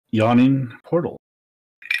yawning portal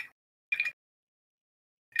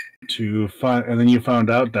to find, and then you found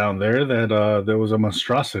out down there that there was a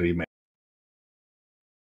monstrosity made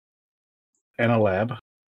and a lab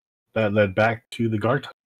that led back to the guard.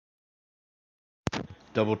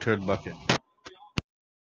 Double turd bucket.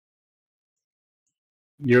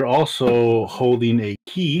 You're also holding a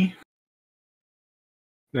key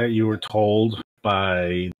that you were told by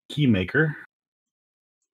the key maker.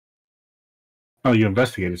 Oh, you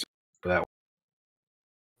investigated for that one.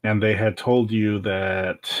 And they had told you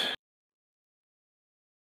that...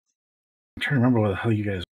 I'm trying to remember what the hell you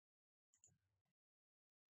guys...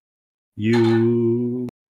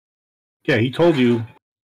 Yeah, he told you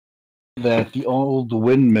that the old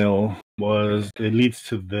windmill it leads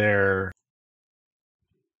to their...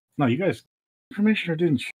 No, you guys... Information or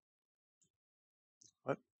didn't you?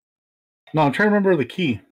 What? No, I'm trying to remember the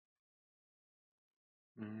key.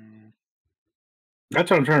 That's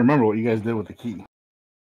what I'm trying to remember, what you guys did with the key.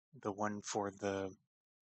 The one for the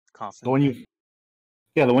coffin. The one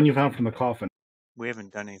you found from the coffin. We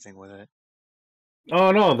haven't done anything with it.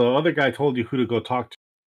 Oh no, the other guy told you who to go talk to.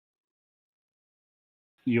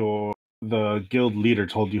 The guild leader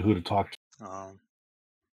told you who to talk to.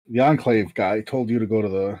 The Enclave guy told you to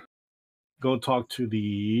go talk to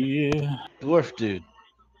the dwarf dude.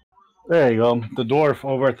 There you go, the dwarf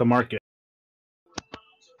over at the market.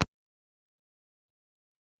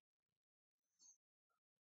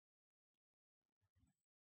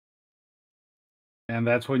 And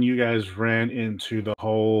that's when you guys ran into the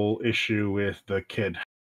whole issue with the kid.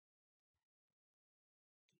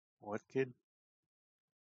 What kid?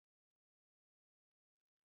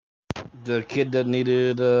 The kid that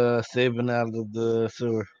needed saving out of the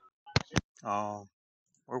sewer. Oh,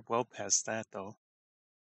 we're well past that, though.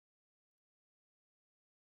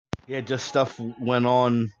 Yeah, just stuff went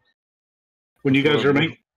on. When you guys were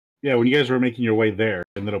making your way there,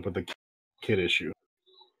 ended up with the kid issue.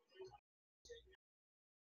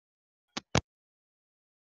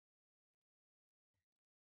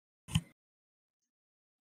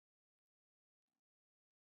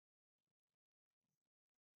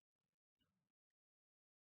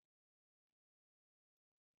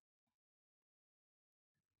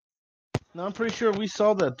 No, I'm pretty sure we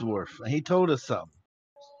saw that dwarf, and he told us something.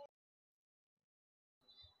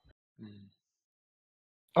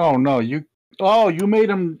 Oh no, you made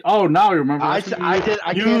him. Oh, now I remember.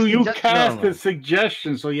 You cast a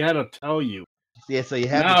suggestion, so you had to tell you. Yeah, so you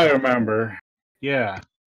had. Now I remember. Yeah,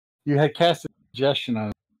 you had cast a suggestion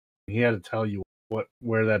on. He had to tell you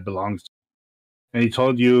where that belongs to, and he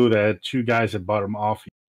told you that two guys had bought him off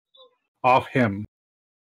him,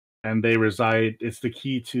 and they reside. It's the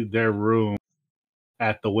key to their room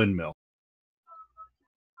at the windmill.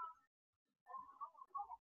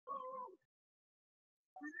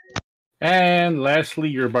 And lastly,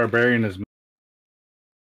 your barbarian is.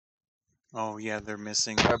 Oh yeah, they're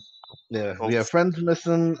missing. Yeah, we have friends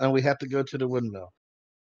missing, and we have to go to the windmill,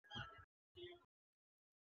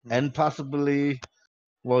 and possibly,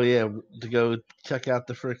 well, yeah, to go check out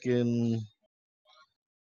the freaking.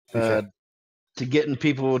 To getting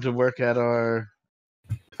people to work at our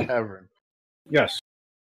tavern. Yes.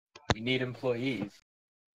 We need employees.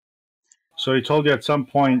 So he told you at some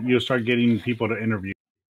point you'll start getting people to interview.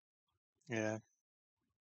 Yeah.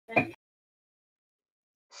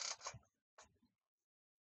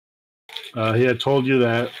 He had told you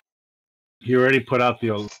that he already put out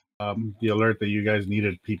the alert that you guys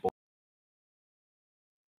needed people.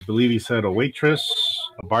 I believe he said a waitress,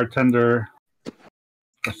 a bartender,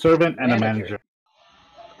 a servant, and a manager.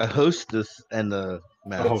 A hostess and a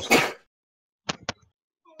manager. A hostess.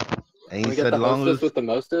 And he said, long as with the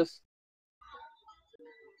mostest.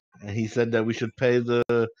 And he said that we should pay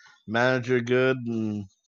the manager good and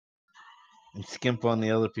skimp on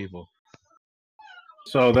the other people.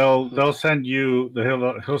 So they'll send you.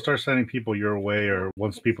 He'll start sending people your way, or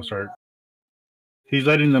once people start. He's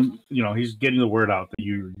letting them. He's getting the word out that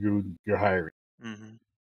you're hiring. Mm-hmm.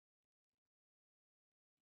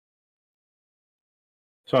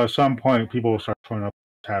 So at some point, people will start showing up at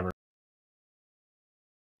the tavern.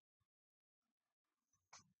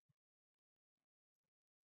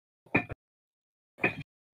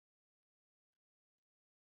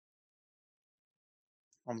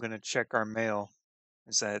 I'm gonna check our mail.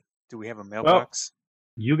 Do we have a mailbox?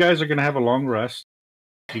 Well, you guys are gonna have a long rest.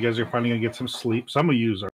 You guys are finally gonna get some sleep. Some of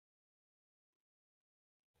you are.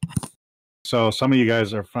 So some of you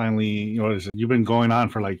guys are finally. What is it? You've been going on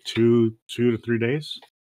for like 2 to 3 days.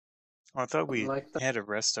 Oh, I thought we had a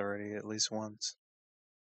rest already at least once.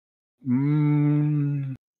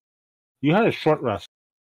 You had a short rest.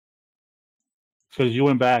 because you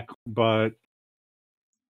went back, but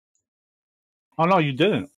oh no, you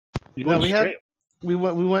didn't. You No, went straight. we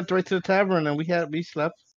went right to the tavern and we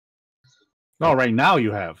slept. No, right now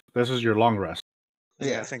you have. This is your long rest.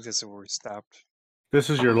 Yeah, I think this is where we stopped. This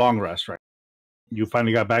is your long rest, right? You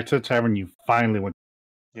finally got back to the tavern. You finally went.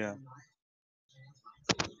 Yeah.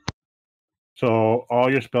 So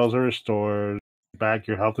all your spells are restored. Back,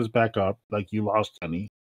 your health is back up. Like you lost any.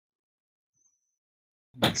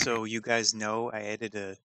 So you guys know I added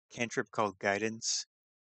a cantrip called Guidance,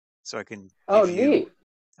 so I can Oh, give you neat.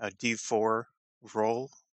 a D4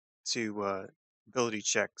 roll to ability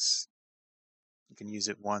checks. You can use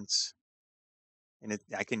it once, and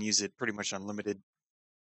I can use it pretty much unlimited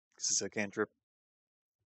because it's a cantrip.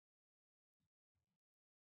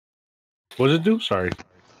 What does it do? Sorry.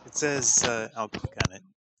 It says I'll click on it.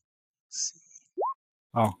 Let's see.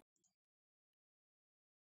 Oh,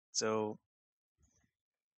 So,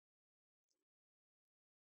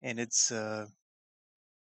 and it's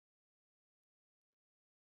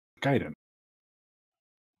guidance.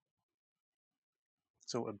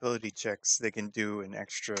 so ability checks. They can do an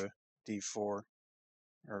extra D4,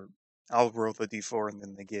 or I'll roll the D4 and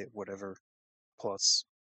then they get whatever plus.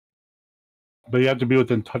 But you have to be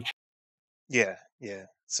within touch. Yeah, yeah.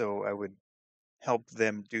 So I would help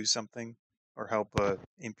them do something, or help a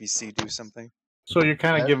NPC do something. So you're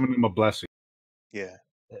kind of giving them a blessing. Yeah.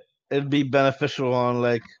 It'd be beneficial on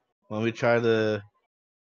like when we try to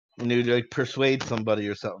like persuade somebody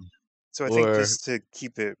or something. So I think just to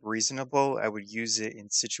keep it reasonable, I would use it in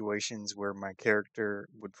situations where my character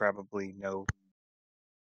would probably know,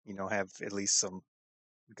 have at least some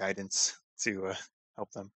guidance to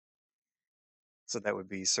help them. So that would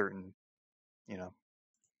be certain, Yeah,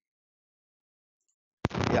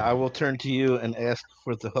 I will turn to you and ask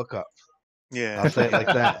for the hookup. Yeah. I'll say it like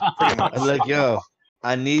that. Pretty much. I'm like, yo,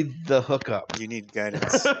 I need the hookup. You need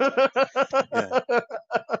guidance. Yeah.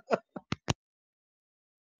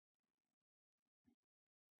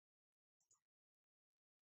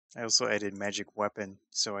 I also added magic weapon,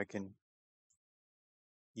 so I can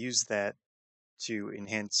use that to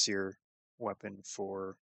enhance your weapon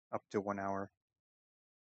for up to 1 hour.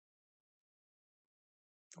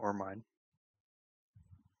 Or mine.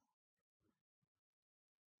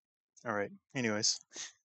 All right. Anyways.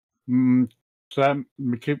 So that,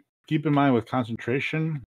 keep in mind with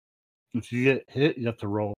concentration, if you get hit, you have to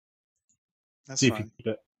roll. That's See fine. if you keep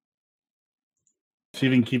it. See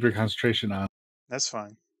if you can keep your concentration on. That's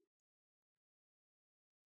fine.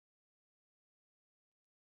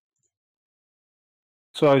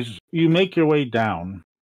 So as you make your way down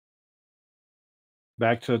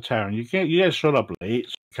back to the tavern, you guys showed up late,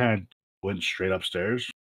 so you kind of went straight upstairs.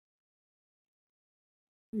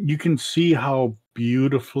 You can see how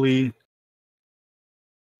beautifully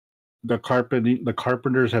the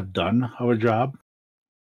carpenters have done of a job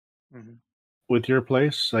with your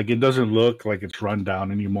place. Like, it doesn't look like it's run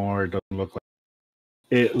down anymore. It doesn't look like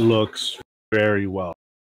it looks very well.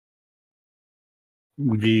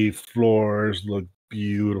 The floors look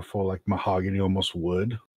beautiful, like mahogany, almost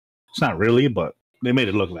wood. It's not really, but they made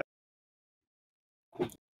it look like.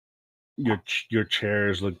 Your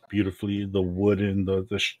chairs look beautifully. The wooden, the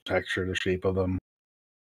texture, the shape of them.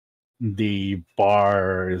 The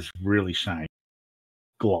bar is really shiny,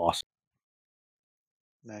 glossy.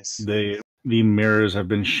 Nice. The mirrors have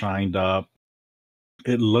been shined up.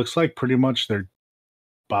 It looks like pretty much they're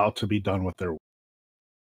about to be done with their work.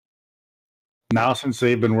 Now, since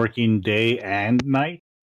they've been working day and night,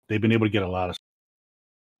 they've been able to get a lot of.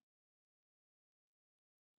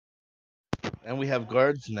 And we have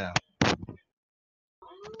guards now.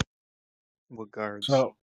 What guards?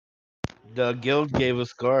 So the guild gave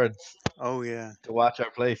us guards. Oh yeah. To watch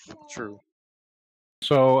our place. True.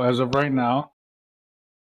 So as of right now,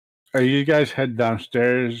 are you guys head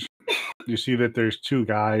downstairs? You see that there's two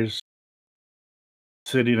guys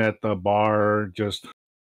sitting at the bar. Just,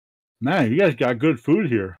 man, you guys got good food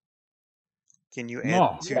here. Can you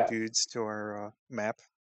add two dudes to our map?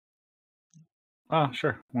 Oh,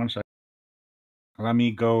 sure. One sec. Let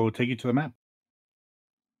me go take you to the map.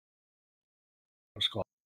 Let's go.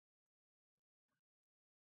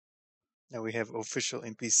 Now we have official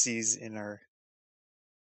NPCs in our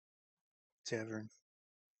tavern.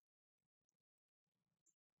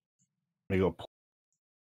 Let me go.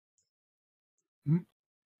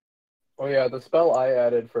 Oh yeah, the spell I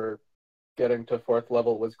added for getting to 4th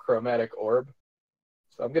level was Chromatic Orb.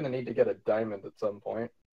 So I'm gonna need to get a diamond at some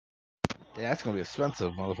point. Yeah, that's gonna be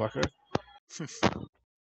expensive, motherfucker.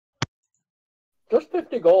 Just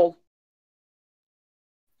 50 gold.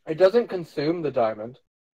 It doesn't consume the diamond.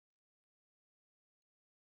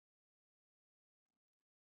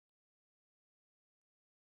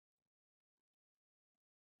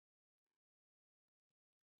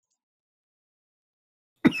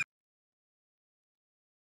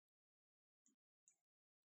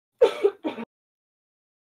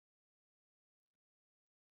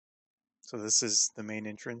 So this is the main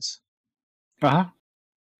entrance, Uh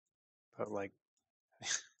but like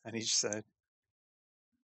on each side.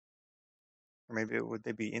 Or maybe would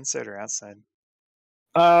they be inside or outside?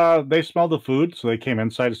 huh. They smelled the food, so they came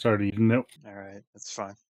inside and started eating it. All right, that's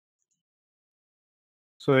fine.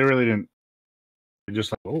 So they really didn't. They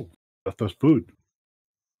just like, oh, left us food.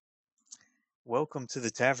 Welcome to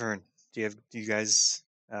the tavern. Do you guys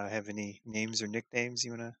have any names or nicknames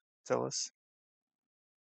you want to tell us?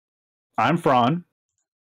 I'm Fran.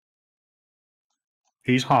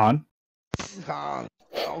 He's Han, Han.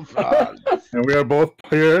 Oh, God. and we are both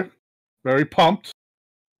here, very pumped.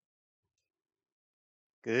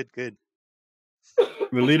 Good, good. The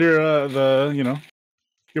leader,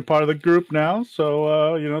 you're part of the group now,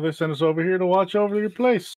 so they sent us over here to watch over your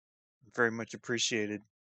place. Very much appreciated.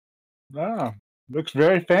 Ah, looks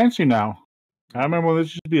very fancy now. I remember when this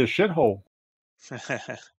used to be a shithole.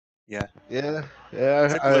 Yeah, Yeah.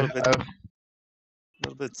 took a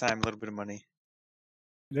little bit of time, a little bit of money.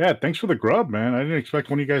 Yeah, thanks for the grub, man. I didn't expect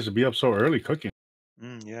one of you guys to be up so early cooking.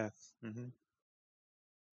 Yeah. Mm-hmm.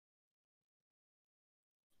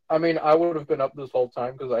 I mean, I would have been up this whole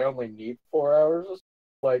time because I only need 4 hours,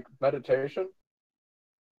 like meditation.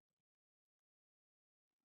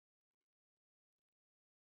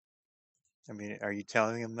 I mean, are you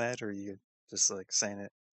telling him that, or are you just like saying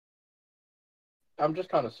it? I'm just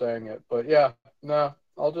kind of saying it, but yeah, no,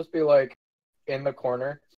 I'll just be like in the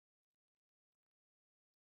corner.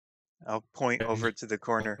 I'll point over to the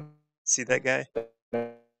corner. See that guy?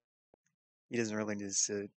 He doesn't really need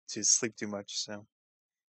to sleep too much, so you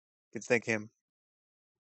can thank him.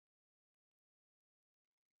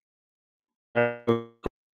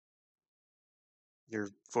 Your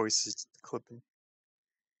voice is clipping.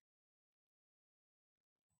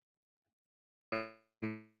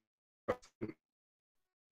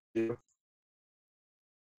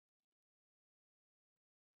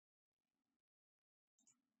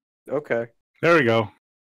 Okay. There we go.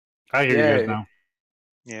 I hear you Yay. guys now.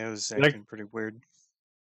 Yeah, it was Like- acting pretty weird.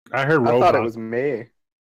 I heard I robot. thought it was me.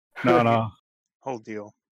 No. Whole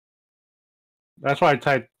deal. That's why I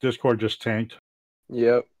typed Discord just tanked.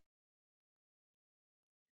 Yep.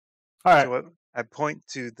 All right. So I point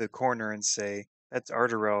to the corner and say, "That's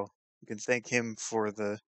Ardorel. You can thank him for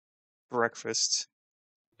the breakfast."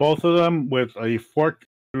 Both of them with a fork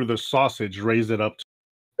through the sausage, raise it up.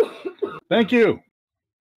 Thank you.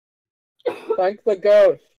 Thank the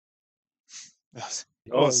ghost.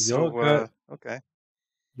 Okay.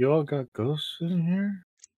 You all got ghosts in here?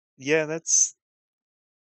 Yeah, that's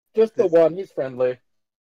Just the one. He's friendly.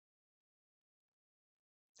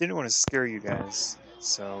 didn't want to scare you guys,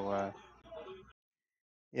 so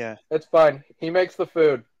yeah. It's fine. He makes the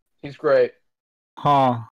food. He's great.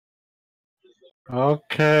 Huh.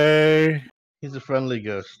 Okay. He's a friendly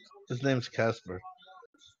ghost. His name's Casper.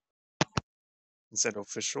 Is that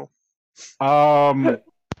official?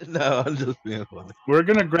 No, I'm just being funny. We're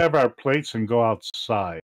gonna grab our plates and go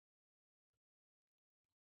outside.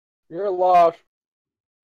 You're lost.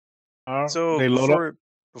 So they load up.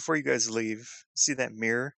 before you guys leave, see that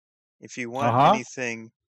mirror? If you want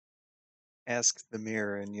anything, ask the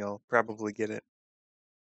mirror and you'll probably get it.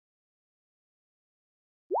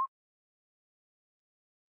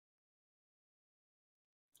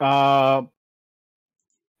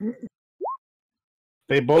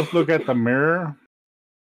 They both look at the mirror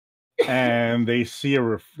and they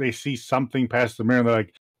see something past the mirror. And they're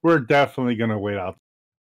like, "We're definitely gonna wait out.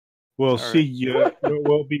 We'll see right. you.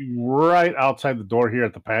 We'll be right outside the door here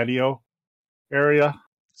at the patio area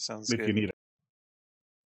Sounds if good. you need it."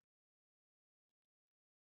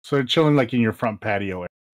 So they're chilling like in your front patio area.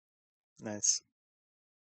 Nice.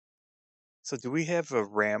 So do we have a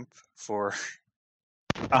ramp for?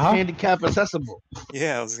 Handicap accessible.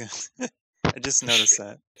 Yeah, I was gonna. I just noticed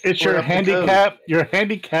that. It's We're your up the handicap. Your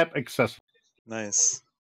handicap accessible. Nice.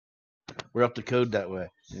 We're up the code that way.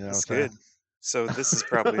 You know That's what I'm good. So this is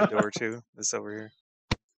probably a door too. This over here.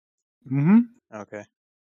 Mm-hmm. Okay.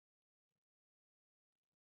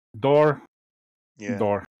 Door. Yeah.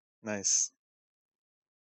 Door. Nice.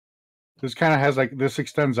 This kind of has like this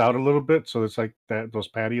extends out a little bit, so it's like that those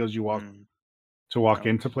patios you walk to walk Oh.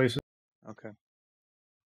 into places. Okay.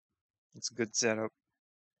 It's a good setup.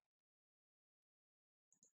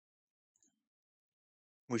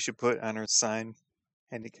 We should put on our sign,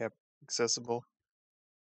 handicap accessible.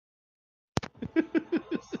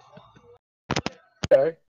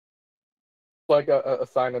 Okay. Like a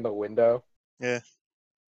sign in the window. Yeah.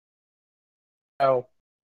 Oh,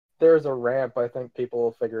 there's a ramp. I think people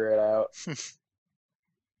will figure it out.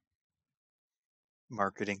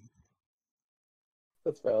 Marketing.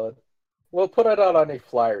 That's valid. We'll put it out on any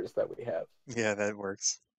flyers that we have. Yeah, that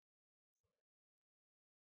works.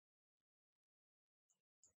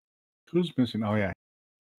 Who's missing? Oh yeah.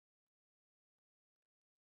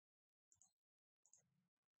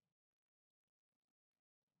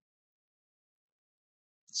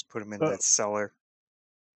 Just put them in that cellar.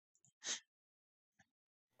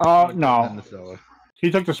 Oh In no, the cellar. he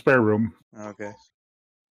took the spare room. Okay.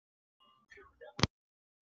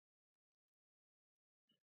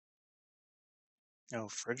 Oh,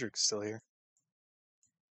 Frederick's still here.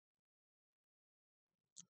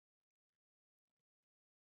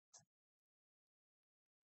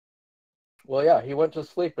 Well, yeah, he went to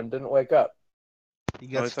sleep and didn't wake up. He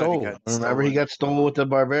I got thought he stolen. got Remember, he stolen. got stolen with the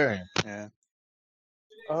barbarian. Yeah.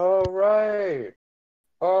 Oh, right.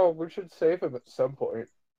 Oh, we should save him at some point.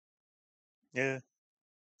 Yeah.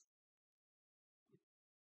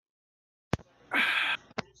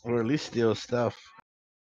 Or at least steal stuff.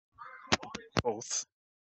 Both.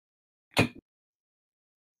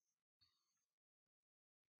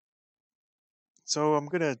 So I'm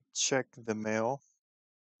gonna check the mail,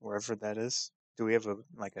 wherever that is. Do we have an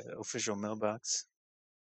official mailbox?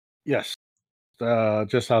 Yes,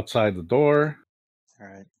 just outside the door, All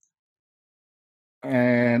right.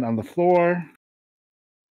 and on the floor.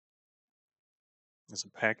 There's a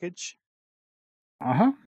package.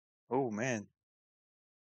 Uh-huh. Oh man.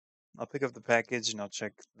 I'll pick up the package and I'll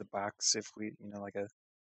check the box if we,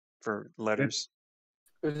 for letters.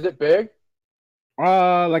 Is it big?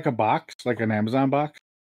 Like a box, like an Amazon box.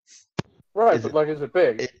 Right, Is but it- like, is it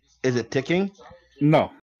big? Is it ticking?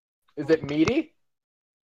 No. Is it meaty?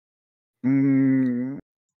 I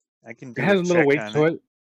can It do has a a little check weight on to it. it.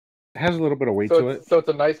 It has a little bit of weight So to it's it. so it's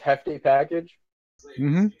a nice hefty package.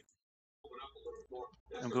 Mm-hmm.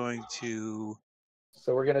 I'm going to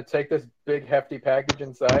So we're gonna take this big hefty package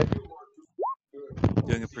inside.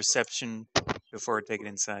 doing a perception before I take it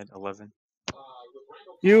inside. 11.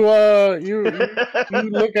 You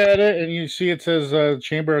look at it and you see it says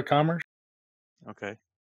Chamber of Commerce. Okay.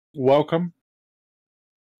 Welcome.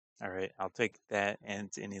 All right. I'll take that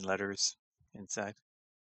and any letters inside.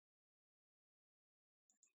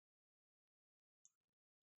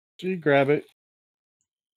 So you grab it.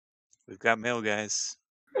 We've got mail, guys.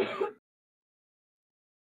 I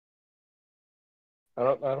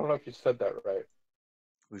don't know if you said that right.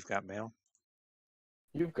 We've got mail.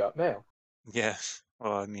 You've got mail. Yeah.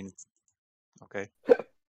 Well, I mean, okay.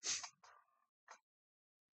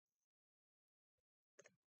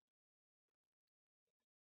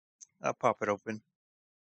 I'll pop it open.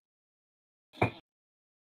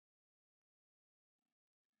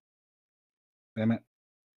 Damn it.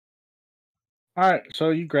 All right,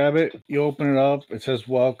 so you grab it. You open it up. It says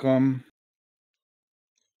welcome.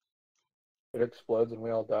 It explodes and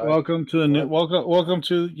we all die. Welcome to welcome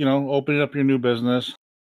to opening up your new business.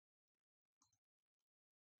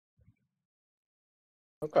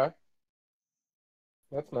 Okay.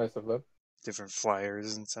 That's nice of them. Different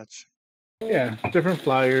flyers and such. Yeah, different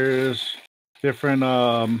flyers, different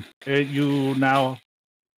you now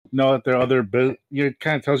know that there are other it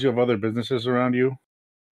kind of tells you of other businesses around you.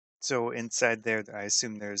 So inside there, I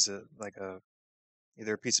assume there's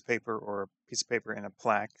either a piece of paper or a piece of paper and a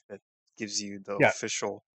plaque that gives you the Yeah.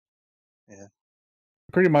 official. Yeah.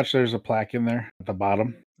 Pretty much there's a plaque in there at the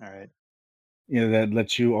bottom. All right. That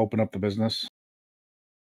lets you open up the business.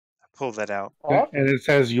 I pull that out. Awesome. And it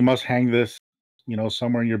says you must hang this,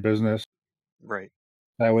 somewhere in your business. Right.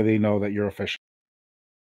 That way they know that you're official.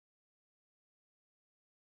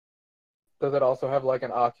 Does it also have like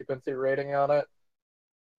an occupancy rating on it?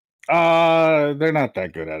 They're not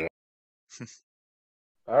that good at it.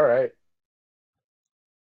 All right.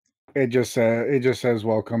 It just says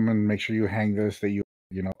welcome and make sure you hang this that you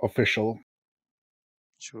official.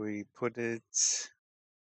 Should we put it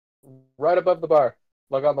Right above the bar,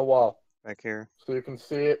 like on the wall, back here? so you can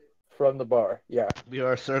see it from the bar. Yeah. We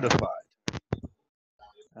are certified.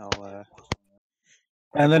 I'll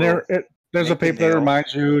And then will there's a make the paper that nail.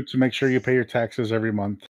 reminds you to make sure you pay your taxes every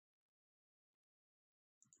month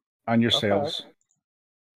on your Okay. sales.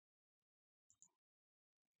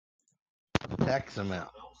 Tax amount.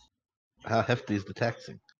 How hefty is the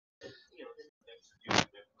taxing?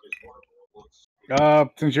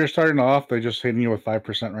 Since you're starting off, they're just hitting you with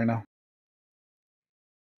 5% right now.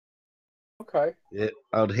 Okay.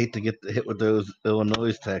 I would hate to get hit with those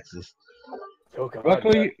Illinois taxes. Oh God.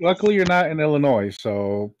 Luckily, you're not in Illinois,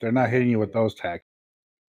 so they're not hitting you with those taxes.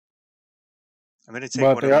 I'm going to take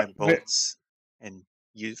But one of my bolts and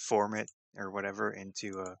form it or whatever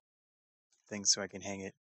into a thing so I can hang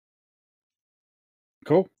it.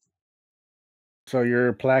 Cool. So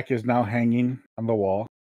your plaque is now hanging on the wall,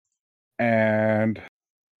 And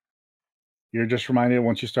you're just reminded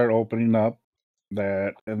once you start opening up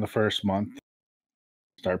that in the first month,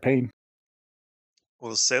 start paying.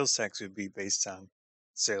 Well, sales tax would be based on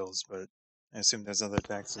sales, but I assume there's other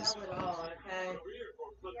taxes.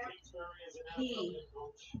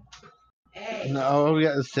 No, we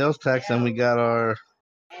got the sales tax and we got our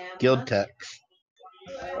guild tax.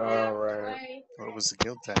 All right. What was the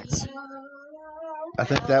guild tax I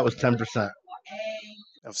think that was 10%.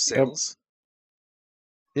 of sales?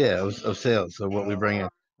 Yeah, of sales, of what we bring in.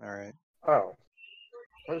 All right. Oh,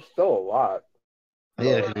 there's still a lot.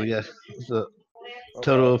 Yeah, 'cause we got it's a Okay.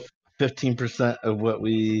 total of 15% of what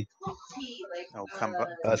we Oh,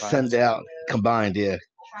 combined. send out combined. Yeah,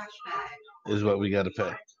 is what we got to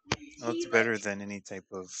pay. Well, it's better than any type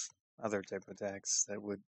of other type of tax that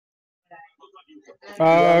would.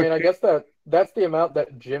 Yeah, I mean, I guess that's the amount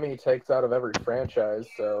that Jimmy takes out of every franchise,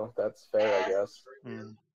 so that's fair, I guess.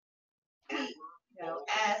 Mm.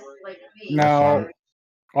 Now,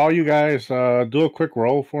 all you guys, do a quick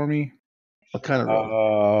roll for me. What kind of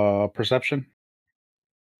roll? Perception.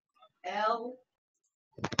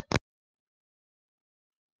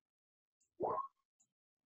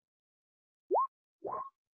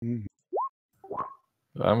 Mhm.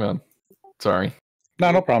 I'm on. Sorry.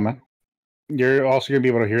 No problem, man. You're also going to be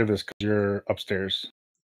able to hear this because you're upstairs.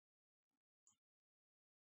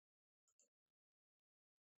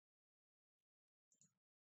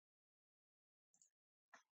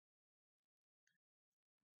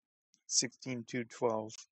 $16 to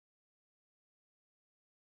 $12.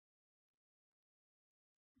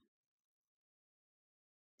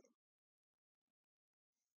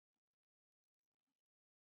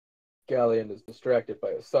 Ghaleon is distracted by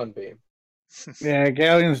a sunbeam. Yeah,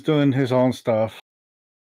 Ghaleon's doing his own stuff.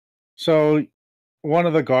 So one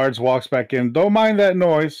of the guards walks back in. Don't mind that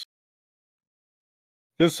noise.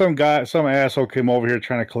 Just some asshole came over here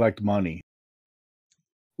trying to collect money.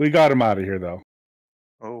 We got him out of here, though.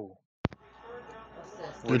 Oh.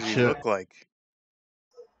 What Good did he shit. look like?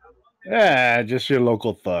 Yeah, just your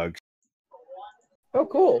local thugs. Oh,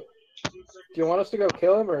 cool. Do you want us to go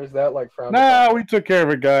kill him, or is that like frowned Nah, upon? we took care of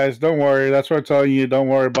it, guys. Don't worry. That's what I'm telling you. Don't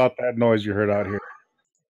worry about that noise you heard out here.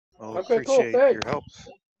 Well, Okay, cool, appreciate your thanks. help.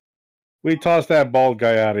 We tossed that bald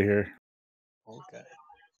guy out of here. Okay.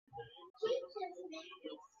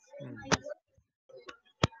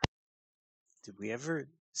 Did we ever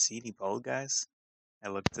see any bald guys? I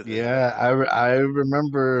looked to the. Yeah, I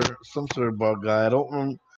remember some sort of bald guy. I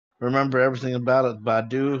don't remember everything about it, but I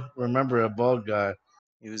do remember a bald guy.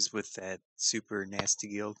 He was with that super nasty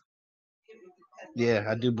guild. Yeah,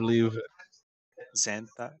 I do believe it.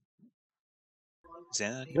 Xanathar?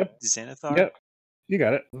 Yep. Xanathar? Yep. You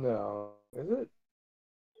got it. No, is it?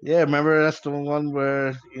 Yeah, remember that's the one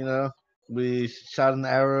where we shot an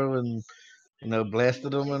arrow and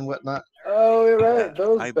blasted them and whatnot. Oh, you're right. Yeah,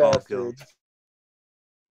 Those eyeball guild. bastards.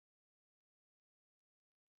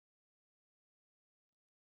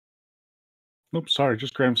 Oops, sorry.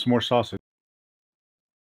 Just grabbed some more sausage.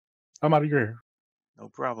 I'm out of your hair. No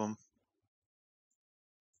problem.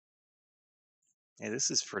 Hey, this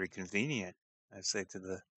is pretty convenient, I'd say to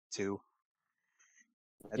the two.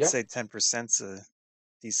 I'd say 10%'s a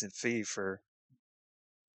decent fee for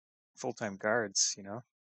full-time guards, you know?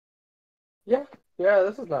 Yeah,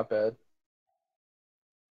 this is not bad.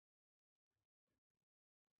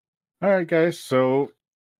 All right, guys. So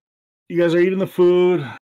you guys are eating the food.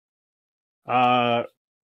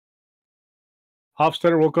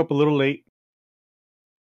 Hofstadter woke up a little late.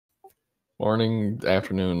 Morning,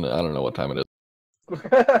 afternoon, I don't know what time it is.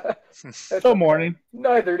 It's Still morning.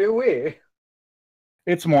 Neither do we.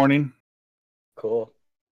 It's morning. Cool.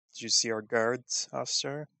 Did you see our guards,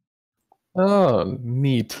 officer? Oh,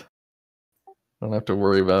 neat. Don't have to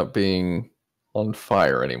worry about being on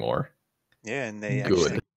fire anymore. Yeah, and they Good.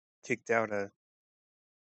 actually kicked out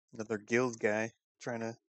another guild guy trying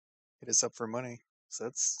to hit us up for money. So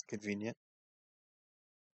that's convenient.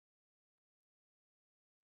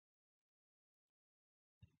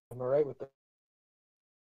 I'm alright with that.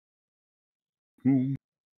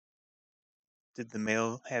 Did the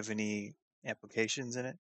mail have any applications in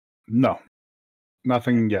it? No.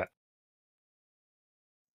 Nothing yet.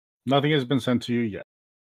 Nothing has been sent to you yet.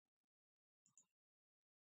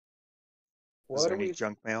 Was there any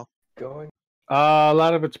junk mail? Going? A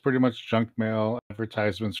lot of it's pretty much junk mail,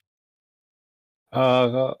 advertisements.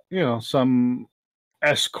 Some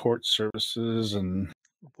escort services and.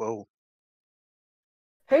 Whoa.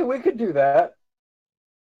 Hey, we could do that.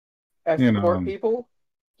 Escort people?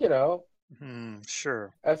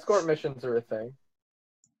 Sure. Escort missions are a thing.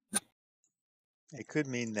 It could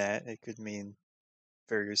mean that. It could mean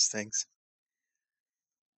various things.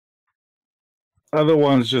 Other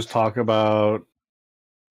ones just talk about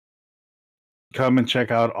come and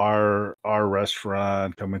check out our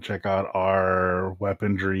restaurant, come and check out our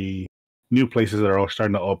weaponry, new places that are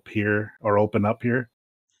starting to appear or open up here.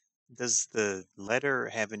 Does the letter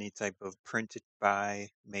have any type of printed by,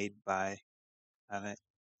 made by on it?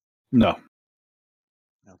 No.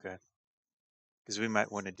 Okay. Because we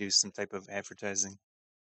might want to do some type of advertising.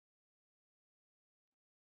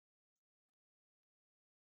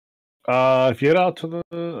 If you head out to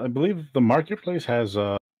I believe the marketplace has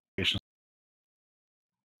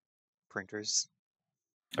Printers,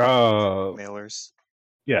 uh mailers.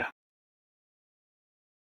 yeah.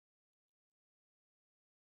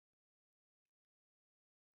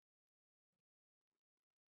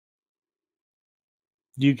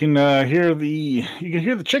 You can hear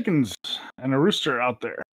the chickens and a rooster out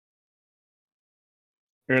there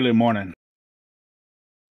early morning.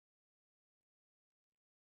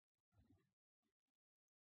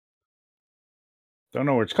 Don't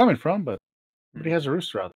know where it's coming from, but somebody has a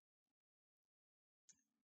rooster out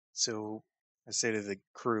So I say to the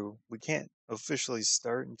crew, we can't officially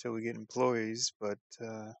start until we get employees, but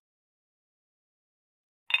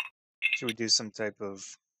should we do some type of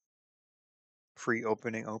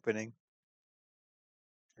pre-opening opening?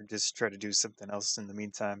 Or just try to do something else in the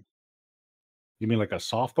meantime? there. You mean like a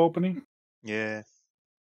soft opening? Yeah.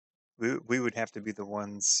 We would have to be the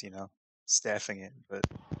ones, staffing it, but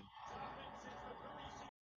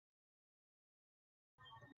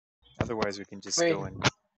otherwise we can just go and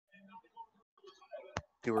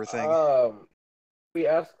do our thing. We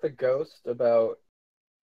asked the ghost about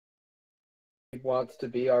he wants to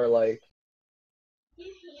be our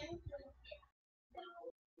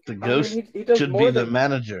The ghost he does should more be the than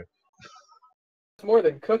manager. it's more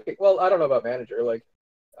than cooking. Well, I don't know about manager.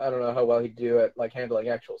 I don't know how well he'd do at handling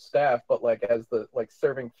actual staff, but as the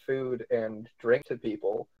serving food and drink to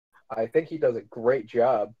people, I think he does a great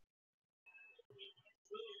job.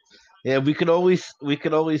 Yeah, we could always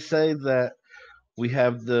say that we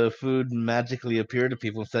have the food magically appear to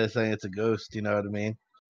people instead of saying it's a ghost. You know what I mean?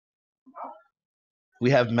 We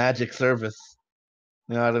have magic service.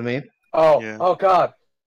 You know what I mean? Oh, Yeah. oh God,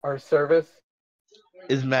 our service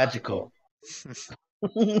Is magical.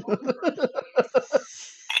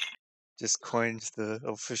 Just coined the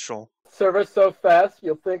official. Service so fast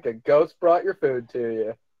you'll think a ghost brought your food to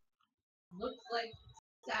you. Looks like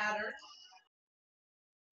Saturn.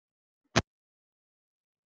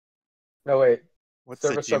 No wait. What's the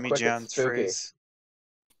Service so Jimmy quick it's John's spooky. phrase?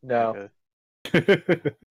 No. I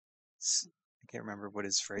can't remember what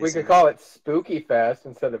his phrase We is. could call it spooky fast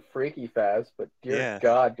instead of freaky fast, but dear Yeah.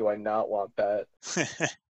 God, do I not want that.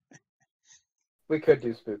 We could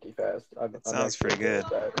do spooky fast. I'm sounds actually pretty okay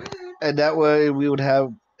with that. And that way we would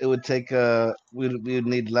take we would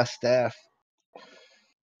need less staff.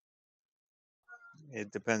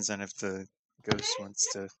 It depends on if the ghost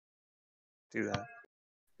wants to do that.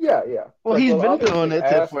 Yeah. Well, he's we'll been doing obviously it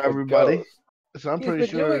ask for the everybody. ghost. So I'm He's pretty been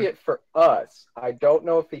sure. doing it for us. I don't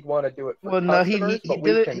know if he'd want to do it for Well, no, customers, he but did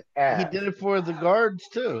we it. can ask. He did it for the guards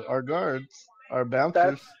too. Our guards, our bouncers.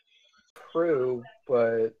 That's true,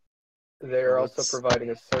 but they're Well, also let's- providing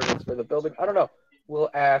a service for the building. I don't know. We'll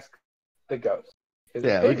ask the ghost. His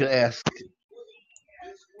Yeah, we opinion. could ask.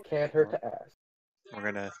 Can't hurt to ask. We're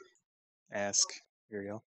gonna ask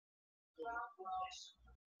Uriel.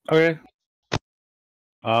 Okay.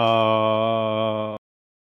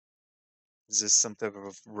 Is this some type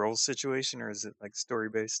of role situation, or is it story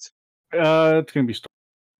based? It's gonna be story.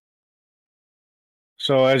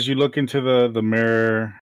 So as you look into the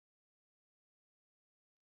mirror,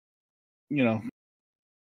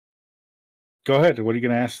 go ahead. What are you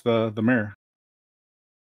gonna ask the mirror?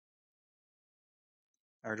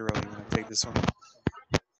 Ardorel, you want to take this one?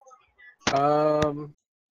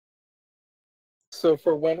 So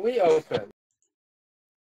for when we open,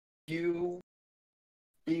 you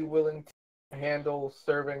be willing to handle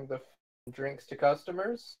serving the drinks to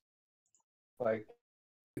customers? You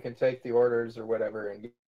can take the orders or whatever and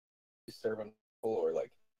you serve them, or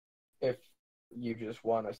if you just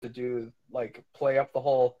want us to do play up the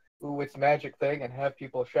whole "ooh, it's magic" thing and have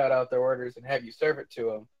people shout out their orders and have you serve it to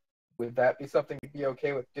them, would that be something you'd be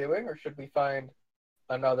okay with doing, or should we find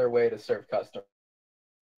another way to serve customers?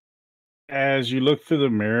 As you look through the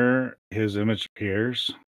mirror, his image appears,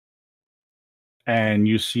 and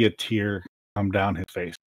you see a tear come down his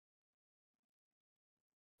face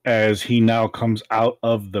as he now comes out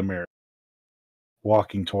of the mirror,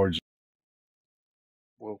 walking towards you,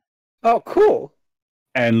 Whoa. Oh, cool.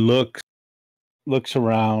 and looks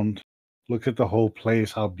around, looks at the whole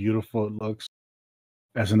place, how beautiful it looks,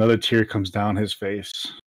 as another tear comes down his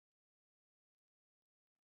face.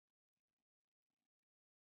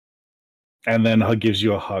 And then Hug gives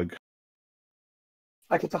you a hug.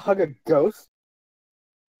 I get to hug a ghost?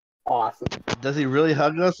 Awesome. Does he really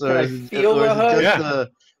hug us, Can I feel the hug?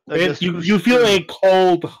 just You feel a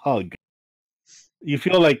cold hug. You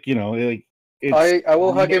feel like, like it's. I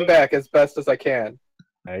will hug him back as best as I can.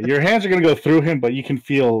 Your hands are going to go through him, but you can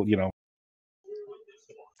feel,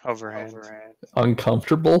 Overhand.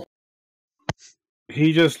 Uncomfortable?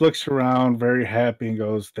 He just looks around very happy and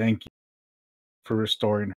goes, "Thank you for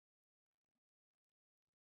restoring her."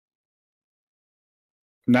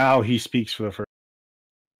 Now he speaks for the first.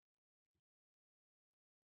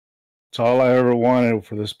 It's all I ever wanted,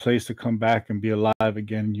 for this place to come back and be alive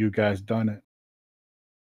again. You guys done it.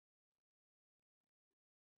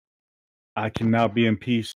 I can now be in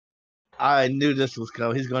peace. I knew this was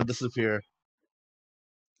coming. He's going to disappear.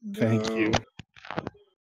 Thank you.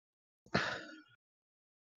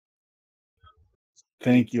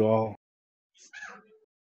 Thank you all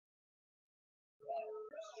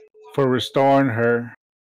for restoring her.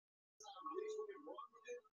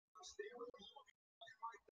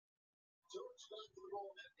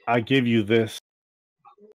 I give you this.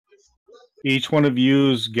 Each one of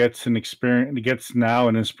you gets an experience. Gets now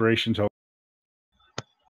an inspiration token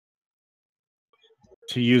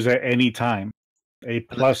to use at any time. A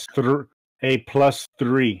plus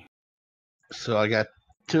 3. So I got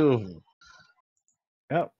 2 of them.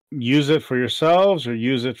 Yep. Use it for yourselves or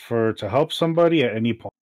use it to help somebody at any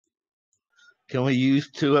point. Can we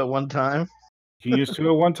use 2 at one time? You can use 2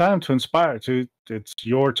 at one time to inspire. It's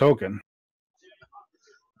your token.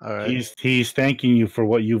 All right. He's thanking you for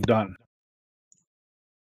what you've done.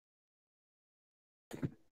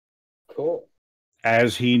 Cool.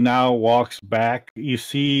 As he now walks back, you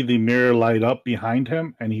see the mirror light up behind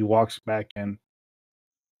him, and he walks back in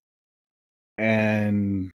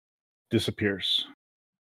and disappears.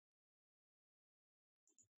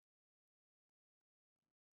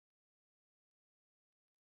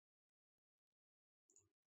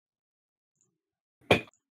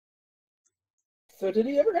 So did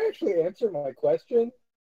he ever actually answer my question?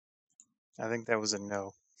 I think that was a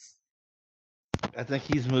no. I think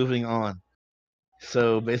he's moving on.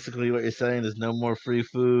 So basically what you're saying is no more free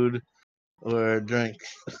food or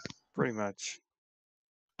drinks. Pretty much.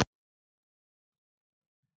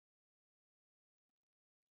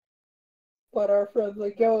 But our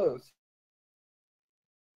friendly ghost.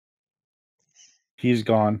 He's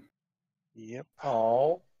gone. Yep.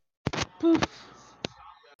 Oh. Poof.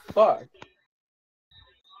 Fuck.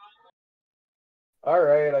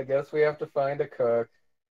 Alright, I guess we have to find a cook.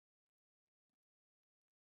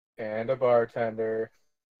 And a bartender.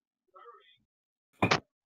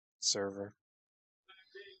 Server.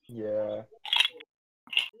 Yeah.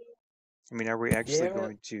 I mean, are we actually Damn it.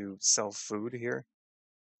 going to sell food here?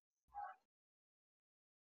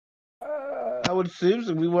 I would assume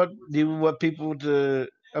so. We want people to.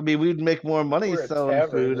 I mean, we'd make more money We're a selling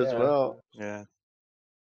tavern, food as yeah. well. Yeah.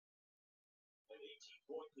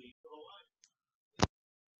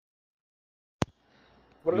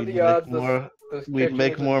 What are We'd the make odds this we'd kitchen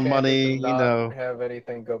make is more enchanted money, to not have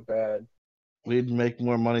anything go bad? We'd make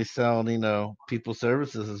more money selling, people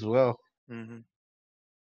services as well. Mm-hmm.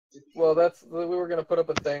 Well, we were gonna put up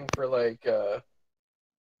a thing for like people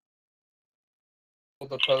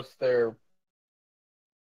to post their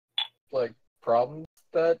like problems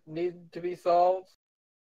that need to be solved.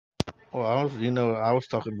 Well, I was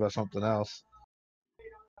talking about something else.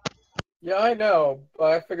 Yeah, I know,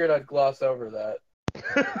 but I figured I'd gloss over that.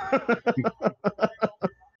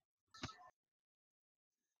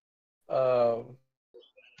 Um,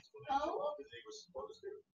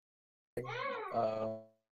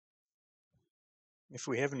 If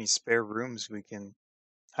we have any spare rooms, we can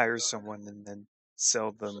hire someone and then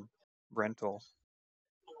sell them rental.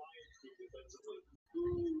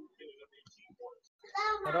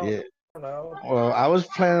 I don't Yeah. know. Well, I was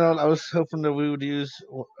hoping that we would use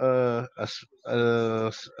a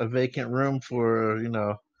vacant room for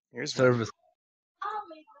Here's service.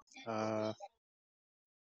 one.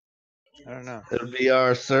 I don't know. It'll be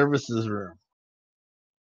our services room.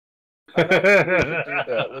 I don't think we should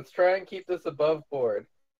do that. Let's try and keep this above board.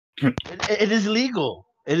 It is legal.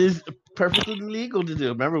 It is perfectly legal to do.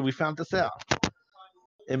 Remember, we found this out.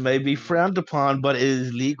 It may be frowned upon, but it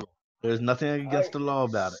is legal. There's nothing against the law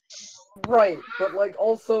about it. Right, but like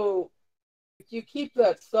also, you keep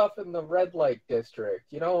that stuff in the red light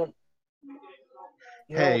district. You don't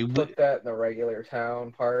put that in the regular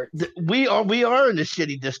town part. We are in the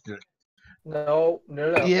shitty district. No.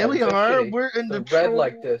 Yeah, we are. We're in the red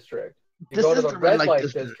light district. You This go to is the the red red light light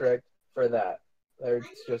district. district for that. There's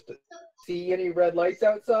just see any red lights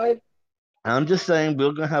outside? I'm just saying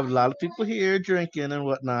we're gonna have a lot of people here drinking and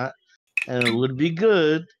whatnot, and it would be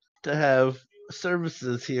good to have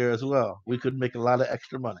services here as well. We could make a lot of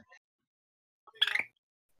extra money.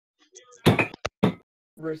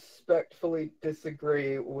 Respectfully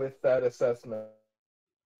disagree with that assessment.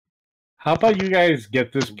 How about you guys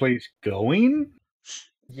get this place going?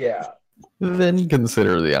 Yeah. Then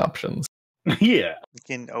consider the options. Yeah. You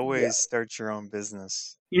can always start your own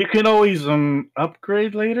business. You can always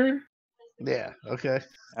upgrade later. Yeah. Okay.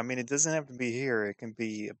 I mean, it doesn't have to be here. It can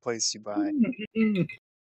be a place you buy.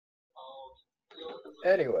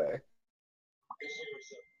 Anyway.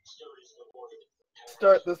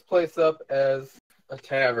 Start this place up as a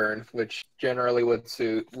tavern, which generally would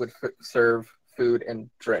serve food and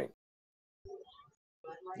drink.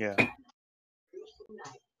 Yeah.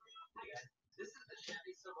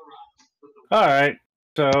 All right.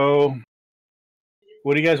 So,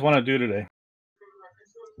 what do you guys want to do today?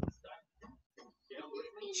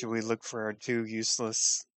 Should we look for our two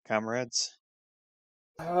useless comrades?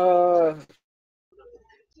 Is that-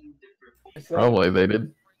 Probably they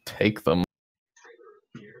did take them.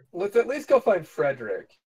 Let's at least go find Frederick.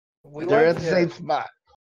 We They're like at the same him. spot.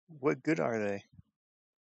 What good are they?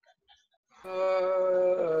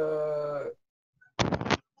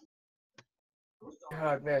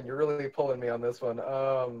 God, man, you're really pulling me on this one.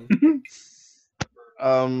 Um.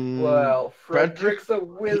 Well, Frederick- Frederick's a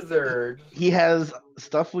wizard. He has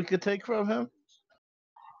stuff we could take from him.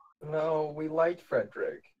 No, we like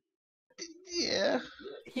Frederick. Yeah.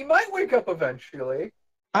 He might wake up eventually.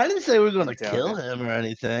 I didn't say we are gonna Doubt kill it. him or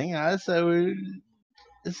anything. I said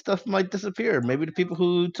his stuff might disappear. Maybe the people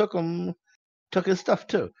who took him took his stuff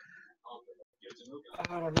too.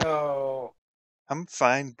 I don't know. I'm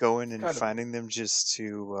fine going and Kind of- finding them just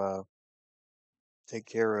to take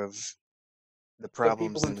care of the people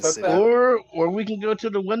problems who in the took city. them? Or we can go to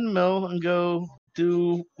the windmill and go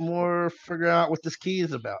do more, figure out what this key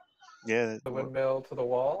is about. Yeah, The windmill to the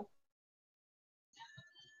wall.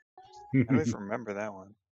 I don't even remember that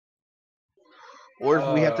one. Or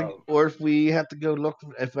if we have to, Um, or if we have to go look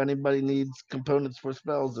if anybody needs components for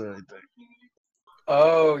spells or anything.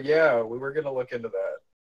 Oh yeah, we were gonna look into that.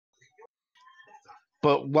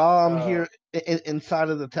 But while I'm Uh, here inside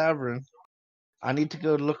of the tavern, I need to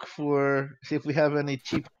go look see if we have any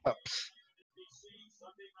cheap cups.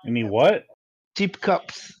 Any what? Cheap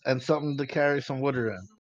cups and something to carry some water in.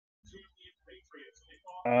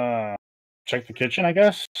 Check the kitchen, I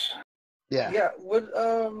guess. Yeah. Yeah, would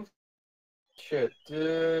shit.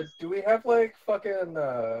 Do we have like fucking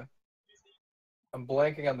I'm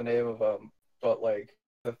blanking on the name of them, but like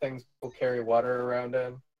the things people carry water around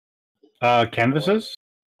in, Canvases?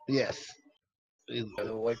 Yes.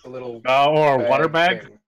 like the little Or water bag?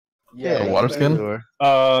 thing. Yeah. A water those skin? things.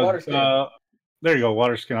 Uh, Water skin. There you go,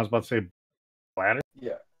 water skin. I was about to say bladder.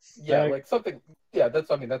 Yeah, Bag. like something. Yeah, that's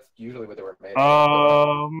usually what they were made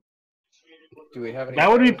of. Do we have any? That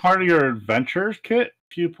would be of those? part of your adventure kit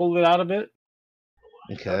if you pulled it out of it,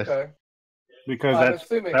 Okay. Okay. because I'm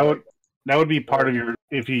assuming that would be part of your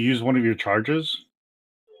if you use one of your charges.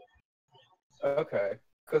 Okay,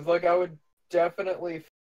 because like I would definitely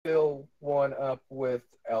fill one up with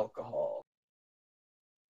alcohol,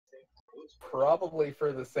 probably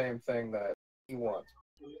for the same thing that he wants.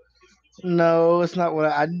 No, it's not what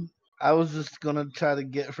I was just gonna try to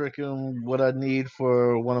get freaking what I need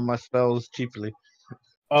for one of my spells cheaply.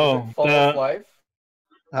 Oh, Is it false life?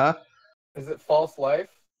 Huh? Is it false life?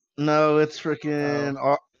 No, it's freaking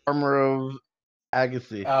armor of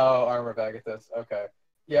Agatha. Oh, armor of Agathis. Okay.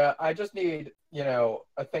 Yeah, I just need,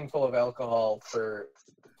 a thing full of alcohol for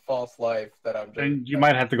false life that I'm just. and you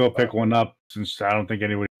might have to go pick one up since I don't think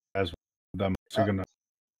anybody has them. So you're gonna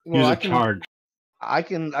use a charge. I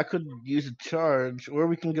could use a charge, or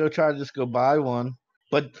we can go try to just go buy one.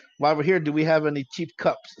 But while we're here, do we have any cheap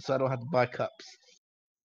cups so I don't have to buy cups?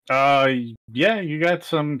 Yeah, you got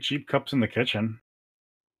some cheap cups in the kitchen.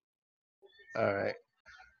 All right,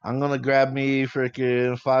 I'm gonna grab me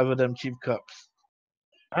freaking 5 of them cheap cups.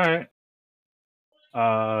 All right.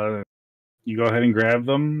 You go ahead and grab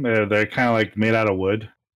them. They're kind of like made out of wood.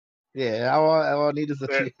 Yeah, all I need is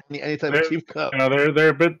any type of cheap cup. They're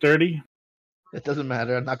a bit dirty. It doesn't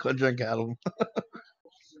matter. I'm not gonna drink out of them.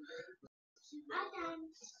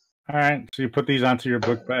 All right. So you put these onto your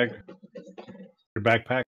book bag, your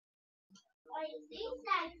backpack.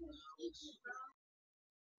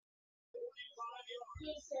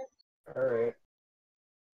 All right.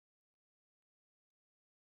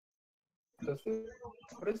 What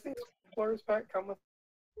does the explorer's pack come with?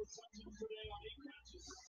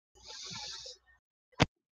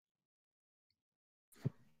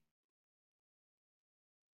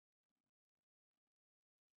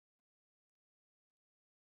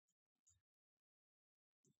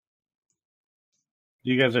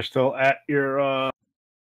 You guys are still at your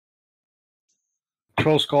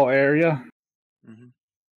Troll Skull area? Mm-hmm.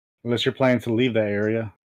 Unless you're planning to leave that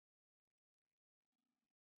area.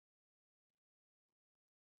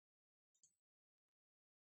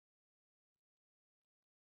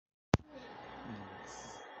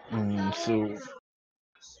 So,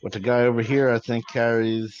 with the guy over here, I think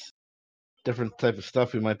carries different type of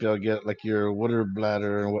stuff. We might be able to get like your water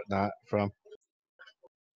bladder and whatnot from.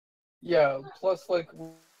 Yeah, plus, like, we're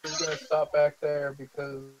gonna stop back there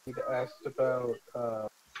because we'd asked about,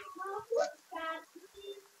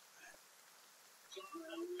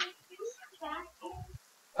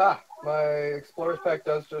 my Explorer's Pack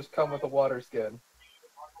does just come with a water skin.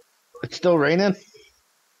 It's still raining.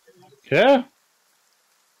 Yeah?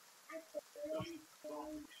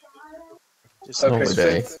 Just Okay,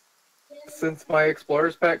 Snowy day. since my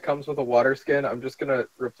Explorer's Pack comes with a water skin, I'm just gonna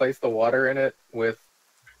replace the water in it with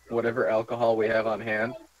whatever alcohol we have on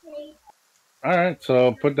hand. Alright,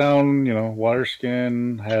 so put down, water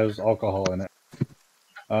skin has alcohol in it.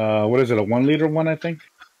 What is it, a 1 liter one, I think?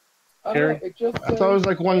 I don't Carry? know, it just I thought it was says,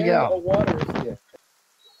 like 1 "And gallon." a water skin.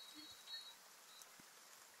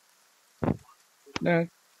 Yeah.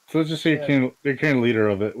 So let's just say Yeah. you're carrying a liter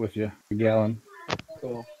of it with you, a gallon.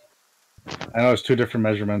 Cool. I know it's 2 different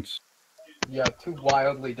measurements. Yeah, 2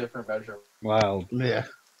 wildly different measurements. Wow. Yeah.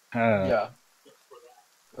 Yeah.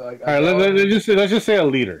 Like, Alright, let's just say a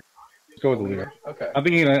liter. Let's go with a liter. Okay. I'm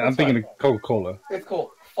That's thinking fine. of Coca-Cola. It's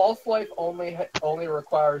cool. False life only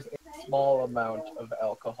requires a small amount of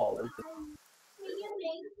alcohol.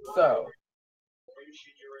 So,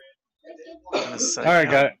 On a side Alright,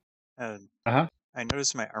 got it. note, Uh-huh. I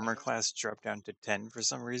noticed my armor class dropped down to 10 for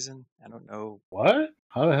some reason. I don't know. What?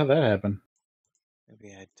 How the hell did that happen?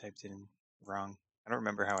 Maybe I typed it in wrong. I don't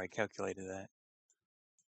remember how I calculated that.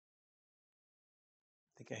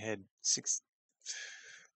 I think I had 6.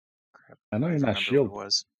 Crap. I know I you're don't not remember shield. what it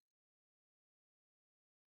was.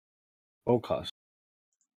 O'Koss.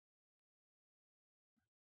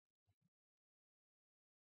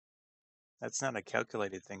 That's not a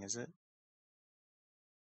calculated thing, is it?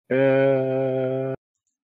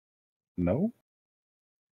 No?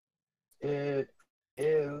 it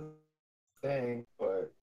is a thing,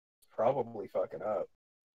 but probably fucking up.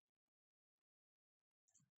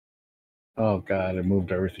 Oh god, it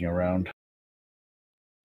moved everything around.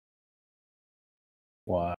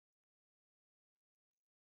 Why?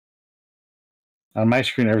 On my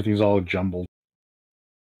screen, everything's all jumbled.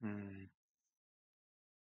 Hmm.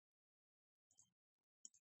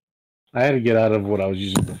 I had to get out of what I was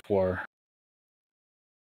using before.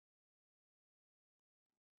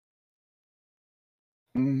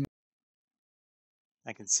 Mm,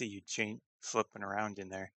 I can see you flipping around in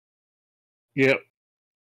there. yep.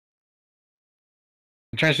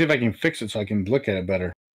 I'm trying to see if I can fix it so I can look at it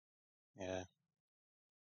better. Yeah.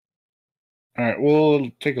 Alright,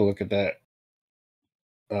 we'll take a look at that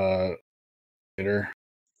later.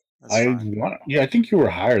 That's fine. I think you were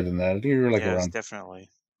higher than that. I think you were like Yeah, it's around definitely.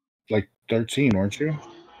 like 13, weren't you?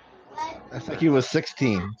 I think he was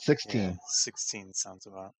 16. 16. Yeah, 16 sounds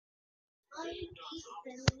about.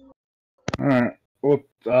 Alright. Well,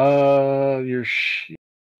 your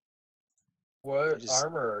What just-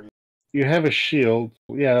 armor are you? you have a shield.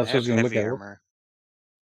 Yeah, I that's what I was have gonna look heavy at. armor.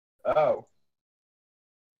 Oh.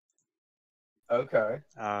 Okay.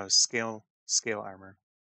 Scale armor.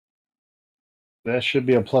 That should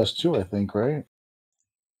be a +2, I think, right?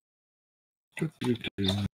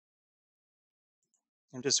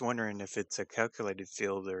 I'm just wondering if it's a calculated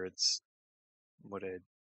field or it's would it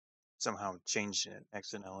somehow changed it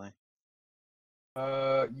accidentally.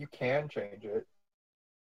 You can change it.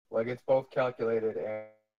 Like, it's both calculated and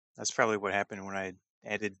That's probably what happened when I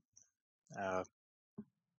added.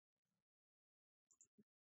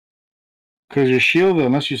 Because your shield,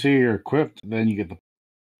 unless you say you're equipped, then you get the.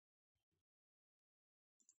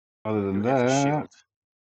 Other than You have a that, shield.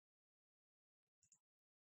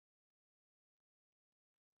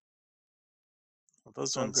 Well,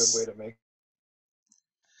 those a good ones. way to make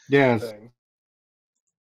yes. things.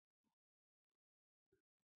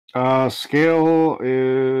 Scale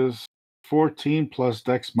is 14 plus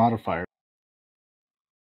Dex modifier.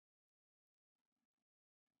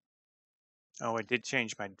 Oh, I did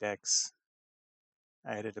change my dex.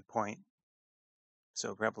 I added a point,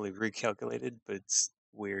 so probably recalculated, but it's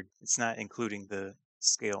weird. It's not including the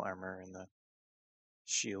scale armor and the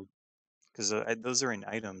shield. Because those are in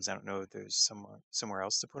items. I don't know if there's somewhere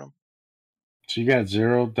else to put them. So you got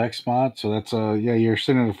 0 dex mod. So that's yeah, you're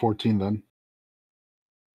sitting at a 14 then.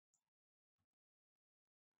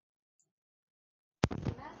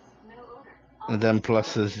 And then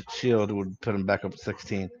plus his shield would put him back up at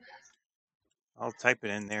 16. I'll type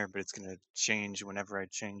it in there, but it's gonna change whenever I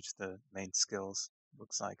change the main skills.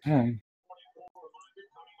 Looks like. All right.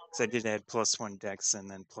 Because I did add +1 dex and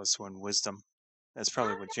then +1 wisdom. That's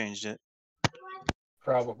probably what changed it.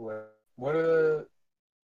 Probably. What is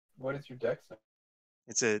your dex now?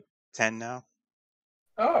 It's a 10 now.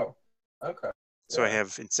 Oh, okay. So I Yeah.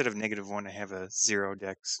 have, instead of -1, I have a 0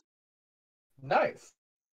 dex. Nice.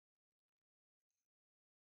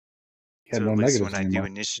 You had So no at least negatives when I do anymore.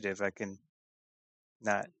 initiative, I can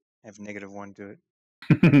not have -1 to it.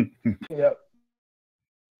 Yep.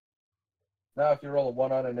 Now, if you roll a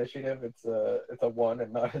 1 on initiative, it's a 1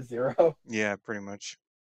 and not a 0. Yeah, pretty much.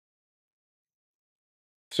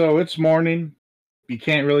 So it's morning. You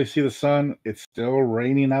can't really see the sun. It's still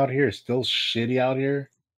raining out here. It's still shitty out here.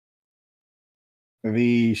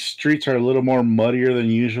 The streets are a little more muddier than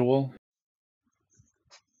usual.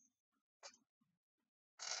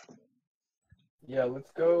 Yeah,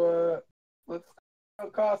 let's go to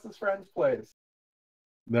O'Koss's friend's place.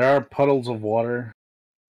 There are puddles of water.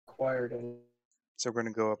 Acquired any So we're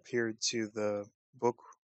gonna go up here to the book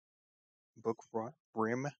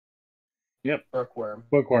rim. Yep, bookworm.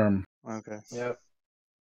 bookworm. Okay. Yep.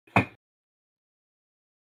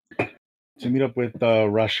 To meet up with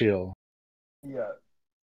Rashiel. Yeah.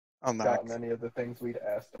 I'll knock. Gotten any of the things we'd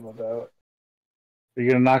asked him about. Are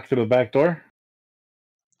you gonna knock through the back door?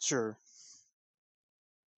 Sure.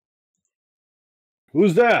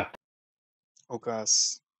 Who's there?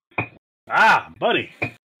 O'Koss. Ah, buddy,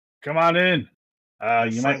 come on in.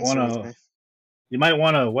 You might Friends are with want me. to. You might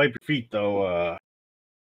want to wipe your feet though.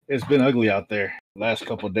 It's been ugly out there the last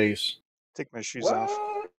couple of days. Take my shoes What?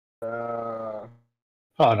 off.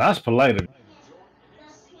 Oh, that's polite of you.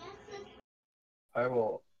 I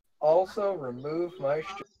will also remove my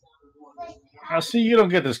Now, see, you don't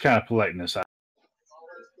get this kind of politeness.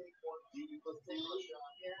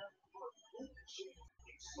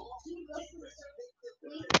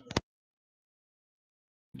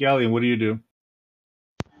 Ghaleon, what do you do?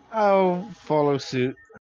 I'll follow suit.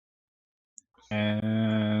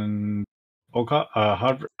 And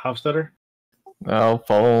Hofstetter? I'll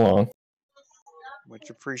follow along. Much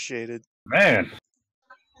appreciated. Man.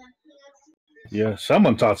 Yeah,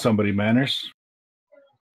 someone taught somebody manners.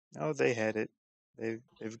 Oh, they had it.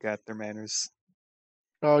 They've got their manners.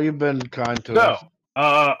 Oh, you've been kind to So, us.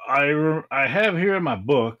 I have here in my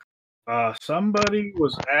book, somebody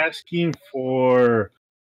was asking for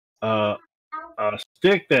a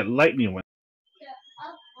stick that lightning went.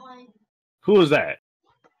 Who is that?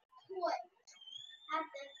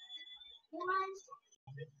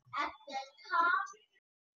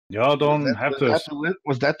 Y'all don't have to.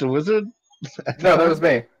 Was that the wizard? No, that was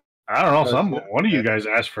me. I don't know. That's One of you guys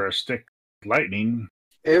asked for a stick lightning.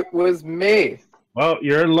 It was me. Well,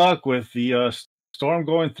 you're in luck with the storm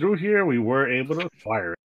going through here. We were able to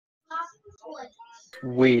fire it.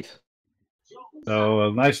 Sweet. So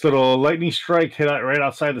a nice little lightning strike hit out right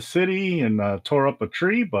outside the city and tore up a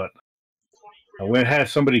tree. But I went and had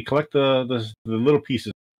somebody collect the little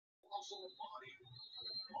pieces.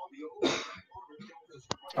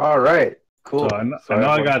 All right. Cool. So I know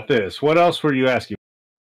I got this. What else were you asking?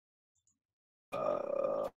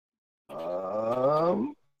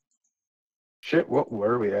 Shit, what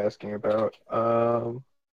were we asking about?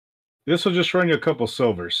 This will just run you a couple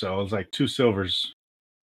silvers, so it was like 2 silvers.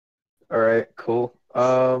 All right, cool.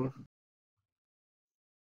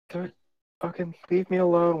 Dude, fucking leave me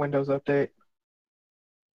alone, Windows Update.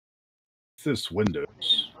 What's this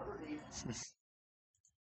Windows?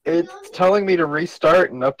 It's telling me to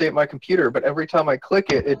restart and update my computer, but every time I click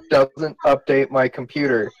it, it doesn't update my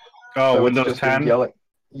computer. Oh, So it's Windows just been 10? yelling.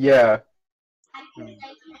 Yeah.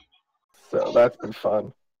 So that's been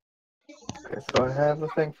fun. Okay, so I have the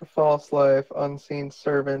thing for false life. Unseen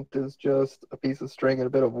servant is just a piece of string and a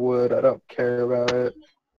bit of wood. I don't care about it.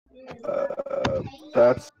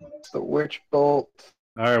 That's the witch bolt.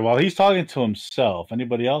 All right, well, he's talking to himself.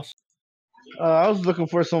 Anybody else? I was looking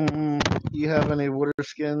for some. Do you have any water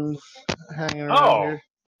skins hanging around Oh, here?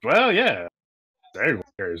 well, yeah.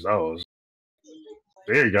 There's those.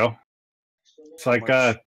 There you go. It's like,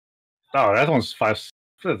 Much. oh, that one's 5.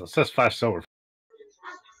 It says 5 silver.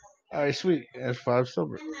 All right, sweet. There's 5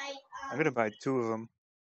 silver. I'm gonna buy 2 of them.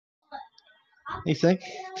 You think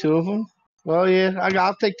 2 of them? Well, yeah,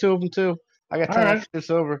 I'll take 2 of them too. I got 10 All right. extra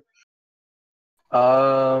silver.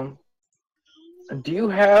 Do you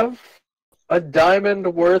have A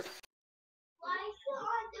diamond worth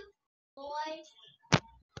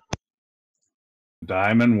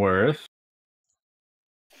Diamond worth.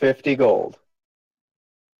 50 gold.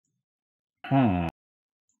 Hmm.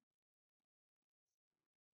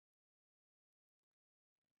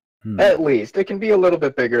 At least. It can be a little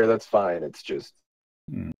bit bigger, that's fine. It's just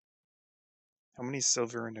How many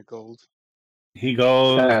silver and a gold? He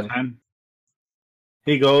goes. 10.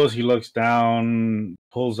 He goes. He looks down,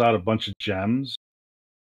 pulls out a bunch of gems.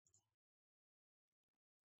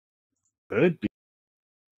 Could be.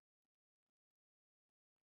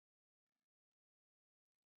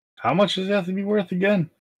 How much does it have to be worth again?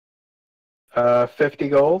 50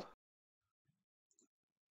 gold.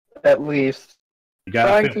 At least. You got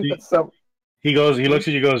Try and 50. keep it some. He goes. He looks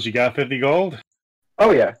at you. Goes. You got 50 gold?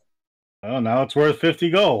 Oh yeah. Oh, now it's worth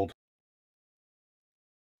 50 gold.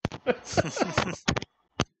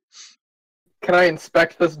 Can I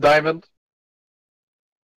inspect this diamond?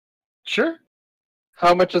 Sure.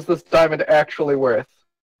 How much is this diamond actually worth?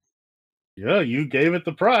 Yeah, you gave it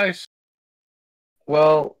the price.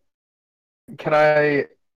 Well,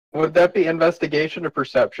 would that be investigation or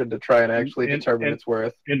perception to try and actually determine its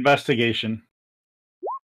worth? Investigation.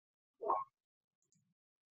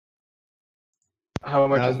 How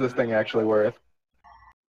much is this thing actually worth?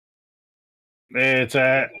 It's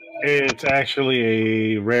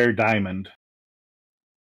actually a rare diamond.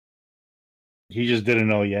 He just didn't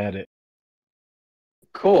know you had it.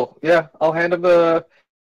 Cool. Yeah, I'll hand him the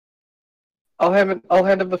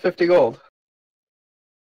 50 gold.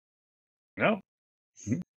 No.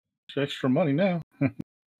 It's extra money now.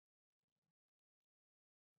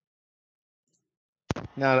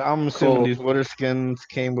 Now, I'm assuming Cool. these water skins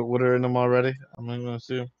came with water in them already. I'm going to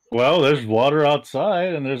assume. Well, there's water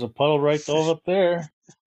outside, and there's a puddle right over up there.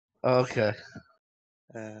 Okay.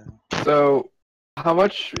 So, how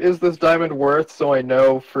much is this diamond worth so I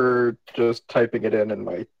know for just typing it in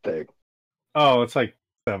my thing? Oh, it's like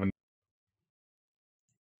 70.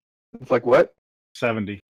 It's like what?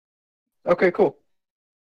 70. Okay, cool.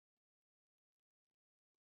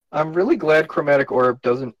 I'm really glad Chromatic Orb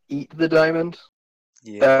doesn't eat the diamond.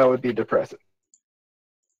 Yeah. That would be depressing.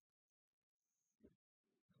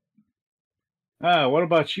 What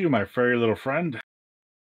about you, my furry little friend?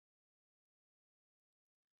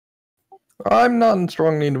 I'm not in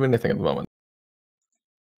strong need of anything at the moment.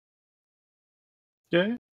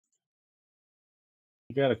 Yeah.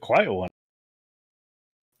 You got a quiet one.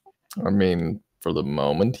 I mean, for the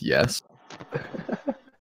moment, yes.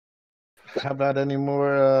 How about any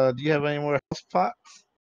more? Do you have any more health pots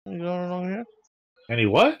going along here? Any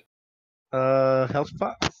what? Health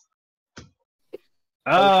pots.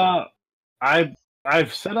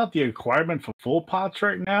 I've set out the requirement for full pots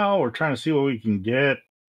right now. We're trying to see what we can get.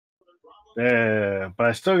 But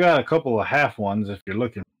I still got a couple of half ones if you're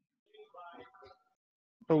looking.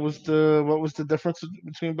 What was the difference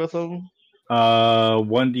between both of them?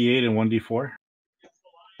 1d8 and 1d4.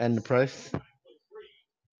 And the price?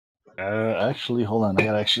 Actually, hold on. I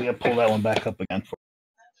gotta actually pull that one back up again.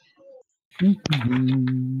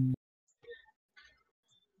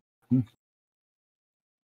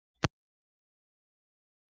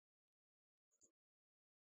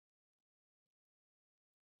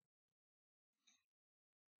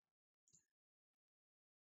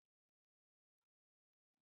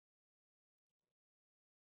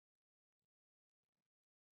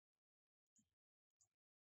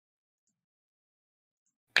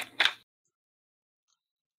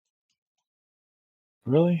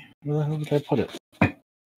 Really? Where the hell did I put it?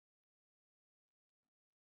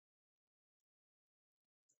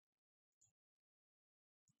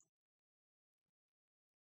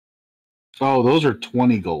 Oh, those are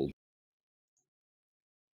 20 gold.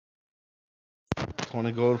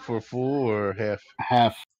 20 gold for a full or half?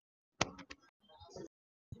 Half.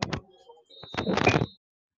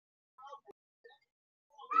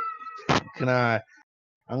 I'm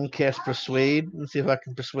gonna cast Persuade and see if I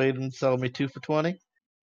can persuade him to sell me 2 for 20.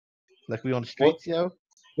 Like we on the streets, yo.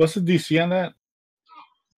 What's the DC on that?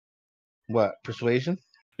 What? Persuasion?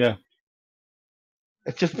 Yeah.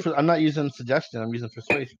 It's just I'm not using suggestion, I'm using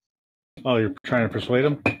persuasion. Oh, you're trying to persuade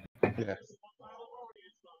him? Yeah.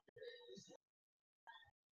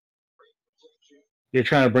 You're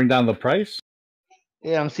trying to bring down the price?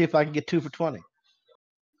 Yeah, I'm gonna see if I can get 2 for 20.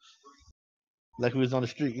 Like we was on the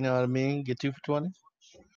street, you know what I mean? Get 2 for 20.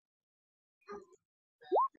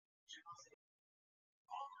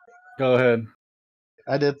 Go ahead.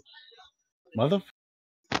 I did. Mother.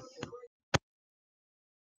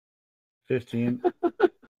 15.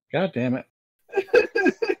 God damn it.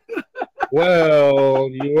 Well,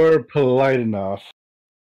 you were polite enough.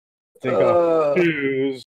 take off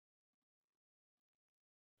shoes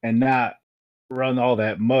and not run all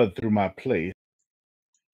that mud through my place.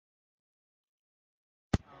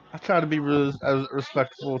 I try to be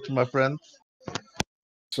respectful to my friends.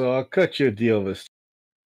 So I'll cut you a deal this.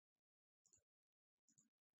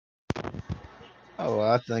 Oh,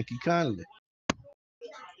 well, I thank you kindly.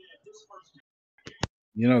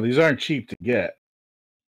 You know, these aren't cheap to get.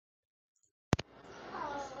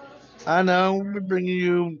 I know we're bringing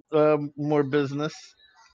you more business.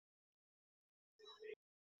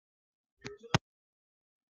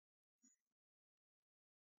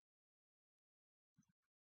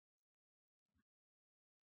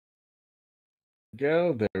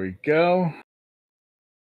 There we go.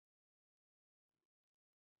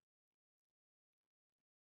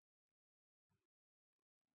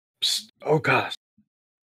 Psst. Oh gosh,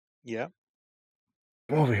 Yeah,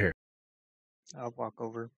 come over here. I'll walk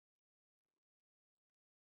over.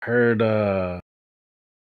 Heard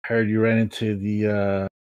you ran into the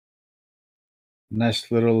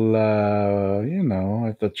nice little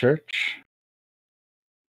at the church.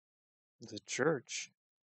 The church.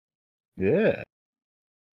 Yeah.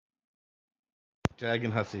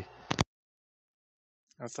 Dragon Hussy.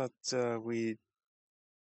 I thought we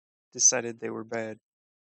decided they were bad.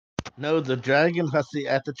 No, the Dragon Hussy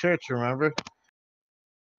at the church, remember?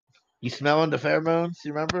 You smelling the pheromones,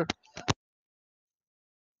 you remember?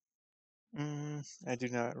 I do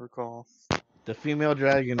not recall. The female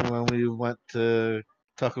dragon when we went to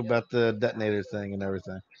talk about the detonator thing and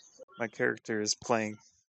everything. My character is playing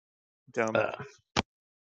dumb.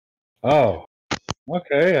 Oh,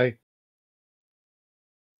 okay. I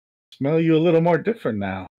smell you a little more different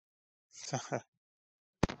now.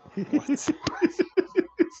 What?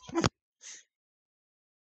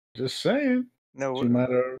 Just saying. No, You might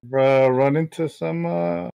have run into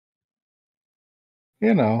some,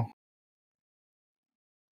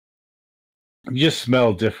 you just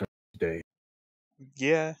smell different today.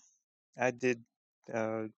 yeah, I did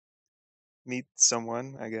meet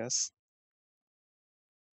someone, I guess.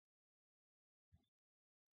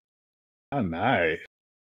 Oh, nice.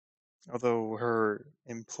 Although her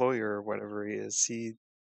employer, or whatever he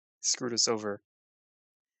screwed us over.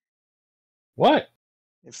 What?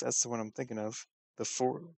 If that's the one I'm thinking of.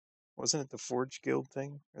 Wasn't it the Forge Guild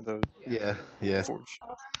thing? Or the Yeah. Forge?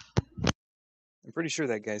 I'm pretty sure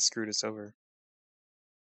that guy screwed us over.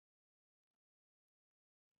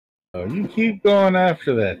 Oh, you keep going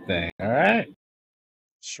after that thing, all right?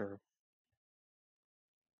 Sure.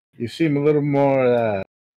 You seem a little more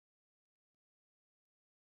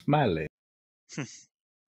smiley.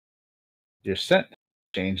 Your scent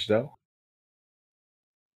changed, though.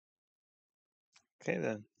 Okay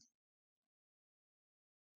then.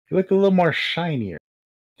 You look a little more shinier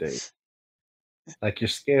today. Like your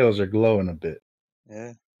scales are glowing a bit.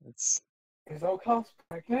 Yeah, it's Is O'Koss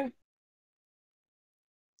pregnant?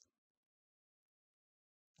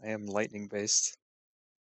 I am lightning based.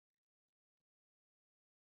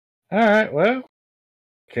 All right, well,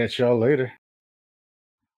 catch y'all later.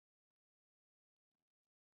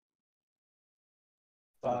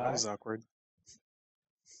 Oh, that Bye. was awkward.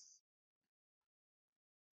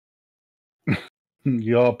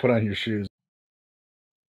 You all put on your shoes.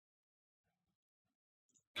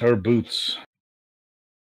 Or boots.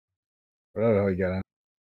 Whatever the hell you got on.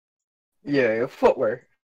 Yeah, footwear.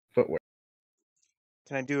 Footwear.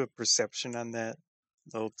 Can I do a perception on that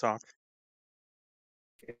little talk?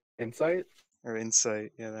 Insight? Or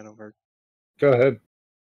insight? Yeah, that'll work. Go ahead.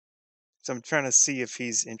 So I'm trying to see if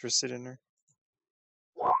he's interested in her.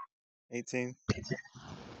 18.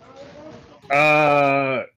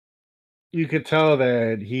 You could tell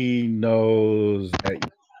that he knows that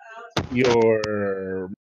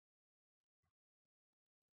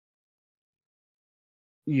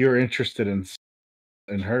you're interested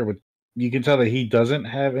in her, but you can tell that he doesn't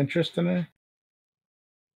have interest in her.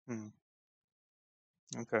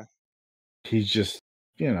 Okay. He's just,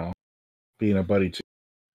 being a buddy too.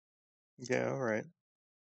 Yeah, alright.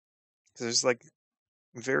 Because there's like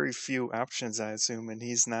very few options, I assume, and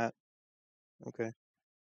he's not. Okay.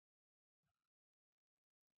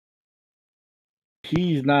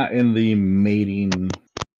 He's not in the mating,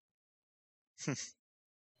 it's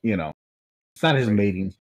not his Right.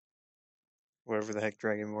 mating. Whatever the heck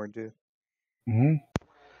Dragonborn do. Mm-hmm.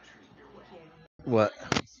 What?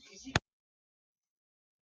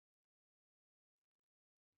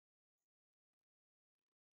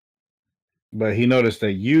 But he noticed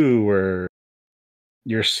that your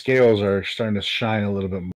scales are starting to shine a little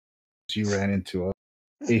bit more. So you ran into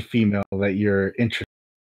a female that you're interested in.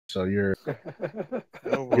 So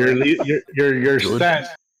Oh boy. your Good. stats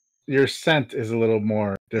your scent is a little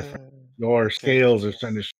more different. Your okay. scales are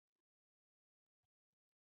starting to.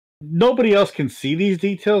 Nobody else can see these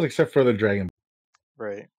details except for the dragon.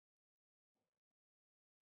 Right.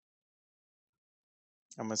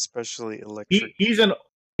 I'm especially electric. He's an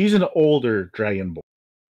older dragonborn.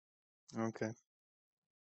 Okay.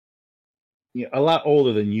 Yeah, a lot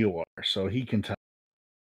older than you are, so he can tell.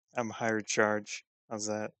 I'm higher charge. How's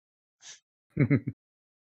that?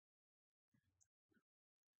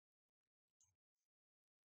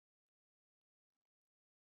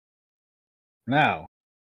 Now,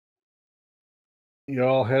 you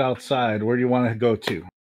all head outside. Where do you want to go to?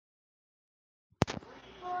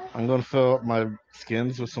 I'm gonna fill up my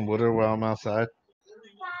skins with some water while I'm outside.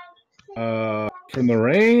 From the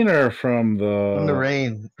rain or from the From the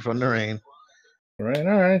rain. From the rain. rain?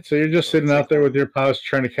 All right. So you're just sitting Take out there with one. your pouch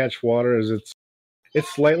trying to catch water as it's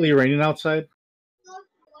slightly raining outside,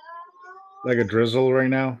 like a drizzle right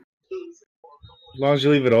now. As long as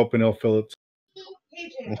you leave it open, it'll fill it.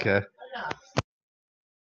 Okay.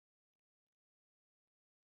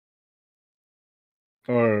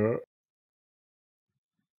 Or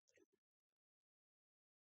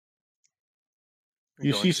We're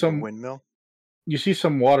you going see to the some windmill.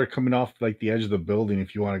 water coming off like the edge of the building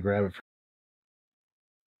if you want to grab it,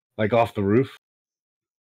 like off the roof.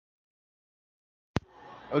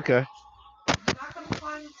 Okay.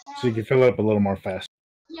 So you can fill it up a little more fast.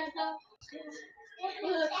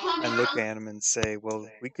 I look at him and say, "Well,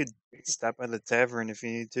 we could stop at the tavern if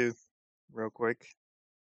you need to, real quick."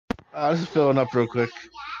 I'm just filling up real quick.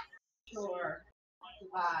 Sure.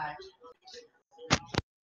 Bye.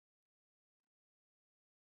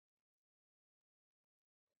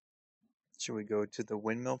 Should we go to the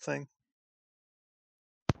windmill thing?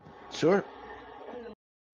 Sure.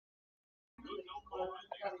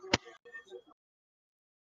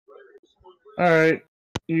 All right.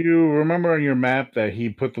 You remember on your map that he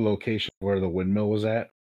put the location where the windmill was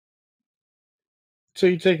at? So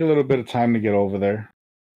you take a little bit of time to get over there.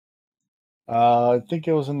 I think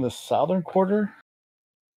it was in the southern quarter,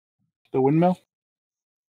 the windmill.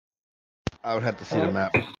 I would have to see the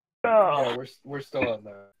map. Yeah, we're still on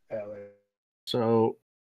the alley. So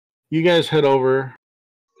you guys head over.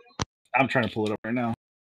 I'm trying to pull it up right now.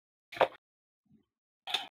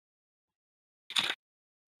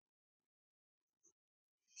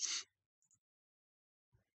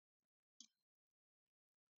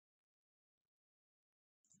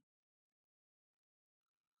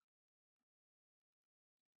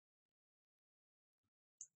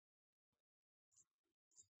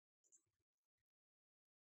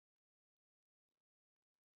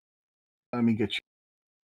 Let me get you.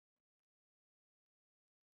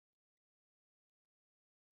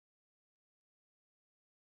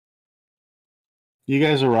 You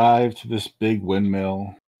guys arrive to this big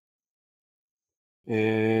windmill.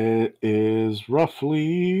 It is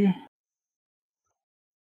roughly.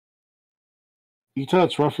 You can tell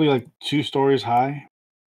it's roughly like 2 stories high.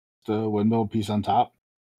 The windmill piece on top.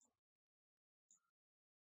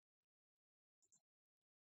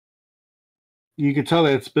 You can tell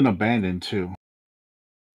that it's been abandoned too.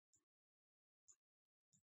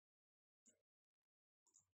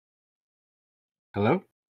 Hello?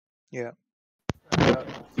 Yeah.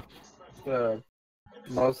 The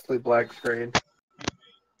mostly black screen.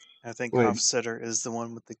 I think Wait. Hofstetter is the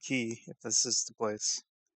one with the key, if this is the place.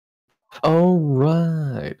 Oh,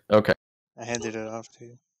 right. Okay. I handed it off to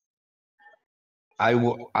you. I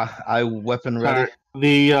weapon ready.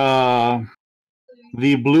 Alright.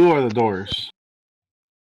 The blue are the doors.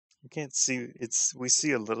 We can't see. We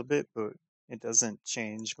see a little bit, but it doesn't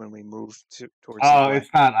change when we move towards the Oh, black.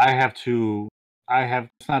 it's not.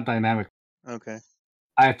 It's not dynamic. Okay.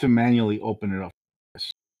 I have to manually open it up.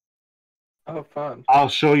 Oh, fun. I'll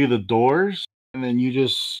show you the doors, and then you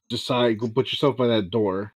just decide. Go put yourself by that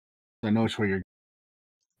door. I know which way you're.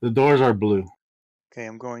 The doors are blue. Okay,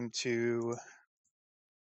 I'm going to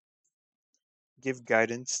give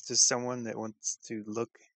guidance to someone that wants to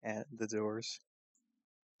look at the doors.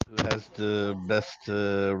 Who has the best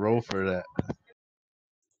roll for that?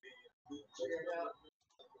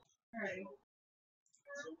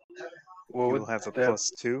 What You would will have a that,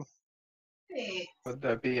 +2. would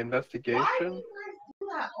that be investigation?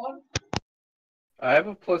 I have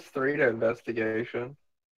a +3 to investigation.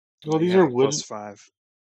 Well, You these have are a wooden. +5.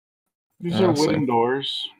 These Yeah, are I'll see. wooden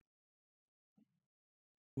doors.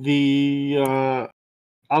 The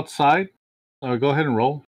outside. Go ahead and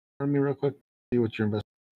roll for me real quick. See what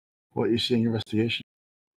you see in your investigation.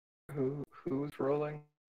 Who's rolling?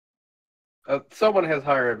 Someone has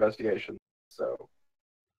higher investigation, so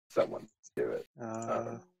someone do it.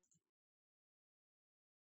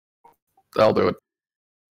 I'll do it.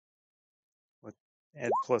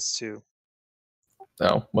 Add +2.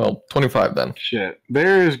 Oh, well, 25 then. Shit.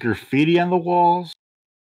 There is graffiti on the walls.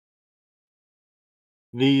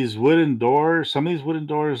 These wooden doors, some of these wooden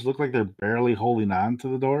doors look like they're barely holding on to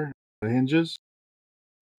the door, the hinges.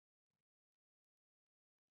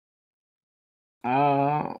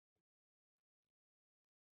 Uh,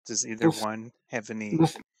 Does either this- one have any?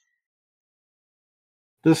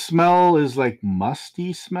 the smell is like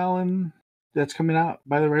musty smelling that's coming out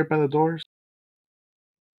right by the doors.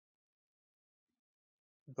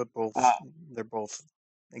 But Uh, they're both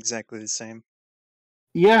exactly the same.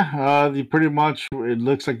 Yeah, pretty much it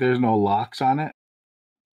looks like there's no locks on it.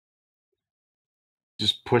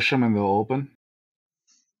 Just push them and they'll open.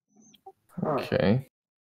 Okay.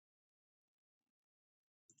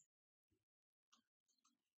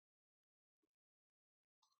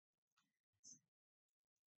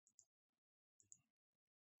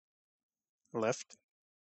 Left.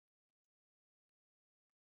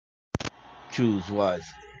 Choose wise.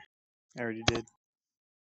 I already did.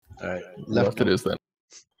 All right. Left it is then.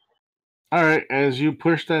 All right, as you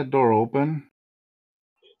push that door open,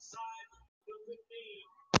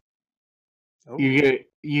 Oh, you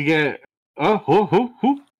get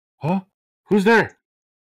who? Huh? Who's there?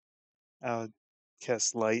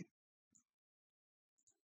 cast light.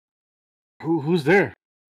 Who's there?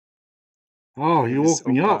 Oh, It you is woke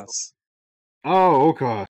me up. O'Koss. Oh,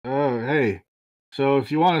 O'Koss. Hey. So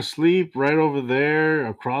if you want to sleep right over there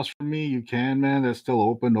across from me, you can, man. That's still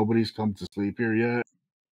open. Nobody's come to sleep here yet.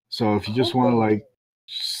 So if you just want to, like,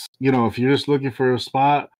 if you're just looking for a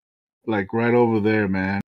spot, like right over there,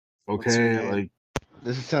 man. What's your Okay, name? like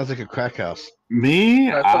This sounds like a crack house. me.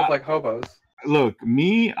 That sounds like hobos. Look,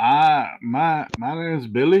 me. My name is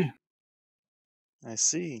Billy. I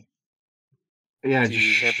see. Yeah. Do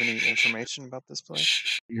you have any information about this place?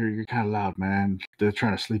 Shh, you're kind of loud, man. They're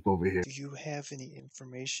trying to sleep over here. Do you have any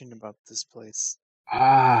information about this place?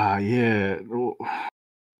 Ah, yeah. Well,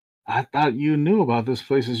 I thought you knew about this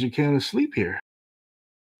place as you came to sleep here.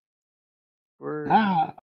 We're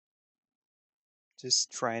Ah,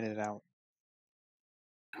 just trying it out.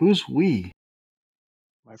 who's we?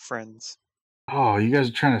 My friends. Oh, you guys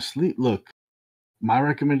are trying to sleep. Look, my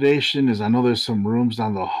recommendation is I know there's some rooms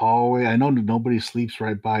down the hallway. I know that nobody sleeps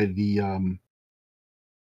right by the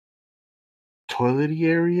toilety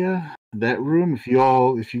area. That room, if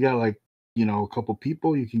you got like, a couple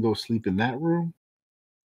people, you can go sleep in that room.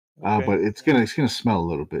 Okay. But it's gonna smell a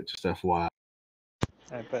little bit, just FYI.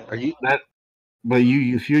 I bet. Are you? But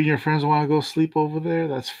if you and your friends want to go sleep over there,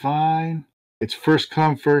 that's fine. It's first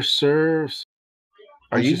come, first serves.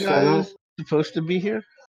 Are Once you set up, guys supposed to be here?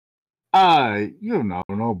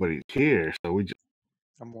 nobody's here, so we just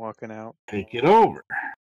I'm walking out. take it over.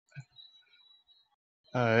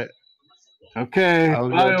 All right. Okay, I'll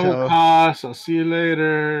bye, go tell. O'Koss. I'll see you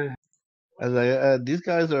later. These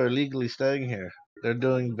guys are illegally staying here. They're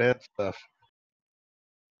doing bad stuff.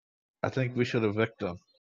 I think we should evict them.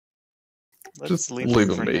 Let's Just leave leave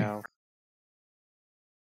them them for be. now.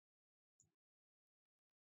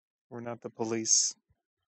 We're not the police.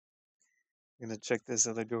 I'm gonna check this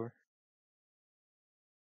other door.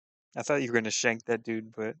 I thought you were gonna shank that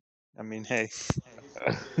dude, but I mean, hey.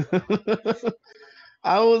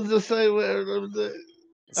 I was just saying,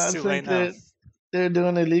 It's I too think late now. that they're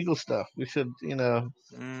doing illegal stuff. We should,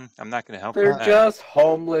 I'm not gonna help They're with that. just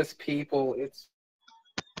homeless people. It's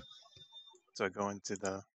So I go into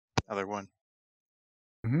the other one.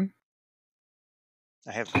 Mm-hmm.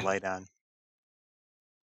 I have the light on.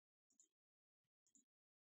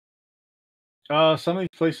 Some of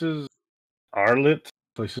these places are lit.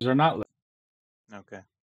 Places are not lit. Okay.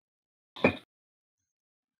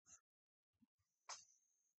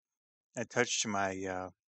 I touched my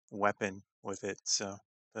weapon with it, so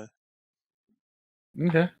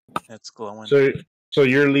Okay. that's glowing. So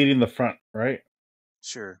you're leading the front, right?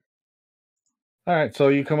 Sure. All right. So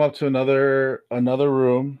you come up to another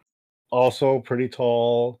room, also pretty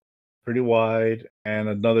tall, pretty wide, and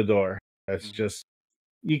another door. That's just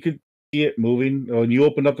you could see it moving. When you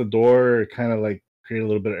open up the door, it kind of like create a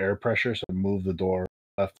little bit of air pressure, so move the door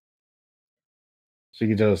left. So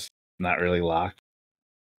you can just not really lock.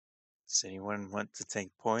 Does anyone want to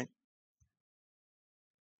take point?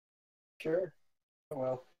 sure.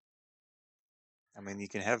 Well, I mean, you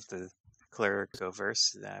can have the cleric go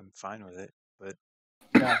first. I'm fine with it, but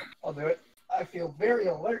yeah, I'll do it. I feel very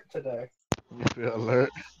alert today. we feel alert.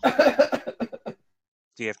 do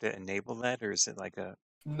you have to enable that, or is it like a?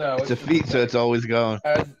 No, It's a just feat, so it's always going.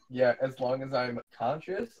 as long as I'm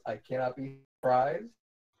conscious, I cannot be surprised.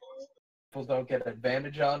 People don't get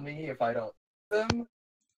advantage on me if I don't them.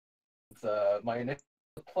 It's my initial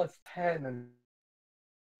 +10, and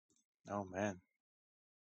Oh man.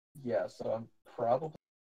 yeah, so I'm probably.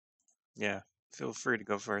 Yeah. Feel free to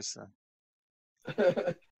go first then.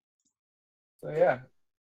 So yeah,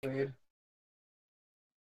 lead.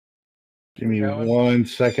 Give me Going. 1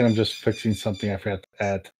 second. I'm just fixing something I forgot to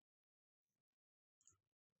add.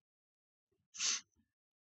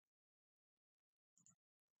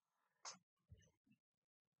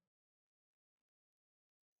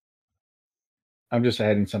 I'm just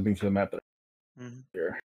adding something to the map Mhm.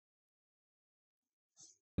 here.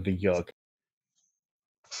 The yuck.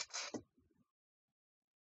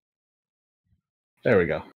 There we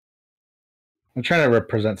go. I'm trying to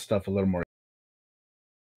represent stuff a little more.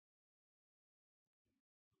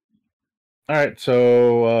 All right,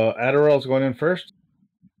 so Ardorel's going in first.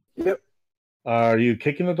 Yep. Are you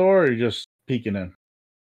kicking the door or are you just peeking in?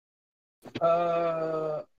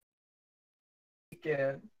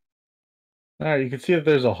 Again. All right, you can see that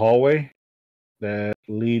there's a hallway that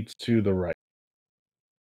leads to the right.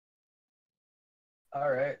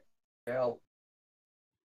 All right. I'll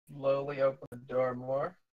slowly open the door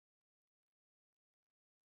more.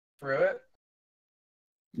 Through it.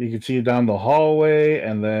 You can see down the hallway,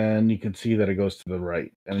 and then you can see that it goes to the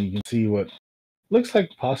right. And you can see what looks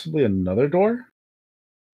like possibly another door.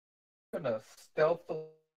 I'm gonna stealthily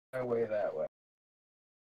my way that way.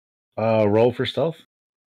 Roll for stealth.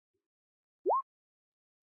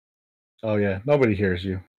 Oh, yeah. Nobody hears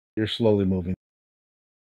you. You're slowly moving.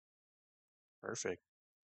 Perfect.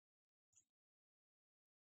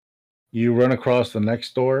 You run across the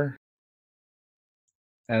next door.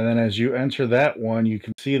 And then as you enter that one, you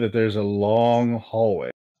can see that there's a long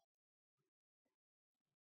hallway.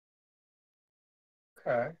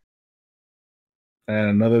 Okay. And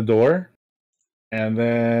another door. And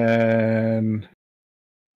then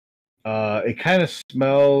it kind of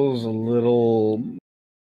smells a little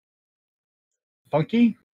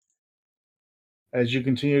funky as you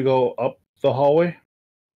continue to go up the hallway.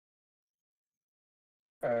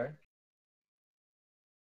 Okay.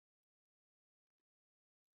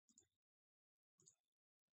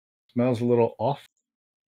 Smells a little off.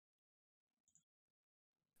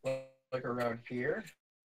 Like around here.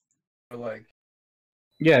 Or like,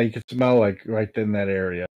 Yeah, you can smell like right in that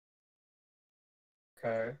area.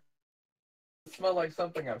 okay. It smell like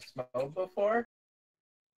something I've smelled before.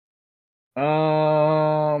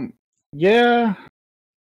 Yeah,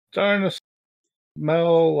 starting to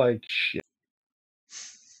smell like shit.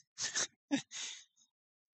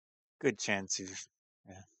 Good chance you've.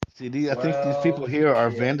 Yeah. See, I think these people here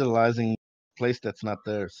are vandalizing a place that's not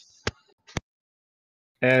theirs.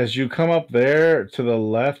 As you come up there to the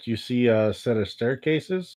left, you see a set of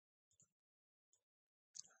staircases.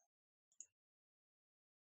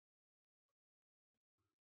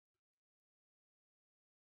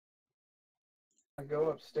 I go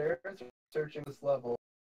upstairs, searching this level.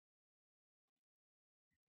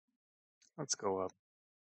 Let's go up.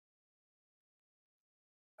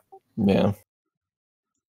 Yeah.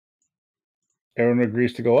 Everyone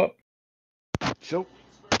agrees to go up. Sure.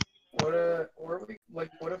 What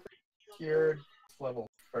what if we secured this level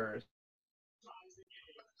first?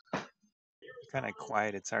 Kind of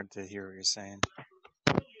quiet. It's hard to hear what you're saying.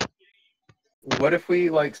 What if we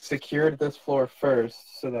like secured this floor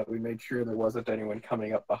first so that we made sure there wasn't anyone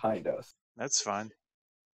coming up behind us? That's fine.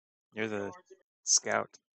 You're the scout.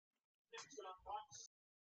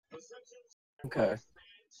 Okay.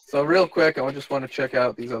 So real quick, I just want to check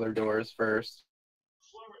out these other doors first.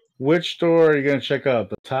 Which door are you going to check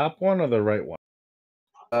out? The top one or the right one?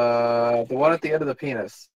 The one at the end of the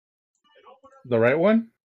penis. The right one?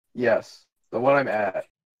 Yes, the one I'm at.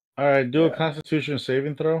 All right, do a Yeah. Constitution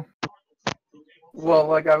saving throw. Well,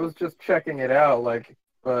 like I was just checking it out, like,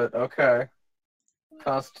 but okay.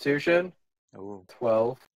 Constitution, Ooh.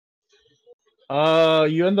 12.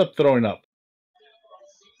 You end up throwing up.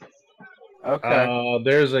 Okay.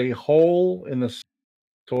 There's a hole in the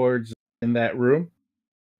towards in that room,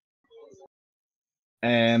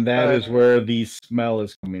 and that is where the smell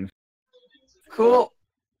is coming from. Cool.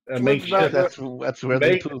 Make sure That's where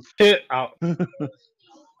they poop. it out.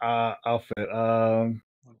 Outfit.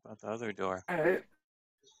 What about the other door? All right.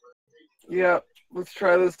 Yeah, let's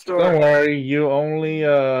try this door. Don't worry. You only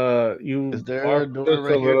you Is there are a door just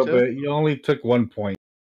right a here little too? bit. You only took 1 point.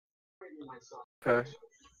 Okay.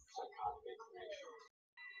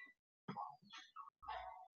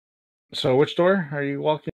 So which door are you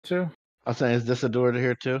walking to? I'm saying, is this a door to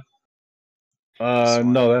here too?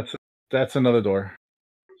 No, that's another door.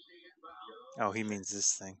 Oh, he means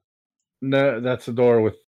this thing. No, that's a door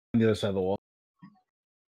with on the other side of the wall.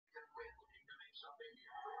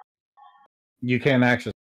 You can't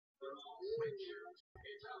access.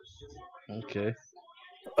 Okay.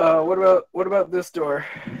 What about this door?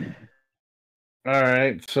 All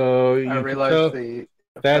right, so I you can realize tell the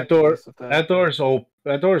that door. effectiveness of that. That door's open.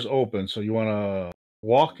 That door's open. So you want to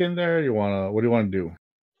walk in there? You want to? What do you want to do?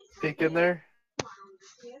 Peek in there.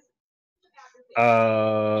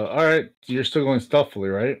 All right. You're still going stealthily,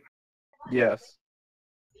 right? Yes.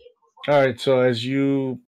 All right. So as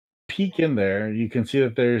you peek in there, you can see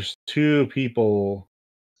that there's two people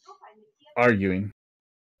arguing.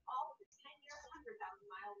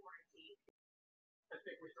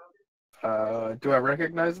 Do I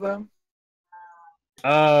recognize them?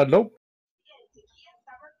 Nope.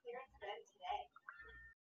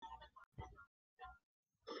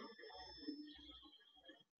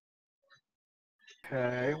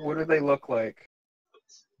 Okay. What do they look like?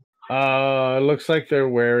 It looks like they're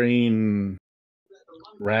wearing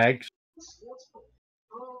rags.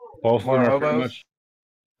 Both of More them are pretty hobos? much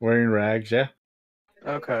wearing rags. Yeah.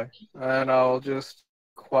 Okay. And I'll just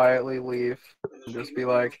quietly leave and just be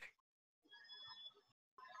like,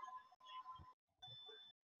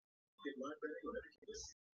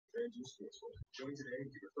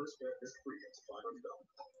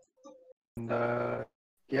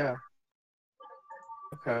 yeah.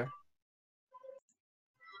 Okay.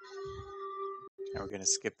 Are we gonna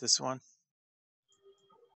skip this one?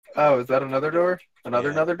 Oh, is that another door? Yeah.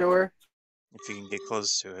 Another door? If you can get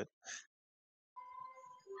close to it.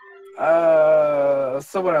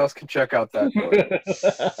 Someone else can check out that door.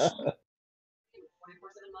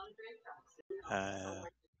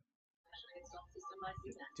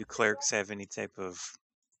 Do clerics have any type of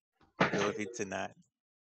ability to not?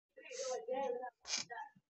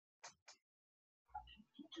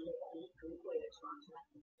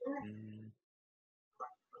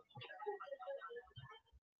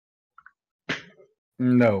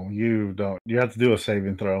 No, you don't. You have to do a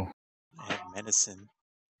saving throw. I have medicine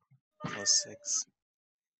 +6.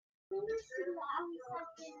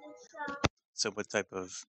 So what type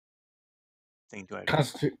of thing do I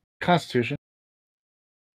do? Constitution.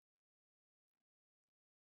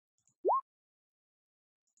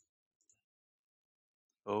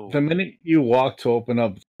 Oh. The minute you walk to open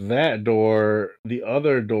up that door, the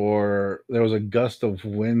other door, there was a gust of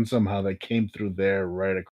wind somehow that came through there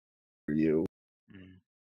right across you.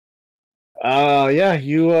 Yeah,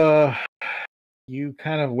 you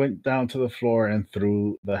kind of went down to the floor and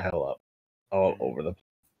threw the hell up all over the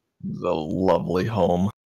lovely home.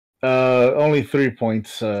 Only 3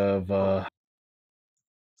 points of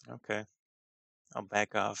Okay. I'll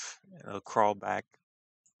back off. I'll crawl back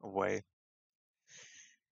away.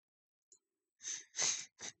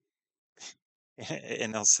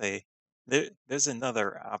 And I'll say, there's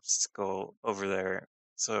another obstacle over there,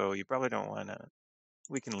 so you probably don't want to.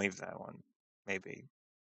 We can leave that one, maybe.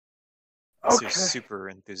 Okay. Super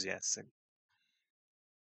enthusiastic.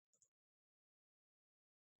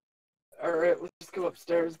 All right, let's go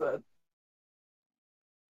upstairs then.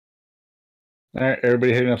 All right,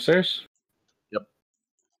 everybody heading upstairs? Yep.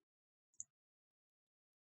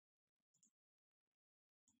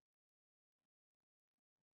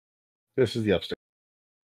 This is the upstairs.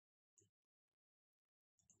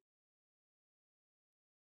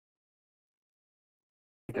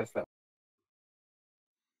 I guess that.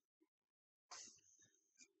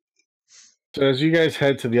 So as you guys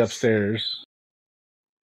head to the upstairs,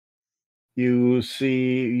 you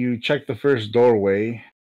check the first doorway.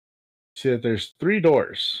 See that there's 3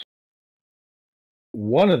 doors.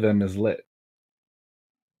 One of them is lit.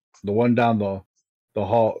 The one down the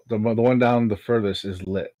hall, the one down the furthest is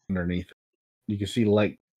lit underneath. You can see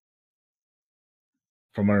light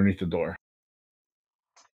from underneath the door.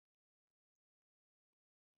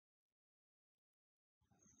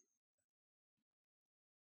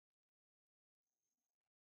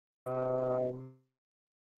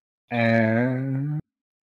 And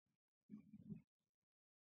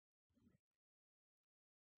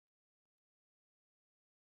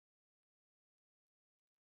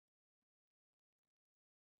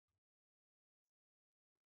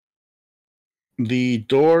the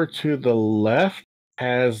door to the left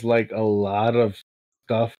has like a lot of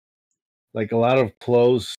stuff, like a lot of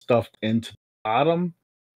clothes stuffed into the bottom,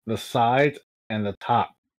 the sides, and the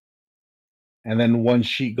top. And then one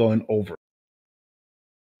sheet going over.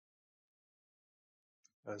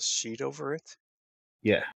 A sheet over it?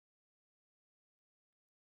 Yeah.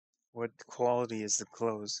 What quality is the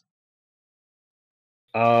clothes?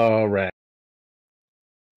 Right.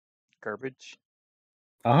 Garbage?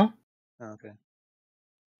 Uh-huh. Okay.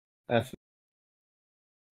 That's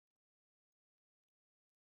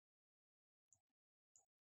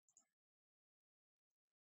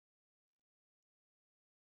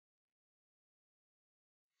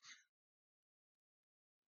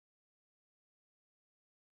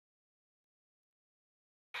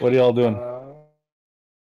What are y'all doing?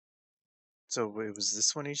 So it was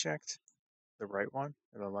this one he checked? The right one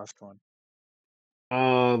or the left one?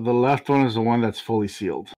 The left one is the one that's fully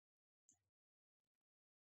sealed.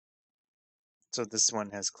 So this one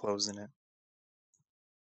has clothes in it.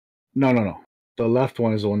 No. The left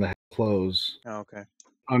one is the one that has clothes. Oh, okay.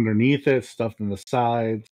 Underneath it, stuffed in the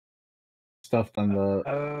sides, stuffed on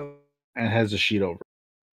the, and has a sheet over.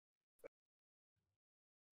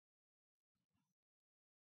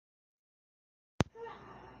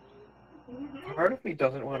 Part of me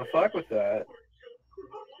doesn't want to fuck with that.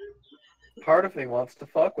 Part of me wants to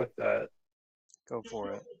fuck with that. Go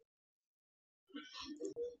for it.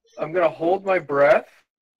 I'm gonna hold my breath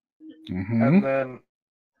Mm-hmm. and then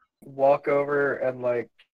walk over and like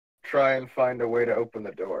try and find a way to open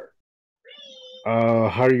the door. How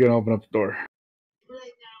are you gonna open up the door?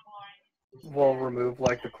 We'll remove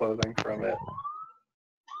like the clothing from it.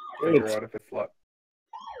 Figure out if it's locked.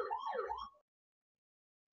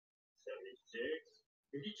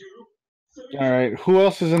 All right. Who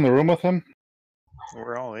else is in the room with him?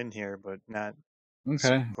 We're all in here, but not Okay.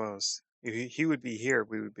 super close. If he would be here,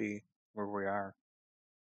 we would be where we are.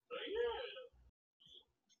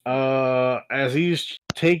 As he's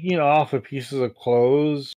taking off the pieces of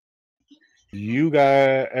clothes,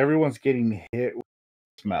 everyone's getting hit with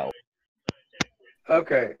smell.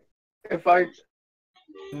 Okay. If I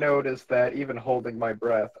notice that even holding my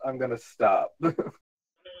breath, I'm gonna stop.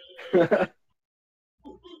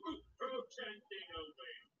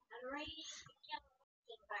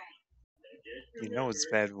 You know it's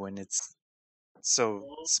bad when it's so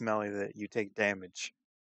smelly that you take damage.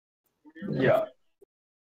 Yeah.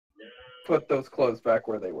 Put those clothes back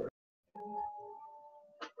where they were.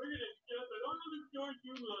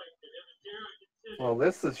 Well,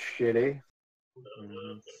 this is shitty.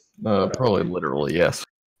 Mm-hmm. Probably literally, yes.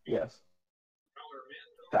 Yes.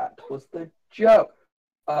 That was the joke.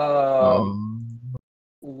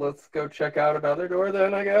 Let's go check out another door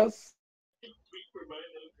then, I guess.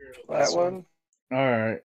 That one. All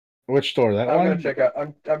right. Which door? That I'm one? gonna check out.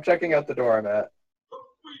 I'm checking out the door I'm at.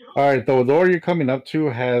 All right. The door you're coming up to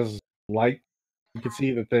has light. You can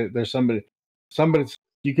see that there's somebody.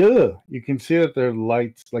 You can see that there are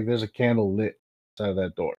lights. Like there's a candle lit outside of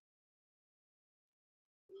that door.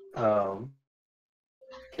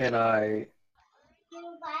 Can I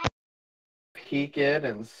peek in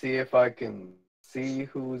and see if I can see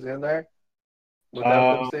who's in there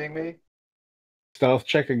without them seeing me? Stealth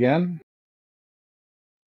check again.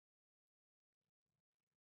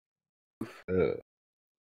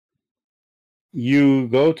 You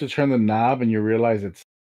go to turn the knob and you realize it's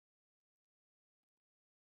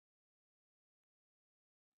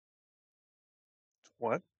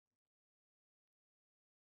What?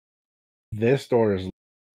 this door is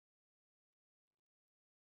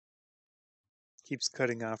Keeps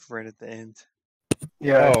cutting off right at the end.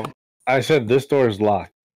 Yeah. Oh, I said this door is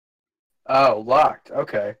locked. Oh, locked.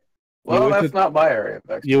 Okay. Well, that's not my area of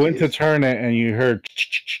expertise. You went to turn it and you heard.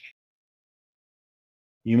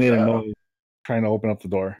 You made a noise trying to open up the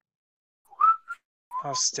door.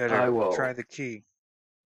 I will try the key.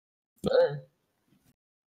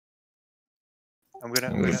 I'm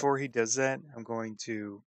gonna before he does that, I'm going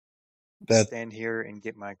to stand here and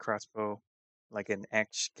get my crossbow, like an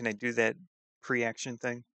action. Can I do that pre-action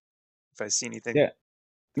thing? If I see anything,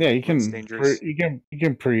 yeah, you can. dangerous. You can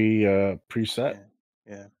preset.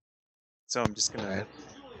 Yeah. So I'm just gonna.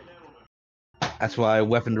 That's why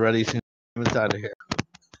weapon ready inside of here.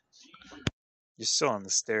 You're still on the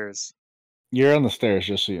stairs. You're on the stairs,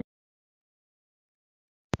 just so you.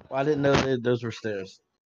 Well, I didn't know that those were stairs.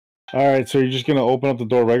 All right, so you're just gonna open up the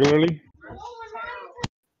door regularly?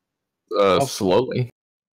 Slowly.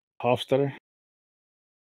 Hofstadter?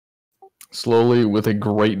 Slowly, with a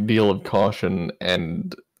great deal of caution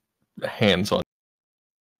and hands on.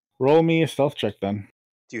 Roll me a stealth check then.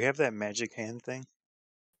 Do you have that magic hand thing?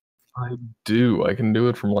 I do. I can do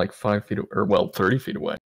it from like 5 feet, 30 feet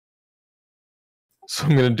away. So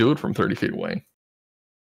I'm gonna do it from 30 feet away.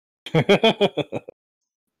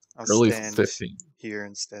 I'll stand 15 here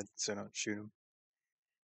instead, so I don't shoot him.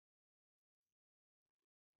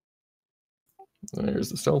 There's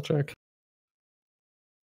the stealth check.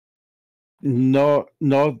 No,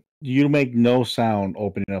 you make no sound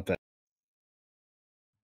opening up that.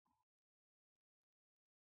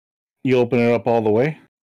 You open it up all the way?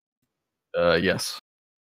 Yes.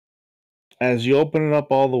 As you open it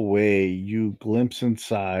up all the way, you glimpse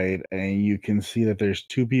inside and you can see that there's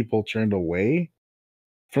two people turned away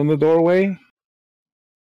from the doorway.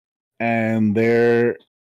 And they're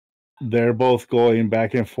both going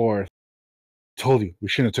back and forth. Told you, we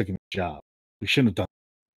shouldn't have taken the job. We shouldn't have done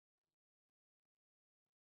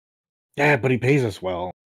Yeah, but he pays us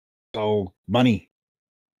well. So, money.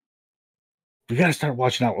 We gotta start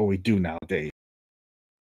watching out what we do nowadays.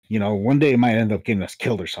 You know, one day it might end up getting us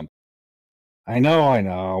killed or something. I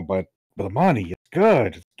know, but the money is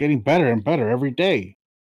good. It's getting better and better every day.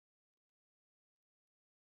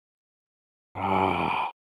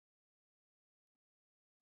 Ah.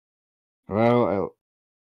 Well,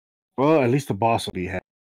 at least the boss will be happy.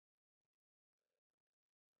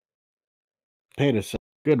 Paid us a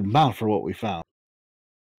good amount for what we found.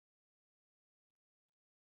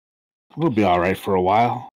 We'll be all right for a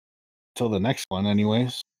while. Till the next one,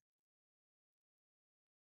 anyways.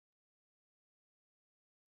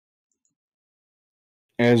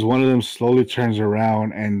 As one of them slowly turns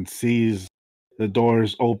around and sees the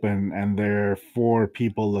doors open and there are 4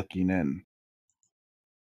 people looking in.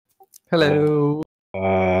 Hello.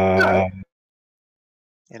 And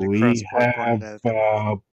a We crossbow pointed have at them.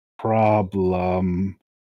 a problem.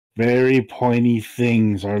 Very pointy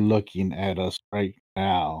things are looking at us right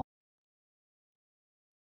now.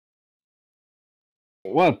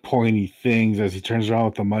 What pointy things? As he turns around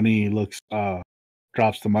with the money, he looks,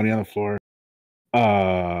 drops the money on the floor.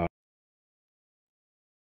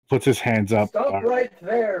 Puts his hands up. Stop right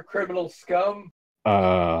there, criminal scum.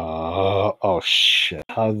 Oh shit!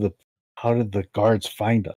 How did the guards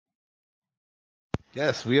find us?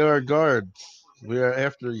 Yes, we are guards. We are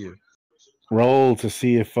after you. Roll to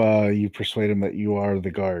see if you persuade him that you are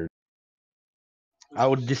the guard. I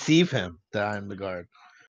would deceive him that I'm the guard.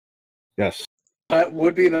 Yes. That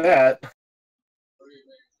would be that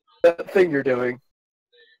thing you're doing.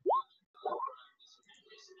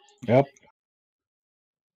 Yep.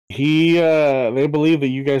 They believe that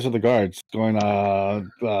you guys are the guards. Going,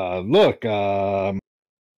 look,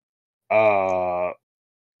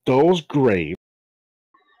 those graves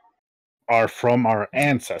are from our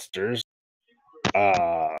ancestors.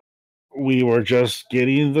 We were just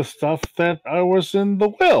getting the stuff that was in the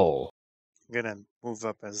will. I'm gonna move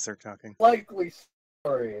up as they're talking. Likely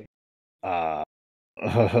story.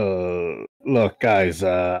 Look, guys,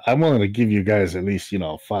 I'm willing to give you guys at least,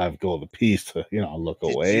 5 gold apiece to, look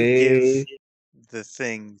Did away. you give the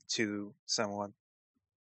thing to someone?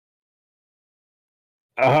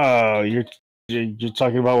 You're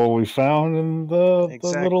talking about what we found in the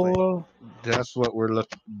Exactly. little. That's what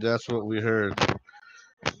That's what we heard.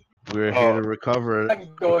 We're here to recover it.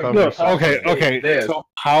 I'm going Recover to Look, something. okay. this. So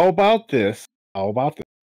how about this? I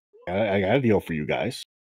got a deal for you guys.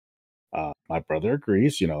 My brother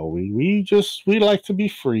agrees. We like to be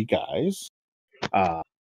free guys.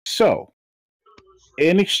 So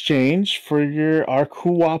in exchange for our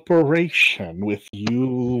cooperation with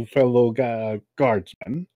you fellow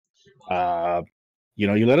guardsmen,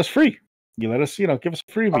 you let us free. You let us, give us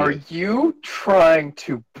a freebie. Are you trying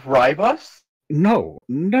to bribe us? No,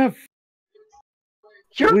 never.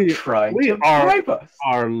 You're trying to bribe us.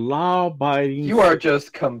 Are law-abiding. You are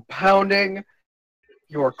just compounding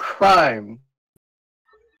your crime.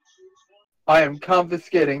 I am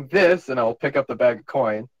confiscating this, and I'll pick up the bag of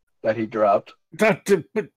coin that he dropped.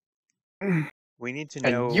 We need to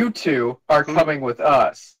know. And you two are coming with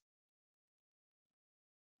us.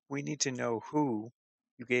 We need to know who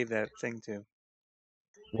you gave that thing to.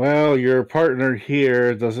 Well, your partner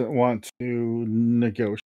here doesn't want to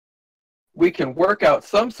negotiate. We can work out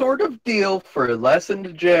some sort of deal for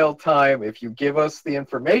lessened jail time if you give us the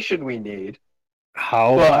information we need.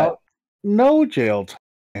 How about no jail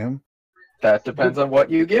time? That depends on what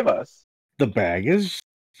you give us. The bag is,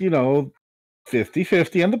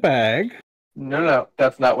 50-50 on the bag. No,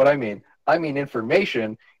 that's not what I mean. I mean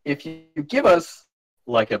information. If you give us,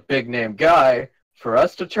 like, a big-name guy for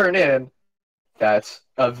us to turn in, that's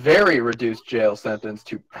a very reduced jail sentence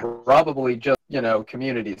to probably just,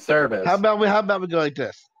 community service. How about we go like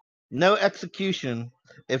this? No execution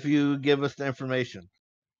if you give us the information.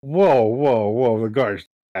 Whoa! The guards,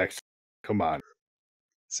 come on.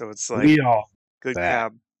 So it's like good that.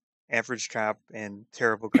 cop, average cop, and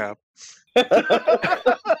terrible cop. Well,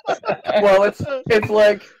 it's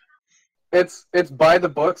like it's by the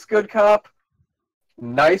books, good cop,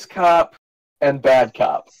 nice cop, and bad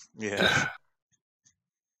cop. Yeah.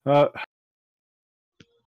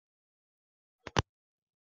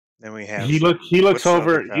 Then we have. He looks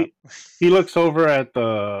over. He looks over at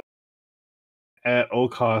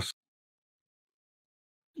O'Koss.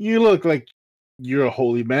 You look like you're a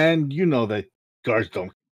holy man. You know that guards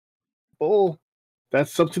don't. Oh,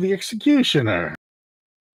 that's up to the executioner.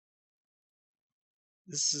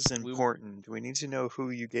 This is important. We need to know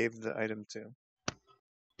who you gave the item to.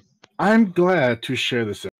 I'm glad to share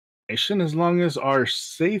this information as long as our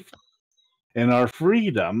safety and our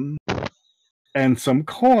freedom and some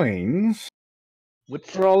coins.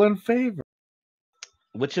 Which We're all in favor.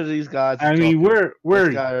 which of these guys is I mean, talking? we're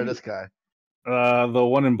This guy or this guy? the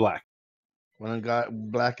one in black. One guy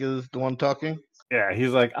black is the one talking. Yeah,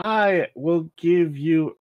 he's like, I will give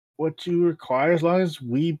you what you require as long as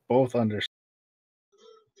we both understand.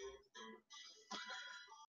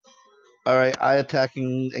 All right, I attack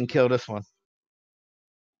and kill this one.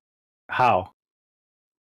 How?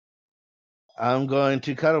 I'm going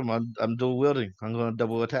to cut him. I'm dual wielding. I'm going to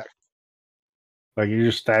double attack. Like you're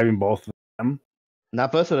just stabbing both of them?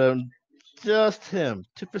 Not both of them, just him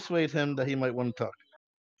to persuade him that he might want to talk.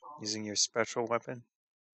 Using your special weapon.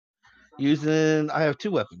 I have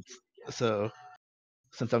 2 weapons, so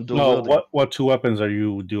since I'm dual No, wielding what two weapons are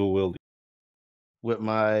you dual wielding? with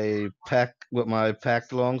my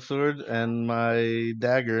packed longsword and my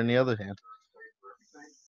dagger in the other hand.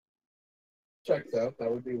 Checks out.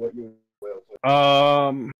 That would be what you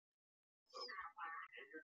will.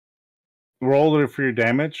 Roll it for your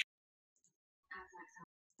damage.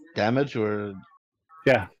 Damage or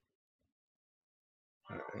Yeah.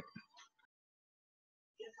 all right.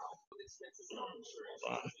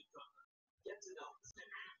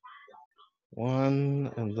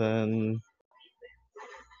 One and then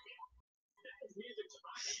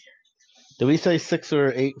did we say 6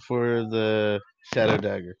 or 8 for the shadow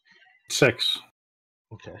dagger? 6.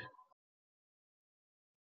 Okay.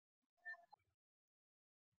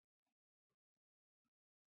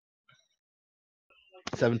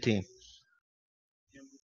 $17.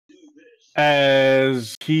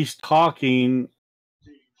 As he's talking,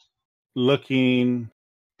 looking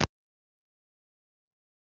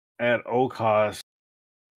at O'Koss,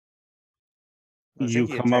 I you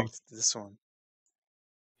think he come up. attacked this one.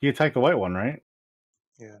 He attacked the white one, right?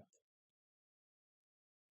 Yeah.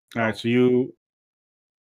 All right, Oh. so you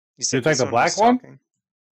said attacked this the one black was one? talking?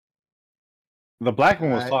 The black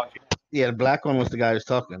one was talking. Yeah, the black one was the guy who's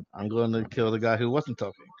talking. I'm going to kill the guy who wasn't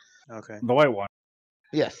talking. Okay. The white one.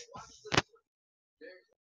 Yes.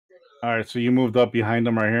 All right, so you moved up behind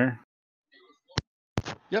him right here.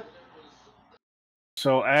 Yep.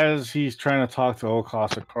 So as he's trying to talk to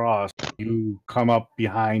O'Koss across, you come up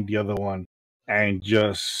behind the other one and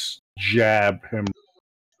just jab him.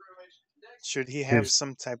 Should he have His-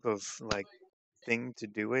 some type of like thing to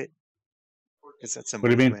do it? Because that's a What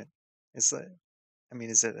do you mean? movement. It's like, I mean,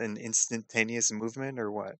 is it an instantaneous movement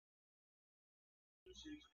or what?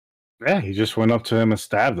 Yeah, he just went up to him and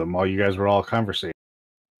stabbed him while you guys were all conversing.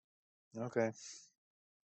 Okay.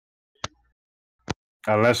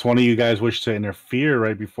 Unless one of you guys wish to interfere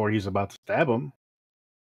right before he's about to stab him.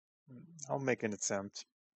 I'll make an attempt.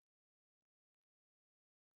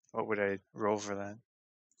 What would I roll for that?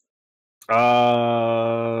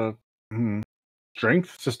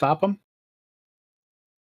 Strength to stop him?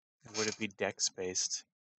 Would it be dex based?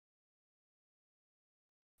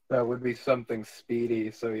 That would be something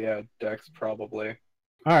speedy. So yeah, Dex probably.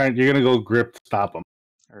 All right, you're gonna go grip to stop him.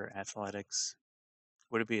 Or athletics?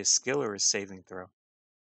 Would it be a skill or a saving throw?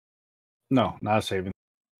 No, not saving.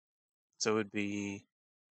 So it would be.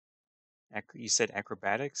 You said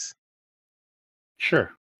acrobatics?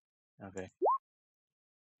 Sure. Okay.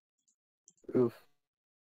 Oof.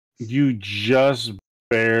 You just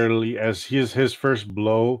barely, as his first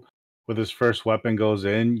blow with his first weapon goes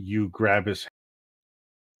in, you grab his hand.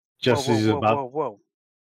 Just as Whoa.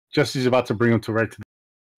 just as he's about to bring him to right to the.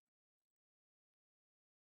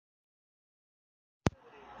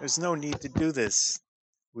 There's no need to do this.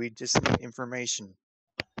 We just need information.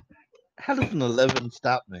 How does an 11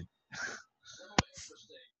 stop me?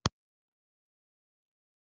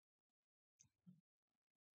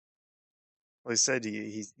 Well, he said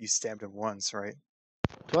you stabbed him once, right?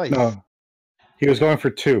 Twice. No, he was going for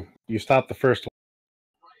 2. You stopped the first one.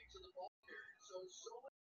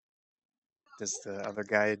 Does the other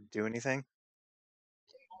guy do anything?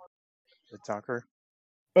 The talker?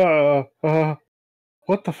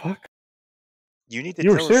 What the fuck? You need to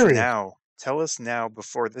You were tell us serious. now. Tell us now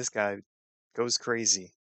before this guy goes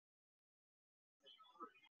crazy.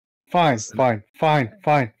 Fine. I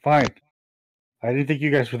didn't think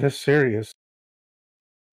you guys were this serious.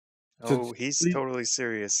 Oh, he's Please- totally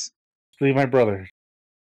serious. Leave my brother.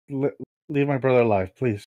 Leave my brother alive,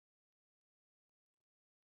 please.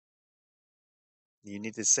 You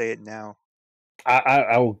need to say it now.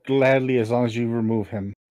 I will gladly, as long as you remove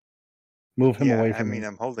him. Move him away from me.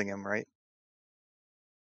 I'm holding him, right?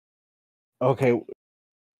 Okay.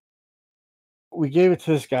 We gave it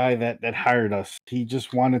to this guy that hired us. He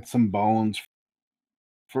just wanted some bones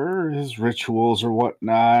for his rituals or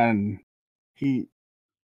whatnot, and he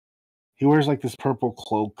wears like this purple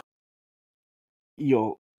cloak.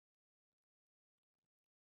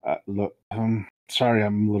 Look, sorry,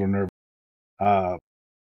 I'm a little nervous.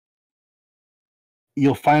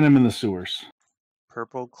 You'll find him in the sewers.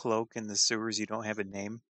 Purple cloak in the sewers. You don't have a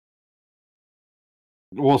name.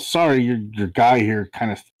 Well, sorry, your guy here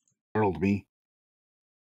kind of startled me.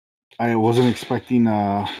 I wasn't expecting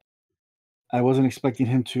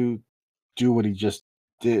him to do what he just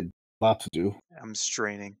did. About to do. I'm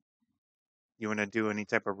straining. You want to do any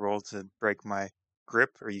type of roll to break my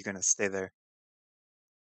grip, or are you gonna stay there?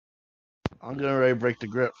 I'm gonna ready to break the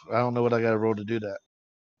grip. I don't know what I got to roll to do that.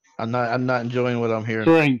 I'm not enjoying what I'm hearing.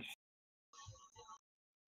 Strength.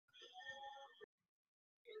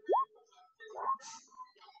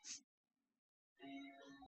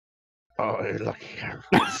 Oh, you're lucky.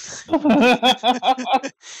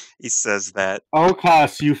 He says that.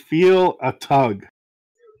 O'Koss, you feel a tug,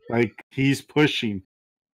 like he's pushing,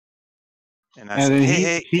 And I and say,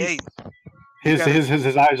 then hey, his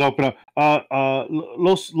eyes open up.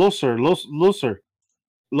 Loser, Marlick,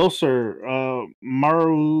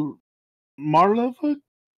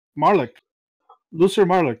 Loser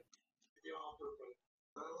Marlick.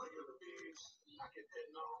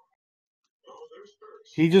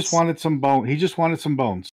 He just wanted some bone. He just wanted some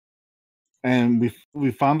bones, and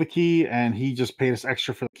we found the key, and he just paid us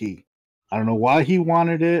extra for the key. I don't know why he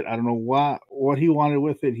wanted it. I don't know what he wanted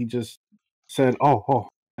with it. He just said, "Oh,"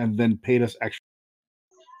 and then paid us extra.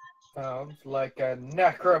 Sounds like a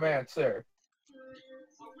necromancer.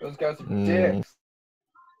 Those guys are dicks.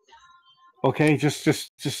 Okay, just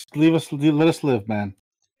let us live, man.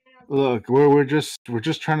 Look, we're just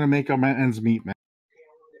trying to make our ends meet, man.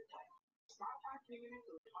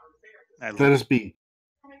 Let us be.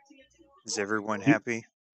 Is everyone happy?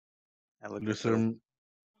 I look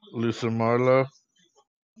Lucer Marlowe.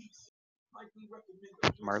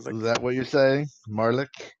 Marlick. Is that what you're saying,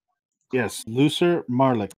 Marlick? Yes, Loser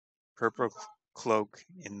Marlick. Purple cloak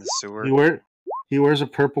in the sewer. He wears a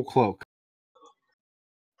purple cloak.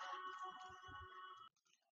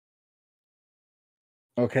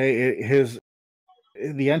 Okay,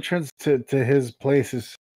 the entrance to his place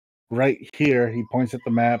is right here. He points at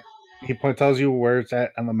the map. He tells you where it's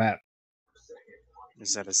at on the map.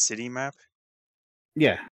 Is that a city map?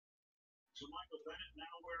 Yeah.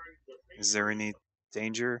 Is there any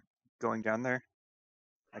danger going down there?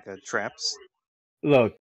 Like a traps?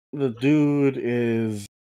 Look, the dude is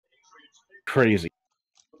crazy.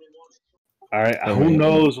 All right, who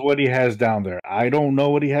knows what he has down there? I don't know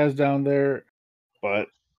what he has down there, but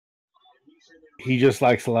he just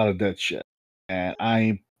likes a lot of dead shit, and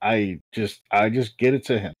I just get it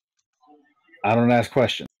to him. I don't ask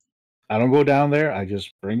questions. I don't go down there. I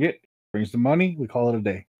just bring it. Brings the money. We call it a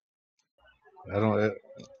day. I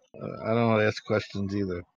don't ask questions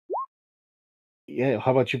either. Yeah.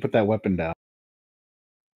 How about you put that weapon down?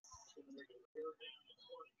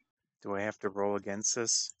 Do I have to roll against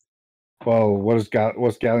this? Well, what's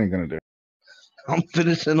Ghaleon gonna do? I'm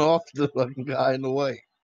finishing off the fucking guy in the way.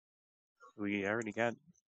 We already got.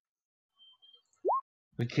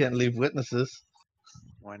 We can't leave witnesses.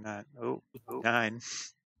 Why not? Oh, 9.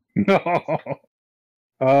 No.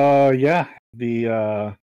 Yeah.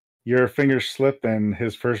 Your fingers slipped and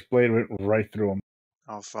his first blade went right through him.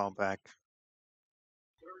 I'll fall back.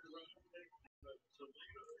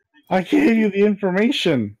 I gave you the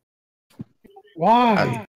information.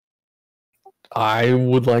 Why? I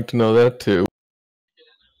would like to know that too.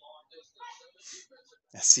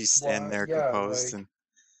 As he's standing there composed and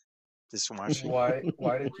just watching. Why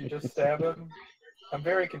did you just stab him? I'm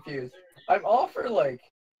very confused. I'm all for,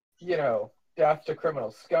 death to criminal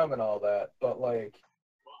scum and all that, but,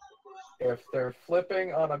 if they're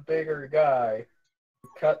flipping on a bigger guy,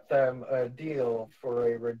 cut them a deal for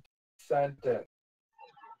a reduced sentence.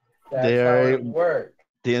 That's how it works.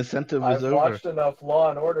 The incentive is over. I've watched enough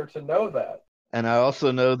Law and Order to know that. And I also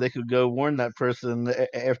know they could go warn that person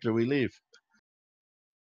after we leave.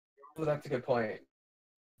 Well, that's a good point.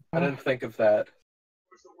 I didn't think of that.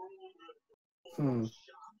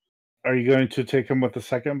 Are you going to take him with the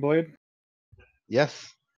second blade?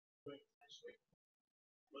 Yes.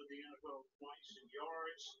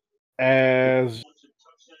 As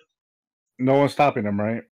no one's stopping him,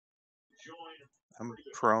 right? I'm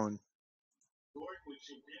prone.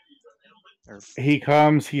 He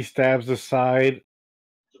comes, he stabs the side.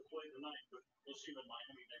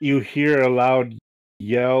 You hear a loud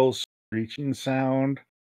yell, screeching sound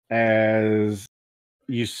as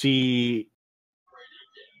you see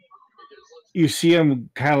him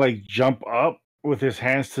kind of jump up with his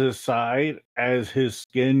hands to the side as his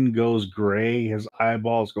skin goes gray, his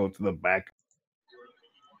eyeballs go to the back.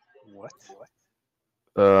 What?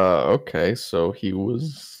 Okay, so he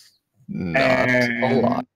was not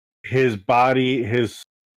alive. his body,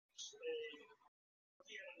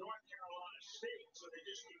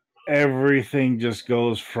 everything just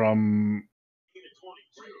goes from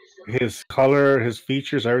his color, his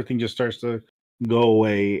features, everything just starts to go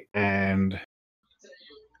away. And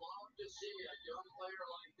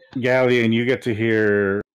Ghaleon, you get to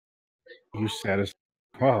hear you satisfied.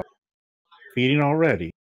 Wow, feeding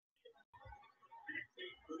already.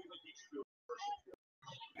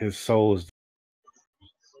 His soul is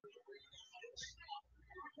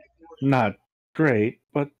not great,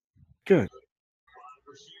 but good.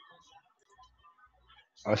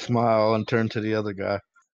 I smile and turn to the other guy.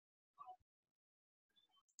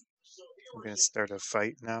 We're gonna start a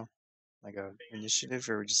fight now, like a initiative,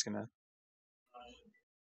 or we're just gonna.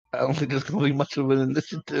 I don't think there's gonna be much of an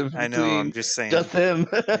initiative I know. I'm between just saying. just him.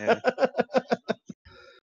 Yeah.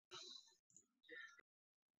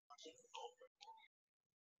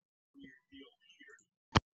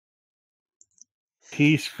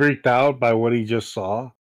 He's freaked out by what he just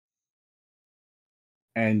saw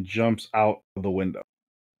and jumps out of the window.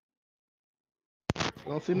 I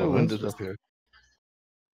don't see no Well, windows that's- up here.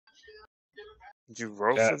 Did you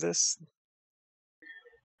roll Yeah. for this?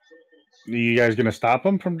 You guys gonna stop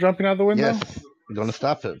him from jumping out the window? Yes, I'm gonna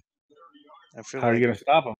stop him. I feel How are like you gonna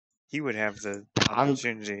stop him? he would have the I'm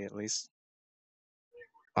opportunity at least.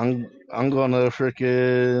 I'm gonna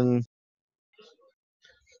freaking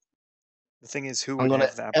The thing is, who I'm would gonna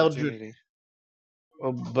have the Eldritch. opportunity?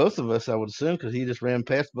 Well, both of us, I would assume, because he just ran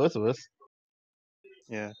past both of us.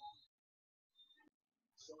 Yeah.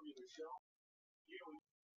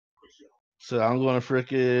 So I'm gonna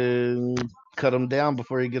freaking cut him down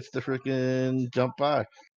before he gets to freaking jump by.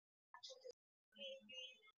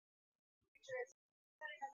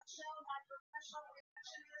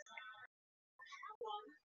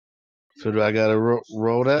 So do I gotta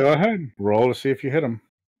roll that? Go ahead. Roll to see if you hit him.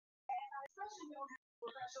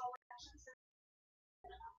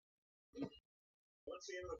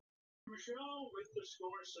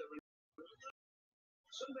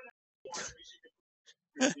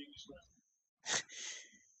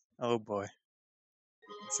 Oh boy,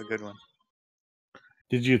 that's a good one.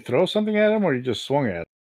 Did you throw something at him or you just swung at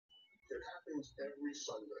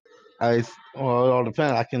him? Well, it all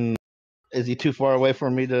depends. I can. Is he too far away for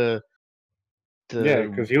me to? Yeah,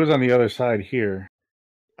 because he was on the other side here.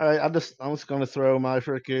 All right, I'm just gonna throw my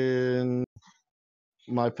freaking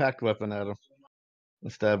my packed weapon at him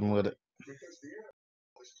and stab him with it.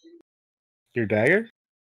 Your dagger?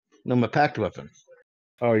 No, my packed weapon.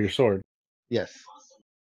 Oh, your sword. Yes.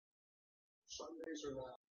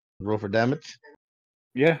 Roll for damage.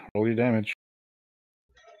 Yeah, roll your damage.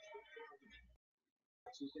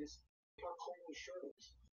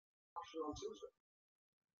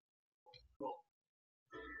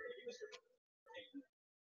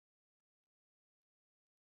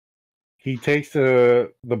 He takes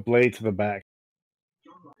the blade to the back.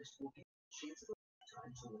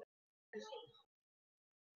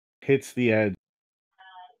 Hits the edge.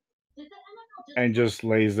 And just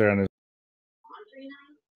lays there on his.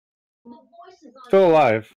 Still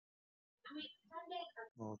alive.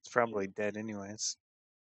 Well, it's probably dead anyways.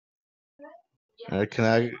 All right, can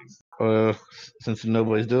I? Since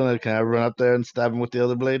nobody's doing it, can I run up there and stab him with the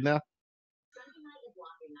other blade now?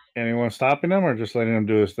 Anyone stopping him or just letting him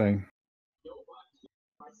do his thing?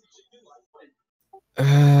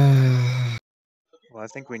 Well, I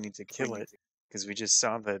think we need to kill it because we just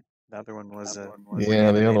saw that the other one was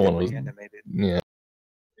Yeah, the other one was. reanimated. Yeah.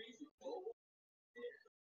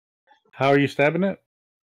 How are you stabbing it?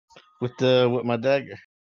 With my dagger.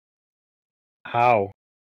 How?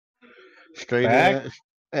 Straight Back? in.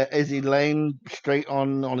 Is he laying straight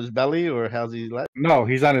on his belly, or how's he like? No,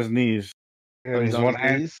 he's on his knees. Oh, And he's on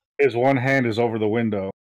his knees. his one hand is over the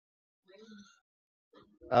window.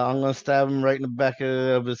 I'm gonna stab him right in the back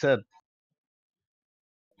of his head.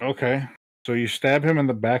 Okay. So you stab him in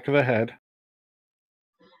the back of the head.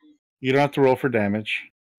 You don't have to roll for damage.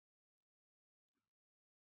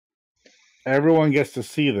 Everyone gets to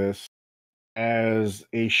see this as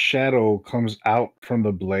a shadow comes out from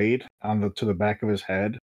the blade to the back of his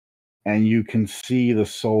head, and you can see the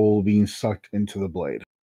soul being sucked into the blade.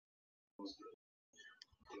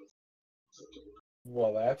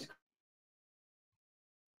 Well, that's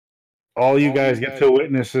All you guys get to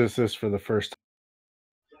witness this for the first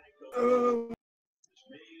time.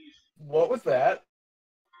 what was that?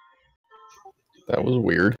 That was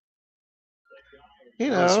weird. You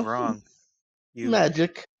That was know, wrong. You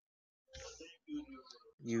magic.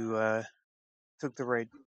 you took the right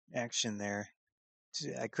action there.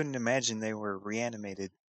 I couldn't imagine they were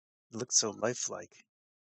reanimated. It looked so lifelike.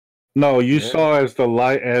 No, you Yeah. saw as the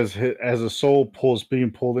light as a soul pulls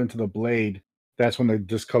being pulled into the blade. That's when the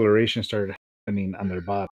discoloration started happening on their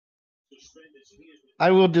body.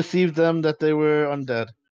 I will deceive them that they were undead.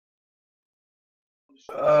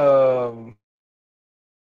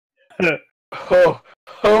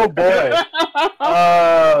 Oh boy.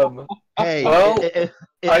 Hey, Well, I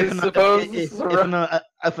if suppose this is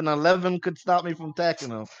if an 11 could stop me from attacking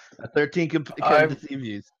them, a 13 can I'm- deceive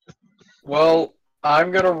you. well,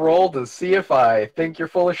 I'm gonna roll to see if I think you're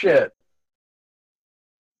full of shit.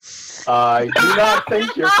 I do not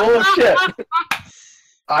think you're full of shit.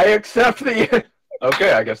 I accept the.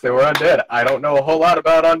 Okay, I guess they were undead. I don't know a whole lot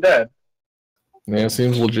about undead. Yeah,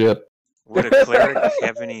 seems legit. Would a cleric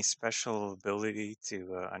have any special ability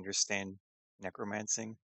to understand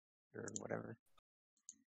necromancing or whatever?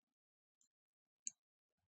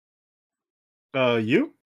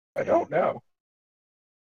 You? I don't know.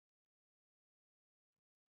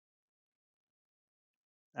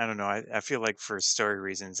 I don't know. I feel like for story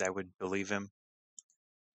reasons, I would believe him.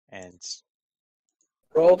 And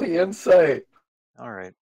Roll the insight. all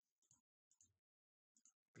right,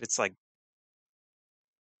 but it's like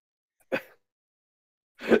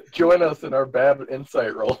Join us in our bad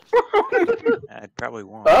insight roll. I probably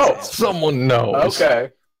won't. Oh. say. Someone knows.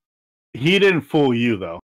 Okay. He didn't fool you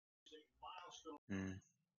though. Hmm.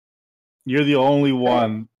 You're the only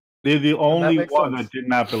one. They're the only makes one sense. that did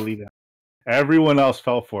not believe him. Everyone else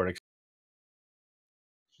fell for it.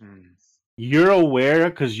 Hmm. You're aware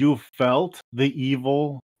because you felt the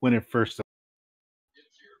evil when it first.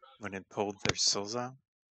 When it pulled their souls out.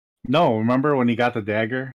 No, remember when he got the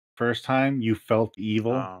dagger first time? You felt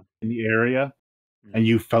evil Oh. in the area, Hmm. and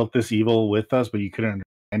you felt this evil with us, but you couldn't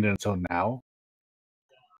understand it until now.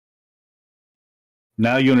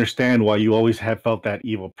 Now you understand why you always have felt that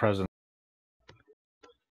evil presence,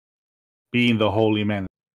 being the holy man.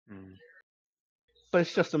 Hmm. But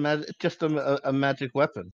it's just a magic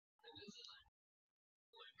weapon.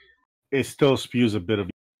 It still spews a bit of.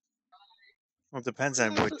 Well, it depends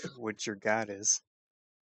on what your god is.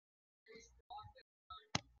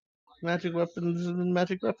 Magic weapons and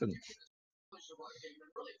magic weapons.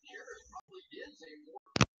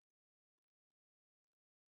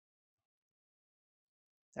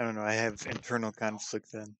 I don't know. I have internal conflict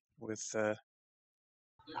then with.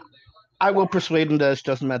 I will persuade him that it's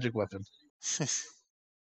just a magic weapon.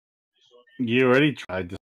 You already tried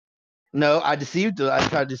this. No, I deceived him. I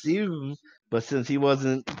tried to deceive him, but since he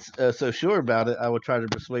wasn't so sure about it, I will try to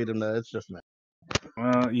persuade him that it's just magic.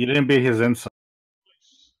 Well, you didn't beat his insight.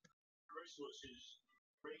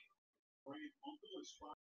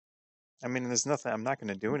 I mean, there's nothing. I'm not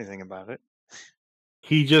going to do anything about it.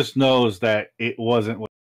 He just knows that it wasn't. What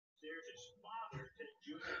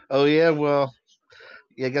Oh yeah, well,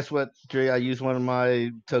 yeah. Guess what, Dre? I used one of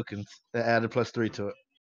my tokens that added +3 to it.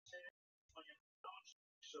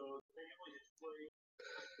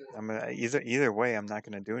 I'm gonna, either way. I'm not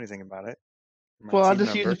going to do anything about it. My Well, I team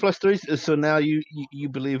just used member. the +3, so now you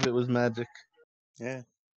believe it was magic. Yeah.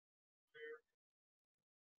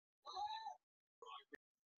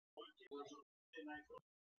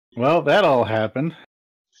 Well, that all happened.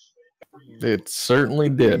 It certainly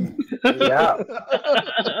did. Yeah.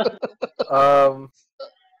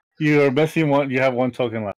 You are missing one. You have one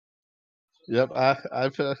token left. Yep, I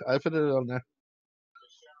put it on there.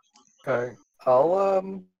 Okay.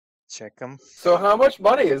 I'll Check them. So how much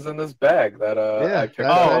money is in this bag that Yeah, I picked that's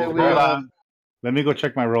up? right, Oh, we, hold on. Let me go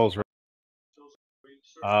check my rolls.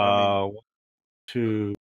 I 1,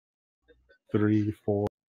 2, 3, 4,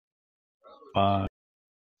 5.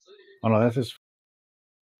 Oh no, that's just.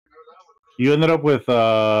 You ended up with.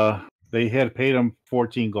 They had paid him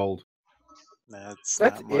 14 gold. That's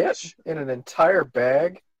That's not much. it in an entire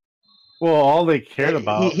bag. Well, all they cared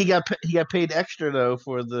about. He got paid extra though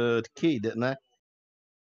for the key, didn't I?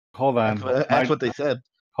 Hold on. That's what they said.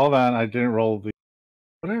 Hold on. I didn't roll the.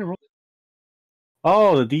 What did I roll?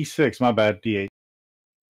 Oh, the D6. My bad. D8.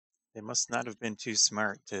 They must not have been too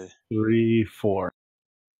smart to. 3, 4.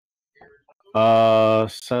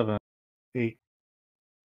 7, 8,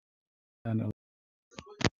 10, 11.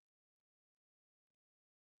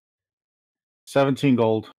 17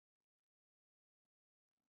 gold.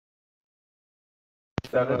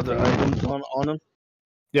 The items on them.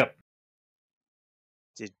 Yep.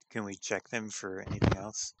 Can we check them for anything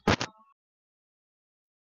else?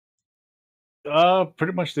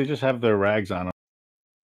 Pretty much they just have their rags on them.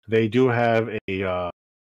 They do have a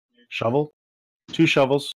shovel, 2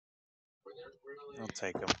 shovels, I'll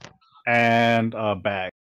take them. and a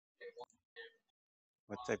bag.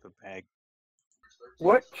 What type of bag?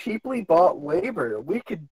 What cheaply bought labor? We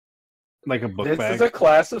could Like a book This bag. is a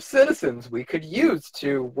class of citizens we could use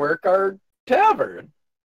to work our tavern.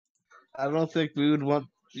 I don't think we would want,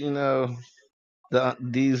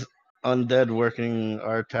 these undead working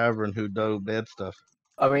our tavern who do bad stuff.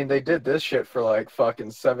 I mean, they did this shit for like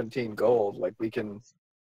fucking 17 gold. Like, we can.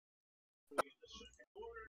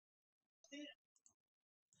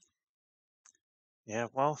 Yeah,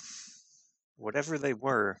 well, whatever they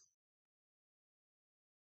were,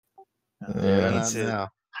 They're Yeah. we need not to now.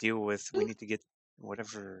 deal with. We need to get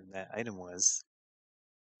whatever that item was.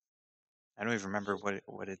 I don't even remember what it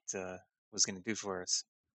was going to do for us.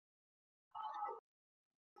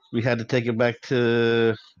 We had to take it back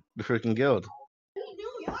to the freaking guild.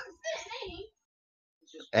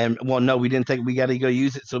 And well, no, we didn't take. We got to go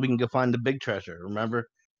use it so we can go find the big treasure. Remember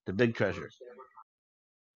the big treasure?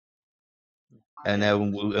 And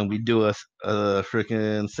then we do a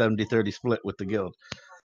freaking 70-30 split with the guild.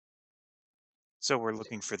 So we're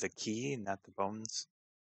looking for the key, not the bones.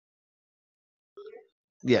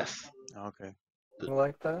 Yes. Okay.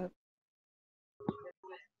 Like that?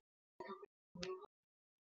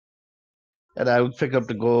 And I would pick up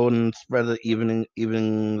the gold and spread it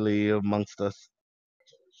evenly amongst us.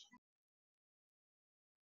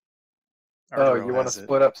 Oh, Ardorel you want to has it.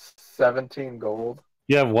 split up 17 gold?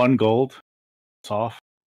 You have 1 gold. It's off.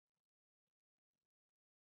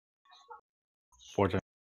 4 times.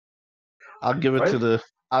 I'll give it Right. to the.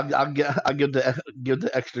 I'll give the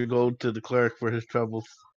extra gold to the cleric for his troubles.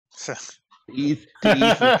 To ease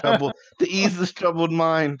his trouble. To ease his troubled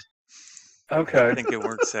mind. I Okay. don't think it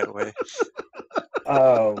works that way.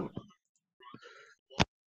 Um,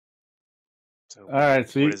 So All right,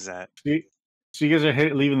 so what is that? So you guys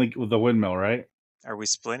are leaving the windmill, right? Are we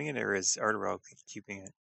splitting it, or is Ardorel keeping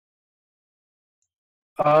it?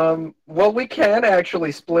 well, we can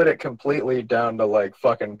actually split it completely down to like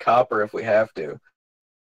fucking copper if we have to.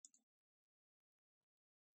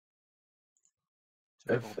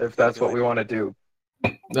 If that's what we want to do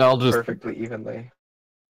I'll just perfectly evenly.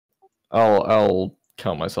 I'll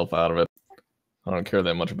count myself out of it. I don't care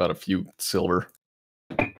that much about a few silver.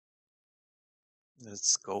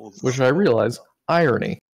 It's gold. Which I realize,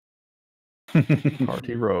 irony.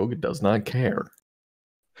 Party rogue does not care.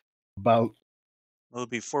 About Well, it'll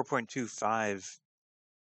be 4.25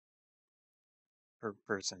 per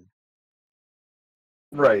person.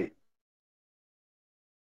 Right.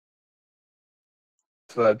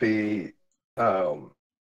 So that'd be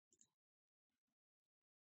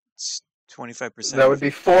It's 25%. that would be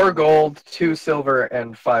 4 gold, 2 silver,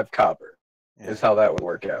 and 5 copper. Yeah. Is how that would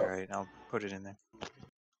work out. All right, I'll put it in there.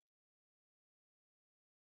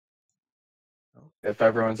 If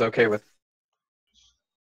everyone's okay with.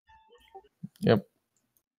 Yep.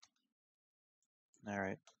 All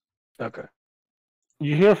right. Okay.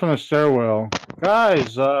 you hear from the stairwell,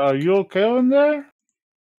 guys. Are you okay in there?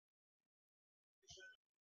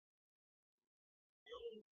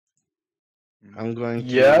 I'm going to.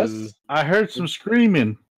 Yes. I heard some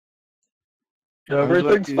screaming.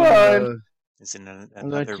 Everything's fine. Is it going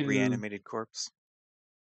another to- reanimated corpse?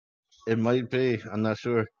 It might be. I'm not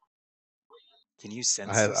sure. Can you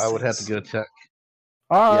sense I would have to things? go check.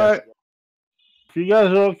 All Yes. right. If you guys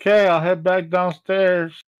are okay, I'll head back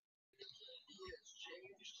downstairs.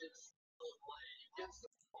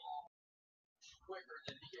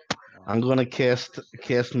 I'm gonna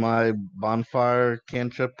cast my bonfire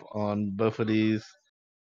cantrip on both of these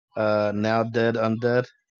now dead undead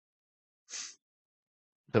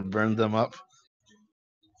to burn them up.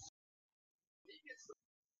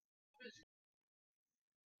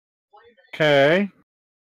 Okay.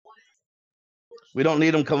 We don't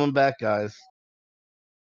need them coming back, guys.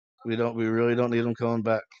 We really don't need them coming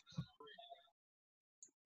back.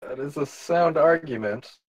 That is a sound argument.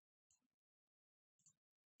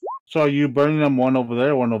 So are you burning them one over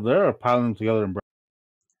there, or piling them together and burning?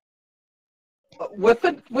 With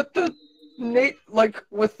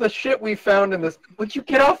the shit we found in this. Would you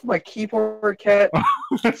get off my keyboard, cat?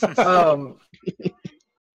 With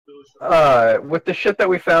the shit that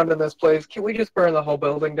we found in this place, can we just burn the whole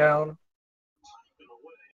building down?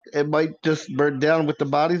 It might just burn down with the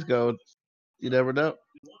bodies go. You never know.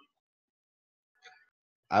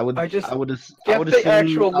 I would Get assume, the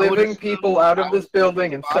actual living people out of this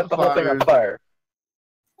building and set the whole thing on fire.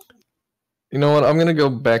 You know what? I'm gonna go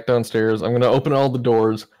back downstairs. I'm gonna open all the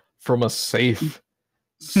doors from a safe,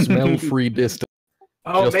 smell-free distance.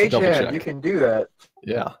 Oh, Just to Mage double Hand, check. you can do that.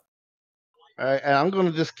 Yeah. All right, and I'm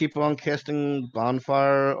gonna just keep on casting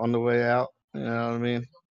bonfire on the way out. You know what I mean?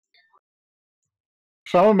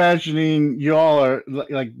 So I'm imagining you all are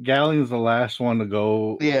like Ghaleon's the last one to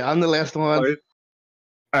go. Yeah, I'm the last one. Right?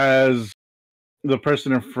 As the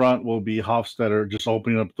person in front will be Hofstetter just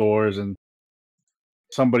opening up doors and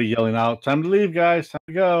somebody yelling out, "Time to leave, guys! Time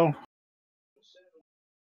to go!"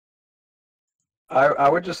 I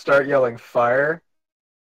would just start yelling fire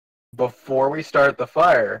before we start the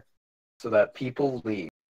fire, so that people leave,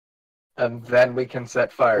 and then we can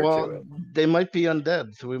set fire to Well, it. they might be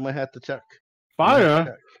undead, so we might have to check.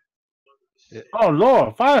 Fire! Yeah. Oh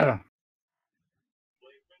Lord, fire!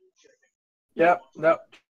 Yep, no.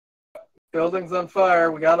 Building's on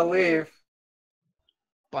fire. We gotta leave.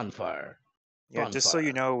 Bonfire. Yeah, just so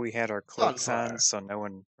you Bonfire. know, we had our cloaks Bonfire. on, so no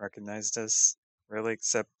one recognized us, really,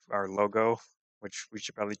 except our logo, which we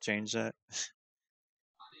should probably change that.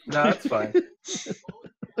 No, that's fine.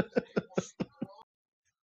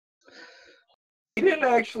 He didn't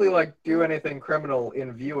actually do anything criminal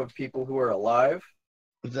in view of people who are alive.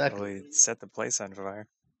 Exactly. Well, we set the place on fire.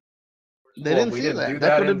 They Well, didn't we see didn't that. do That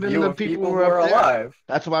that could have in been view the of people people who who were are up there. alive.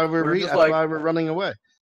 That's why We're just that's why we're running away.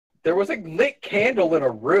 There was a lit candle in a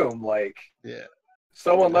room. Yeah.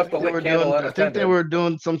 Someone I left the think they lit were candle doing. I unattended. think they were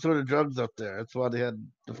doing some sort of drugs up there. That's why they had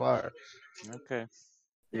the fire. Okay.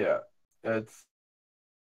 Yeah, it's.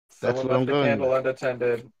 That's Someone what I'm left the going candle with.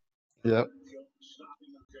 unattended. Yep.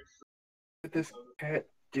 What did this cat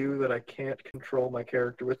do that I can't control my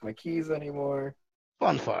character with my keys anymore?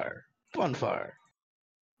 Bonfire. Bonfire.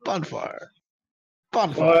 Bonfire. Well,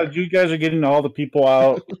 Bonfire. as you guys are getting all the people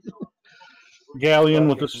out, Ghaleon,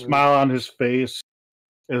 with a Fucking smile on his face,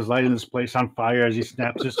 is lighting this place on fire as he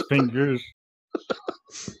snaps his fingers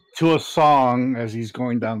to a song as he's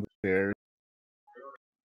going down the stairs.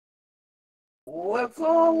 Let's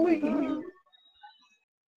all leave.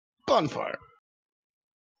 Bonfire.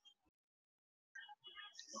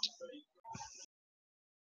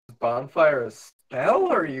 Bonfire a spell,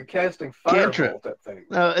 or are you casting Cantrip. firebolt at things?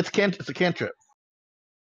 No, it's a cantrip.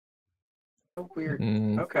 So weird.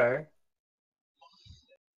 Mm. Okay.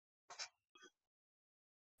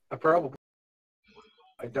 I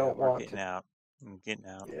don't We're want getting to. out. I'm getting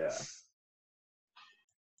out. Yeah.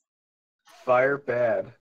 Fire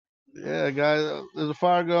bad. Yeah, guys, there's a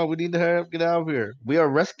fire going. We need to hurry up, get out of here. We are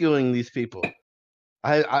rescuing these people.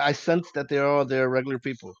 I sense that they're regular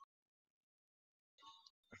people.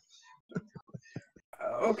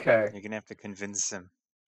 Okay. You're gonna have to convince him.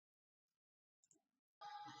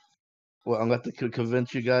 Well, I'm going to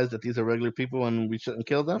convince you guys that these are regular people and we shouldn't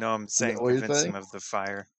kill them. No, I'm saying what you're convince saying? him of the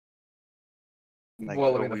fire. Like,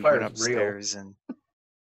 Well, I oh, mean, the we fire went is real. upstairs and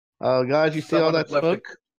Oh, guys, you see all Someone that left smoke?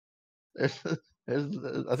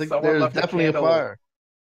 I think Someone there's left a definitely a candle. fire.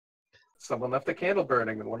 Someone left a candle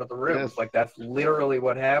burning in one of the rooms. Yes. That's literally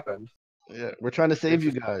what happened. Yeah, we're trying to save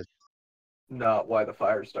you guys. Not why the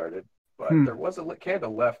fire started, but there was a lit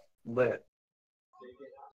candle left lit.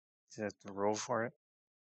 you have to roll for it.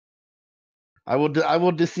 I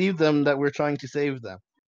will deceive them that we're trying to save them.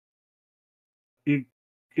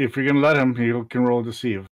 If you're going to let him, he can roll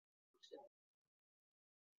deceive.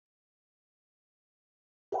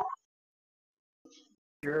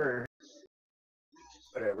 Sure.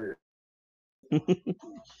 Whatever.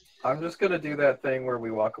 I'm just gonna do that thing where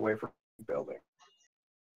we walk away from the building.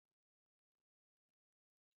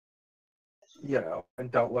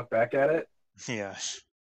 And don't look back at it. Yeah. Just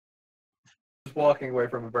walking away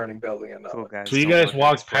from a burning building and Cool, guys. So you don't guys look at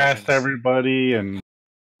walk past explosions. everybody and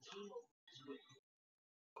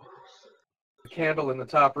the candle in the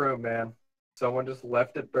top room, man. Someone just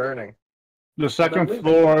left it burning. the second leaving.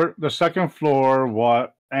 floor,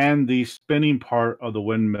 and the spinning part of the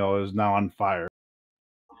windmill is now on fire.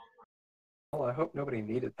 Well, I hope nobody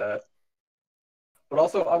needed that. But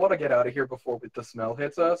also, I want to get out of here before the smell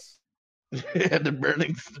hits us. Yeah, the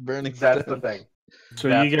burning. That's the thing. So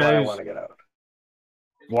That's you why I guys want to get out.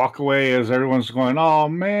 walk away as everyone's going, "Oh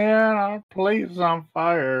man, our place is on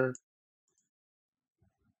fire."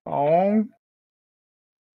 Oh,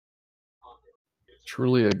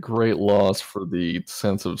 Truly a great loss for the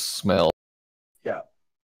sense of smell. Yeah.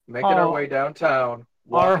 Making our Oh. way downtown,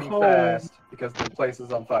 Our walking home. fast because the place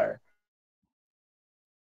is on fire.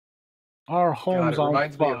 our God, home's it on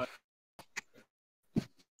reminds me fire. of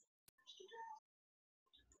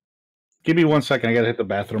Give me 1 second. I gotta hit the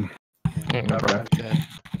bathroom.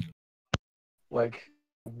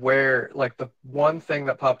 the one thing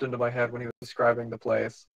that popped into my head when he was describing the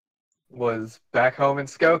place was back home in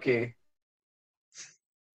Skokie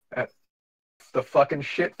at the fucking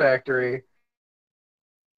shit factory.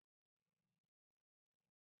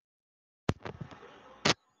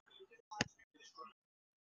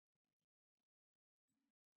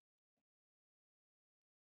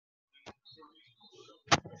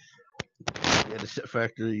 Yeah, the shit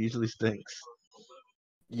factory usually stinks.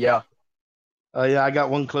 Yeah. Oh yeah, I got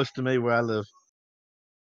one close to me where I live.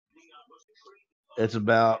 It's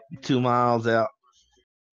about 2 miles out.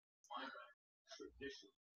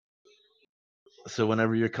 So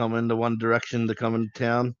whenever you're coming to one direction to come into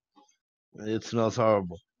town, it smells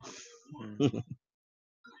horrible. Mm.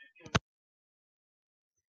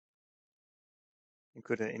 You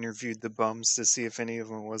could have interviewed the bums to see if any of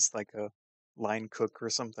them was like a line cook or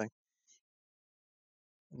something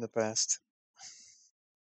in the past.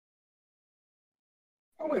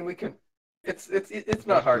 I mean, we can. It's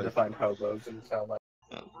not hard to find hobos in town.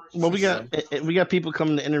 Like, Well, we got people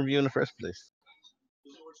coming to interview in the first place.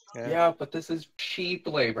 yeah, but this is cheap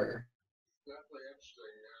labor.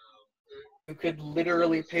 You could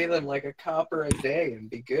literally pay them like a copper a day and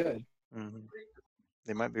be good. Mm-hmm.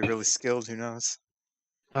 They might be really skilled. Who knows?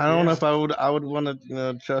 I don't know if I would want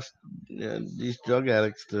to trust these drug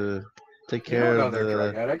addicts to take You care don't know of they're the.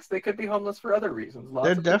 drug addicts. They could be homeless for other reasons. Lots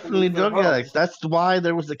They're of people definitely lose their drug addicts. homes. That's why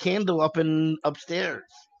there was a candle upstairs.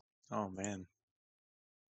 Oh man.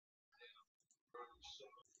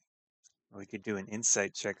 We could do an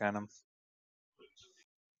insight check on them,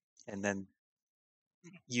 and then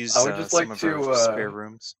use I would just some like of our to. spare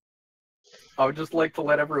rooms. I would just like to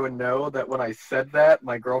let everyone know that when I said that,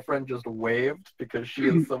 my girlfriend just waved because she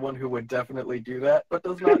is someone who would definitely do that, but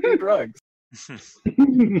does not do drugs.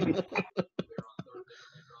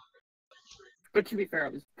 But to be fair, I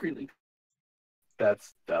was really.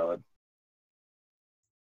 That's valid.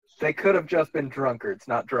 They could have just been drunkards,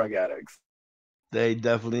 not drug addicts. They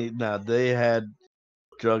definitely they had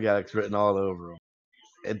drug addicts written all over them.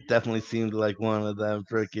 It definitely seemed like one of them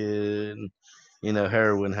freaking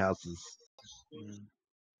heroin houses. Mm.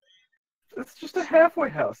 It's just a halfway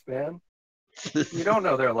house, man. You don't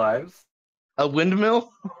know their lives. A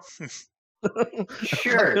windmill?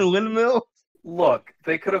 Sure. A windmill? Look,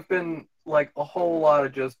 they could have been like a whole lot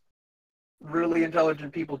of just really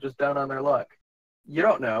intelligent people just down on their luck. You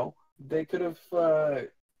don't know. They could have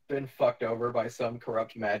been fucked over by some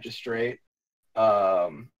corrupt magistrate.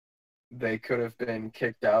 They could have been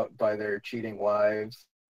kicked out by their cheating wives.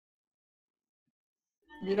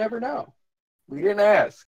 You never know. We didn't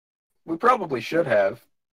ask. We probably should have,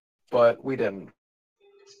 but we didn't.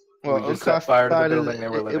 Well, We just set fire to the decided building they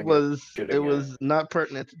were living it was in. it was not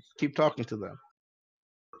pertinent to keep talking to them.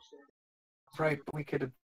 Right, but we could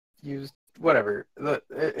have used whatever.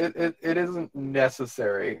 It isn't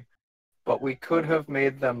necessary, but we could have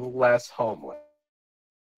made them less homeless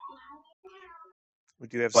We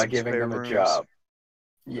do have by some giving spare them a rooms. job.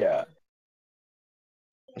 Yeah.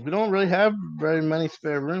 We don't really have very many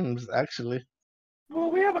spare rooms, actually. Well,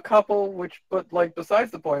 we have a couple, but like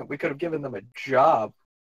besides the point, we could have given them a job,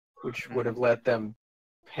 which would have let them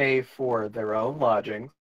pay for their own lodging.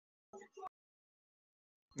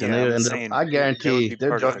 And Yeah, they I'm end up. saying I that would guarantee be they're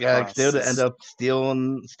part of drug the addicts. They would costs. end up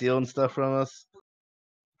stealing stuff from us.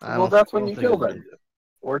 Well, that's when you kill them,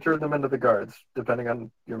 or turn them into the guards, depending on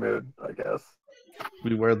your mood, I guess.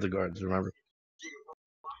 We were the guards, remember?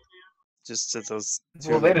 Just to those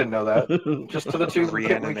two. Well, they didn't know that. Just to the two we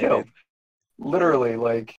killed. Reanimated. Literally,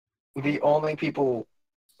 like, the only people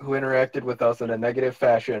who interacted with us in a negative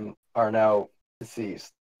fashion are now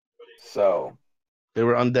deceased. So, They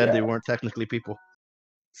were undead. Yeah. They weren't technically people.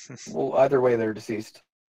 well, either way, they're deceased.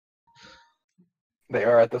 They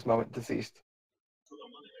are at this moment deceased.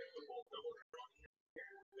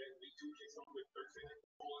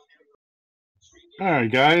 All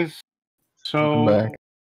right, guys. So, Welcome back.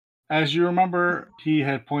 as you remember, he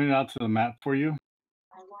had pointed out to the map for you,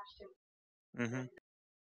 Mm-hmm.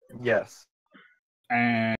 Yes.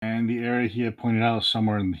 and the area he had pointed out is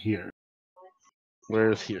somewhere in here.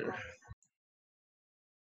 Where's here?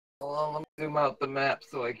 Well, let me zoom out the map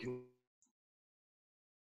so I can.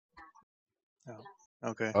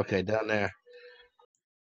 Okay. Okay, down there.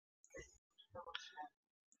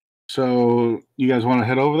 So, you guys want to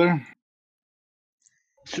head over there?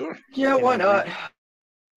 Sure. Yeah, Can why I not? All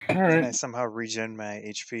Can I right. somehow regen my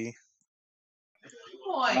HP?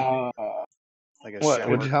 Boy. Like a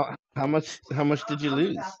What? shower? How much did you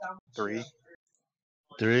lose? 3?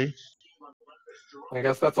 3. I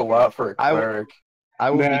guess that's a lot for a I w- cleric. I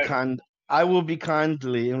will That- be kind. I will be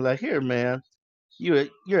kindly and like, here, man. You're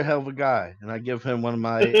a hell of a guy, and I give him one of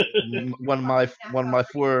my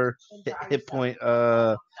 4 hit point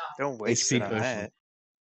Don't waste HP it on potion. that.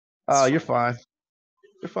 Oh, It's you're fine.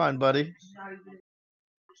 You're fine, buddy.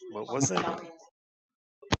 What was it?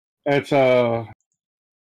 It's 4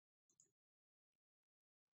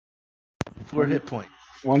 hit point.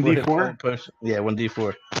 1d4. 4 hit point potion. Yeah,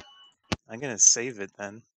 1d4. I'm gonna save it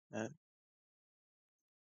then.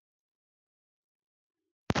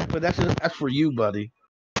 But that's for you, buddy.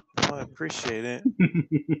 Oh, I appreciate it.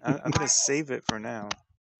 I'm gonna save it for now.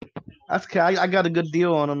 That's okay. I got a good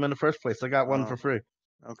deal on them in the first place. I got one for free.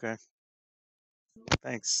 Okay.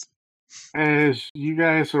 Thanks. As you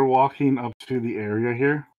guys are walking up to the area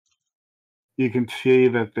here, you can see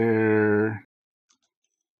that there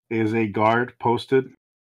is a guard posted,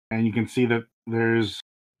 and you can see that there's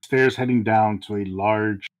stairs heading down to a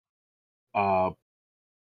large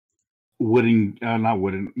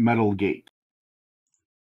metal gate.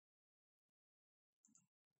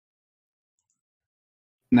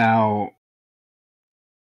 Now,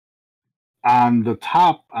 on the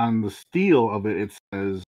top, on the steel of it, it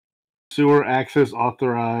says sewer access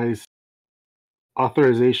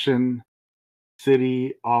authorization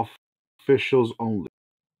city officials only.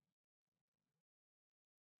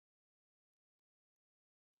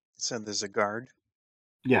 So there's a guard.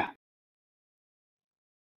 Yeah.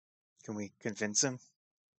 Can we convince him?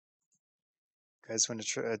 Guys want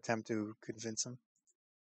to attempt to convince him?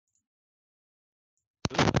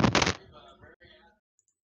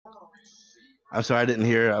 I'm sorry, I didn't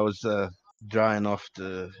hear. I was drying off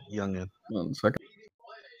the youngin. 1 second.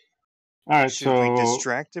 All right, Should we so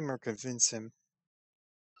distract him or convince him?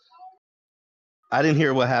 I didn't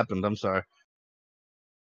hear what happened. I'm sorry.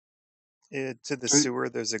 To the sewer,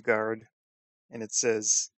 there's a guard, and it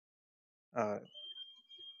says sewer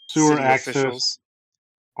city access officials.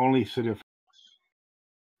 only city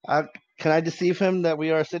officials. Can I deceive him that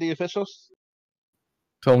we are city officials?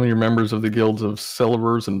 Tell me you're members of the guilds of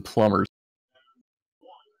silvers and plumbers.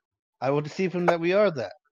 I will deceive him that we are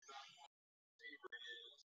that.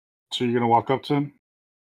 So you're gonna walk up to him?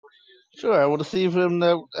 Sure, I will deceive him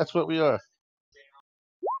that that's what we are.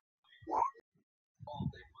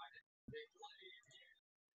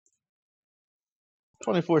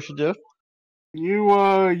 $24 should do.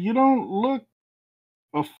 You don't look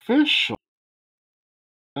official.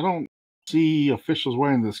 I don't see officials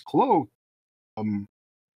wearing this cloak.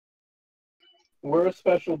 We're a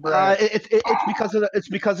special brand. It's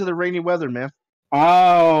because of the rainy weather, man.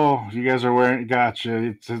 Oh, you guys are wearing.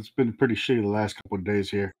 Gotcha. It's been pretty shitty the last couple of days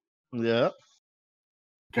here. Yeah.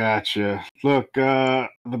 Gotcha. Look, the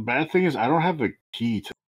bad thing is I don't have the key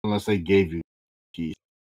to unless they gave you the key.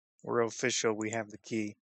 We're official. We have the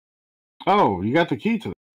key. Oh, you got the key to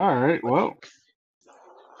it. All right. Well,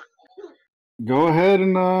 go ahead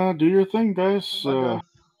and do your thing, guys. Off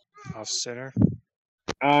center.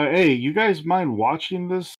 Hey, you guys mind watching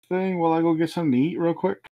this thing while I go get something to eat real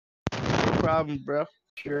quick? No problem, bro.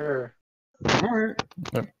 Sure. All right.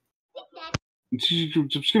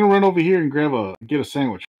 Just gonna run over here and get a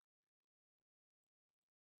sandwich.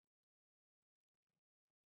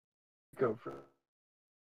 Go for it.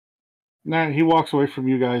 Nah, he walks away from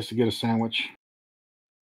you guys to get a sandwich.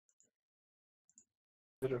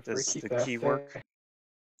 Does the key work?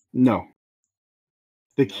 No.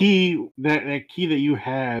 The key that key that you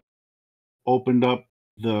had opened up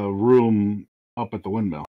the room up at the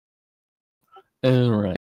windmill. All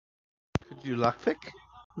right. Could you lockpick,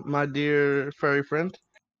 my dear furry friend?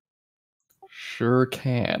 Sure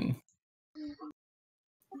can.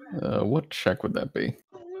 What check would that be?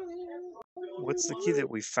 What's the key that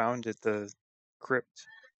we found at the crypt?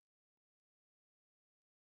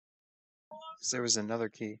 'Cause there was another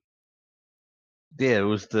key. Yeah, it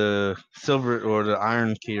was the silver or the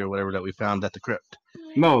iron key or whatever that we found at the crypt.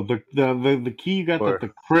 No, the key you got at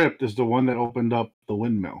the crypt is the one that opened up the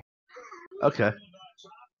windmill. Okay,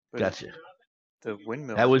 But gotcha. The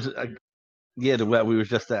windmill. That was the what we was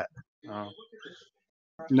just at. Oh.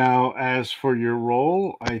 Now, as for your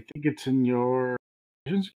roll, I think it's in your.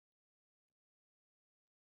 Say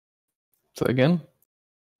again?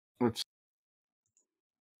 Let's.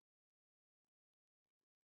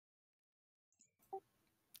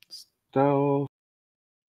 Stealth.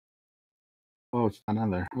 Oh, it's not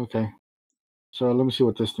on there. Okay. So let me see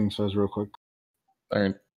what this thing says real quick. All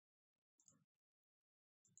right.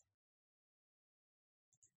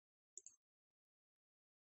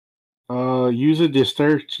 Use a dex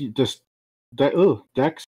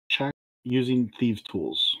check using thieves'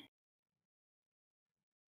 tools.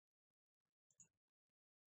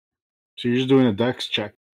 So you're just doing a dex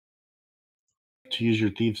check to use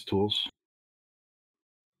your thieves' tools.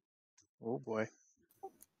 Oh boy.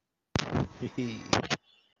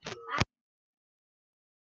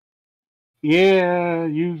 Yeah,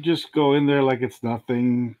 you just go in there like it's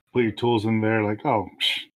nothing. Put your tools in there, like, oh,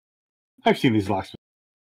 I've seen these locks.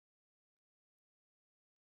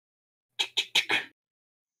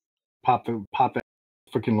 Pop that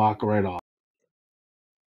freaking lock right off.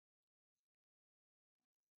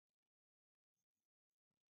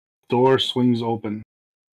 Door swings open.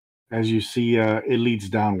 As you see, it leads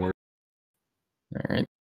downward. All right.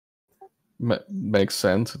 Makes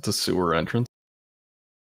sense. It's a sewer entrance.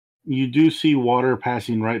 You do see water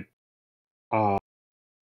passing right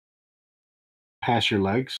past your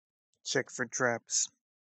legs. Check for traps.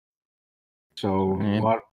 So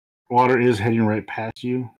Alright. water is heading right past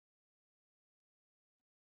you.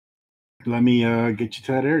 Let me get you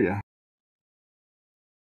to that area.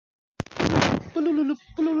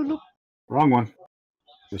 Wrong one.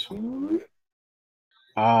 This one.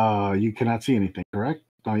 You cannot see anything, correct?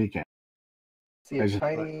 No, you can't. See I a just-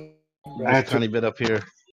 tiny. Nice tiny bit up here.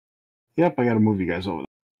 Yep, I got to move you guys over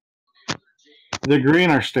there. The green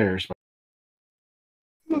are stairs.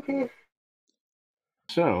 Okay.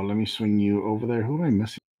 So let me swing you over there. Who am I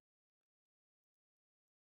missing?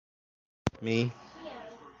 Me?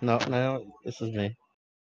 No, this is me.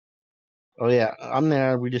 Oh yeah, I'm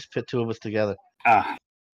there. We just put two of us together. Ah,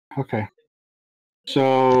 okay.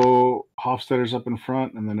 So Hofstadter's up in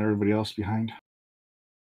front, and then everybody else behind.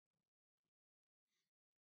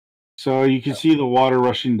 So you can see the water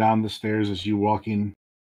rushing down the stairs as you're walking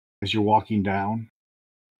down,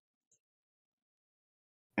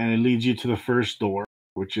 and it leads you to the first door,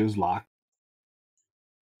 which is locked.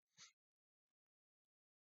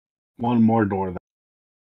 One more door.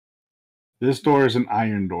 This door is an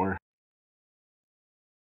iron door.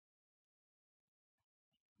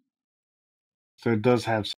 So it does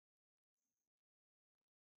have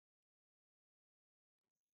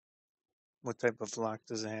What type of lock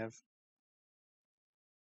does it have?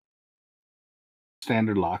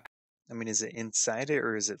 standard lock. I mean, is it inside it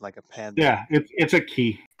or is it like a padlock? Yeah, it's a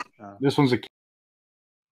key. Oh. This one's a key.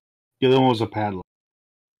 The other one was a padlock.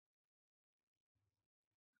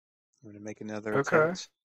 I'm gonna make another Okay. attempt.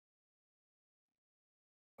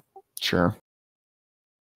 Sure.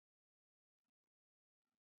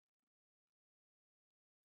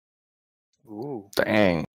 Ooh.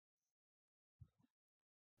 Dang.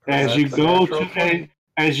 As you That's a go natural to 20.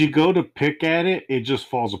 as you go to pick at it, it just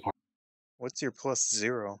falls apart. What's your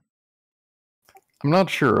 +0? I'm not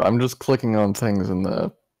sure. I'm just clicking on things in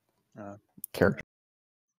the character.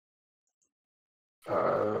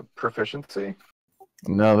 Proficiency.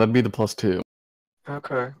 No, that'd be the +2.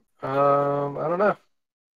 Okay. I don't know.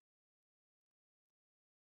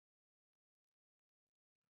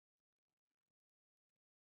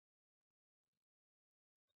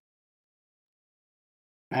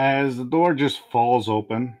 As the door just falls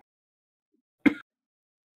open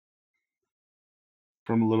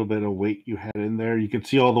from a little bit of weight you had in there, you can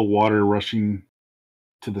see all the water rushing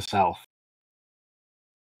to the south.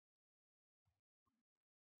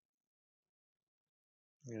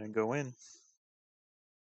 I'm gonna go in.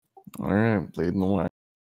 All right, leading the way.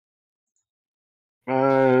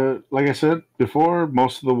 Like I said before,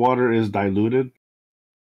 most of the water is diluted,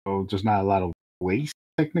 so there's not a lot of waste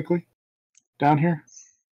technically down here.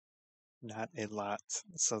 Not a lot,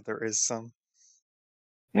 so there is some.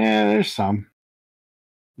 Yeah, there's some.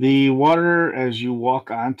 The water as you walk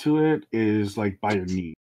onto it is like by your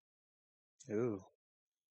knee, Ooh.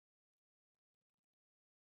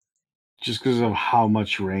 just because of how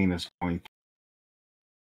much rain is going.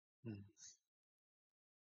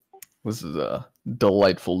 This is a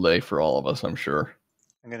delightful day for all of us, I'm sure.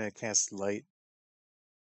 I'm gonna cast light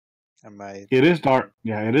on my. It is dark.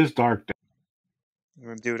 Yeah, it is dark. I'm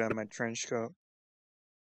gonna do it on my trench coat.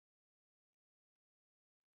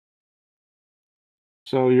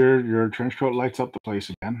 So your trench coat lights up the place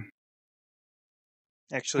again.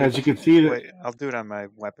 Actually, As you can see, wait, I'll do it on my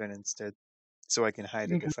weapon instead, so I can hide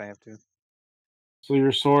it if I have to. so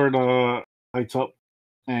your sword lights up,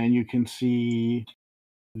 and you can see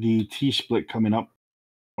the T split coming up,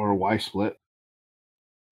 or Y split.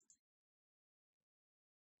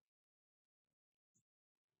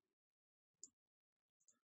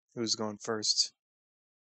 Who's going first?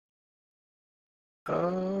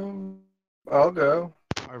 I'll go.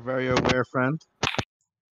 Our very aware friend.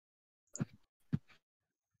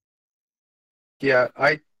 Yeah,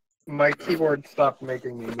 my keyboard stopped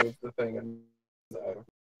making me move the thing, and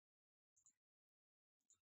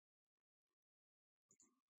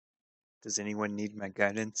Does anyone need my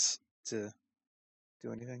guidance to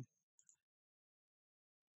do anything?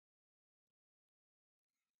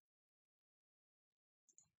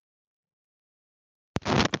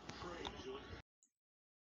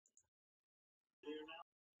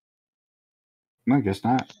 I guess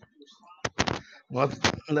not. Well,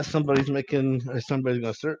 unless somebody's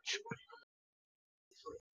gonna search.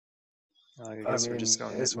 I I guess we're mean, just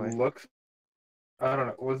going this it way. looks. I don't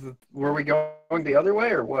know. Were we going the other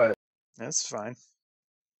way or what? That's fine.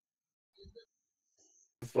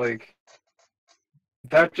 It's like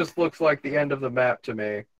that just looks like the end of the map to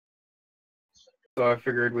me. so I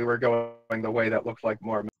figured we were going the way that looked like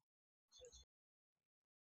more.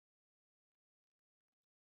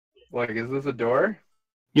 Like, is this a door?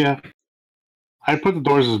 Yeah. I put the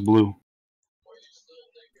doors as blue.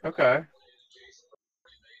 Okay.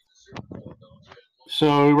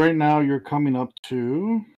 So right now you're coming up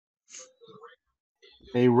to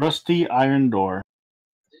a rusty iron door.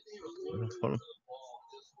 Is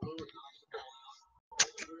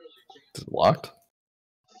it locked?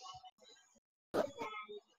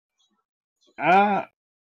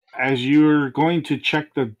 As you're going to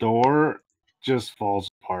check the door, just falls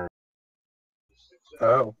apart.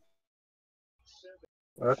 Oh.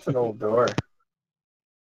 That's an old door.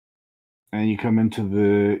 And you come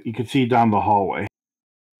into you can see down the hallway.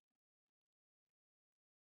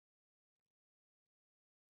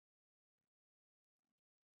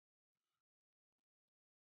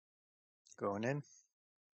 Going in.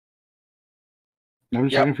 I'm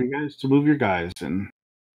just waiting for you guys to move your guys in.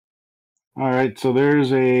 All right, so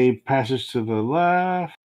there's a passage to the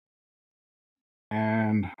left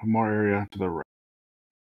and more area to the right.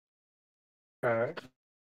 Okay.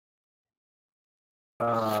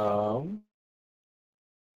 Can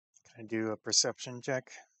I do a perception check?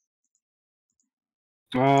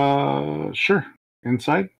 Sure.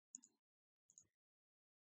 Inside?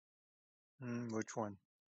 Which one?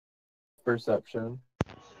 Perception.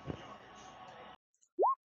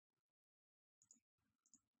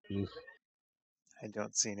 I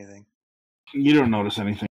don't see anything. You don't notice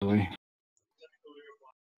anything, really.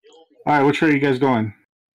 All right, which way are you guys going?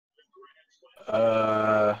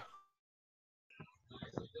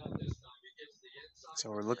 So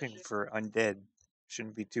we're looking for undead.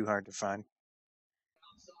 Shouldn't be too hard to find.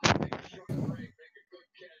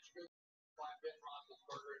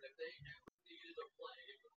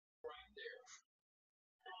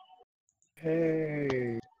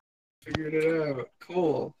 Hey, figured it out.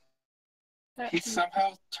 Cool. He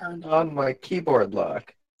somehow turned on my keyboard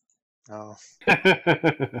lock. Oh,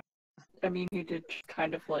 I mean, he did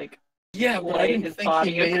kind of like Yeah, well, I lay didn't his think he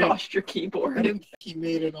body made it. across your I keyboard. didn't think he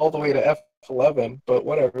made it all the way to F11, but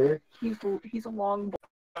whatever. He's a long boy.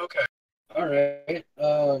 Okay. All right.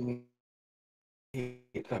 That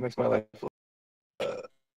makes my life.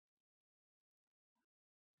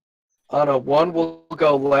 On a 1, we'll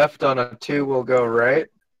go left. On a 2, we'll go right.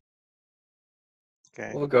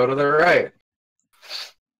 okay. We'll go to the right.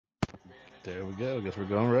 There we go. Guess we're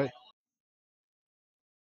going right.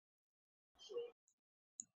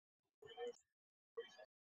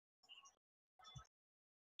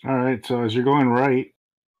 All right, so as you're going right,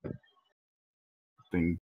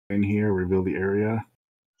 thing in here, reveal the area.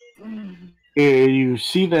 You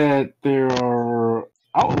see that there are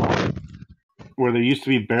outlines where there used to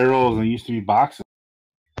be barrels and used to be boxes.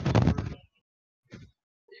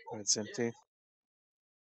 It's empty.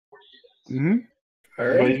 Mm-hmm. All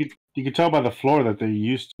But right. you could tell by the floor that there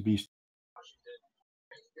used to be.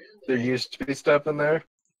 There used to be stuff in there.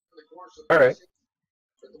 All right.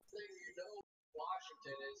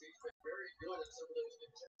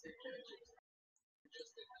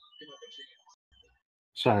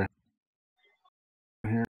 Sorry.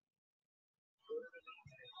 Here.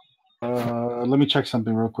 Let me check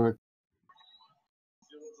something real quick.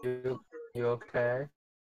 You okay?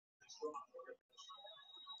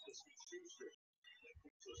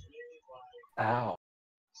 Ow.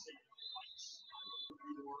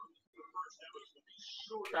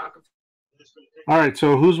 All right,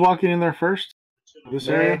 so who's walking in there first? This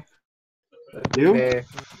Me. area? That'd be You? Me.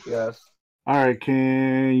 Yes. All right,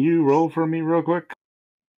 can you roll for me real quick?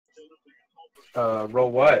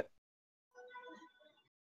 Roll what?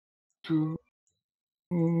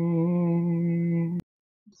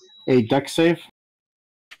 A deck save?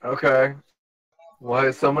 Okay. Why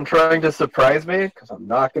is someone trying to surprise me? Because I'm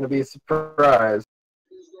not going to be surprised.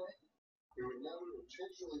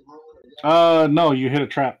 No, you hit a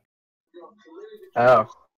trap. Oh.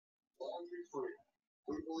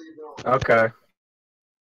 Okay.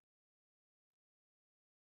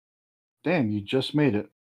 Damn, you just made it.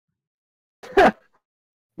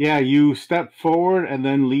 Yeah, you step forward and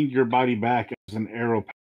then lead your body back as an arrow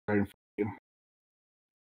passes right in front of you.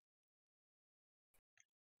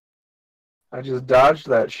 I just dodged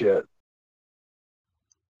that shit.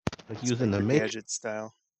 Like using the Spectre matrix. Gadget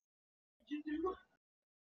style.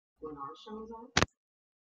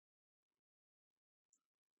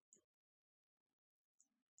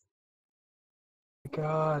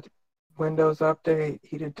 God. Windows update.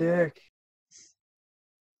 Eat a dick.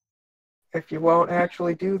 If you won't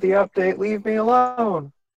actually do the update, leave me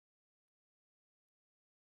alone.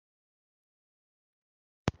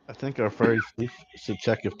 I think our fairy thief should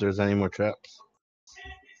check if there's any more traps.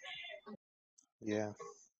 Yeah.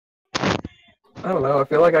 I don't know. I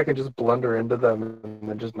feel like I could just blunder into them and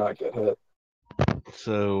then just not get hit.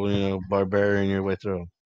 So, barbarian your way through.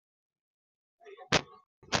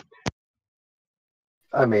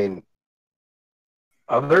 I mean,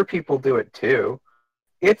 other people do it too.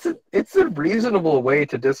 It's a reasonable way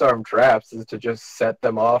to disarm traps is to just set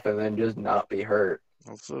them off and then just not be hurt.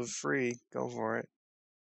 Well, feel free. Go for it.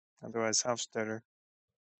 Otherwise, Hofstetter.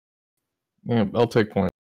 Yeah, I'll take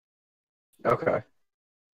point. Okay.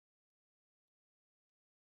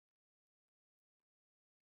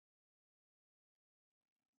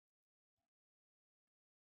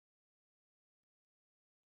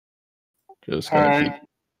 Just All gonna right. keep.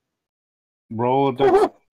 Roll a dex.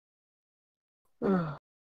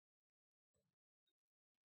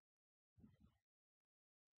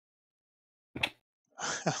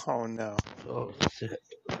 Oh no. Oh, shit.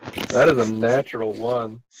 That is a natural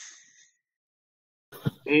one.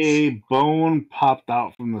 A bone popped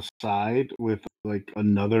out from the side with like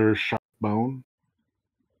another sharp bone.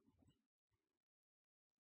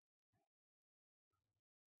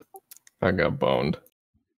 I got boned.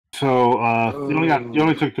 So you only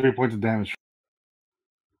Ooh. took 3 points of damage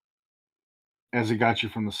as it got you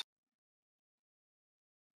from the side.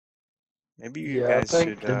 Maybe you Yeah, I guys think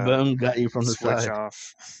should The bone got you from the switch side.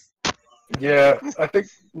 off. yeah, I think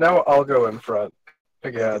now I'll go in front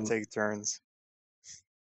You could again. take turns.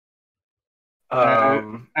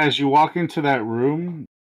 As you walk into that room,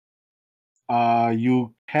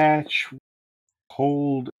 you catch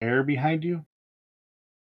cold air behind you,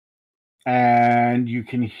 and you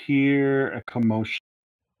can hear a commotion.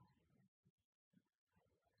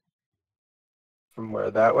 From where,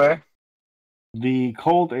 that way? The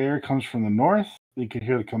cold air comes from the north. You can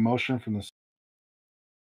hear the commotion from the south.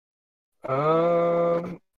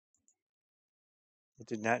 Um, I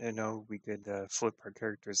did not know we could flip our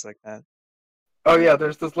characters like that. oh yeah,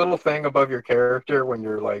 there's this little thing above your character when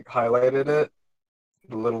you're like highlighted it.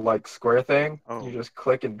 The little like square thing. Oh. You just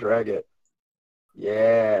click and drag it.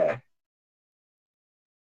 Yeah.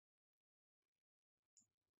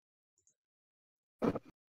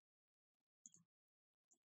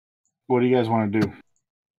 What do you guys want to do?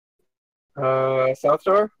 South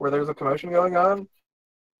Shore, where there's a commotion going on.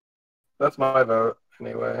 That's my vote,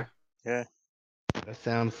 anyway. Yeah. That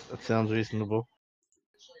sounds reasonable.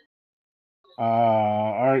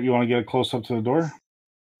 All right, you want to get a close up to the door?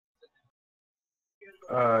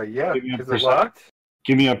 Yeah. Give me a Is it locked?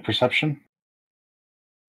 Give me a perception.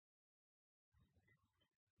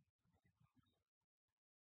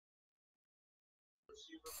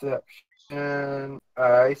 Perception.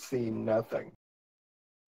 I see nothing.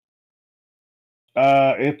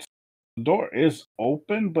 The door is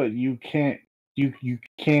open, but you can't. You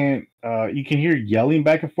can't. You can hear yelling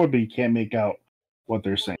back and forth, but you can't make out what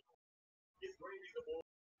they're saying.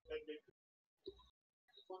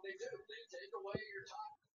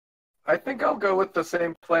 I think I'll go with the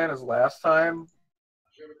same plan as last time.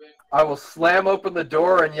 I will slam open the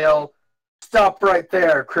door and yell, "Stop right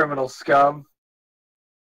there, criminal scum!"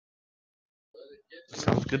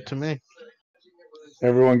 Sounds good to me.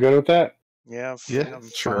 Everyone good with that? Yeah, Yeah, I'm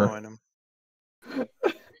sure. following him.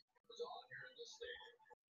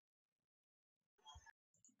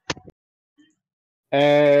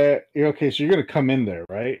 You're okay. So you're gonna come in there,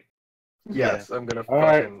 right? Yes, I'm gonna All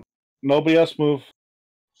right. fucking. Nobody else move.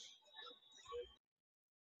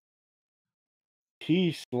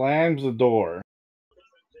 He slams the door.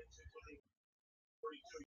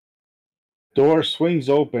 Door swings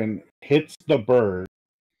open, hits the bird.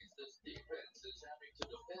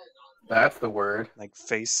 That's the word. Like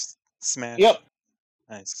face smash. Yep.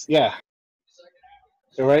 Nice. Yeah.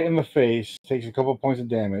 Right in the face. Takes a couple points of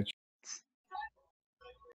damage.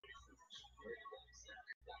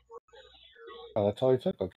 Oh, that's all he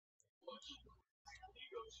took. Okay.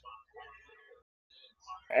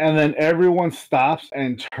 And then everyone stops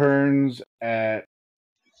and turns at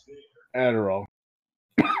Ardorel.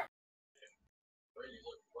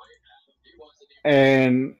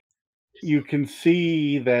 And you can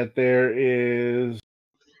see that there is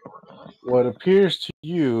what appears to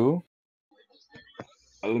you.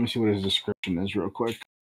 Let me see what his description is real quick.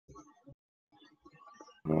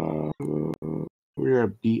 We're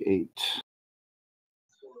at B8.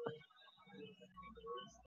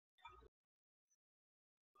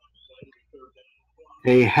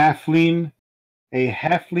 A halfling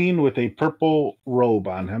with a purple robe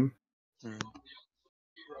on him,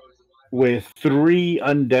 with 3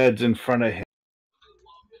 undeads in front of him.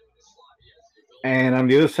 And on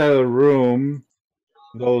the other side of the room,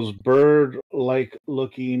 those bird-like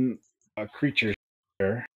looking creatures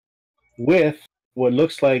there with what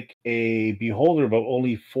looks like a beholder, but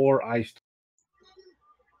only 4 eyes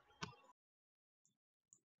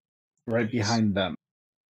right behind them.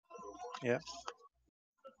 Yeah.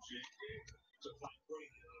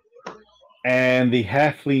 And the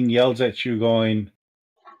halfling yells at you, going,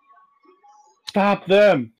 "Stop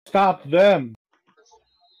them! Stop them!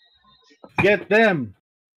 Get them!"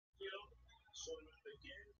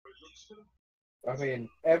 I mean,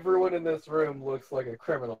 everyone in this room looks like a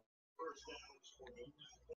criminal.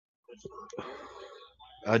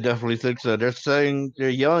 I definitely think so. They're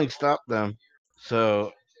yelling, "Stop them!"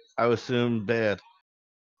 So I would assume bad.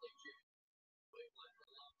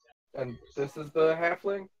 And this is the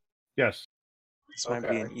halfling? Yes. This might be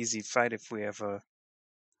Okay. an easy fight if we have a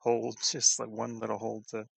hold, just like one little hold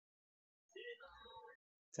to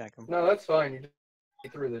attack them. No, that's fine. You just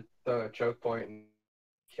get through the choke point and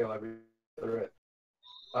kill everything through it.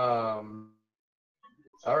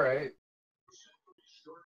 Alright.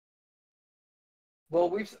 Well,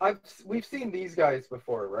 we've seen these guys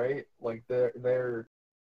before, right? Like their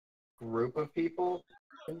group of people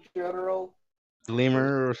in general.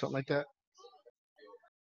 Gleamer or something like that.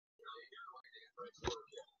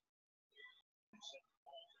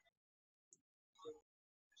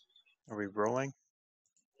 Are we rolling?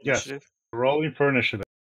 Yes. Initiative? Rolling for initiative.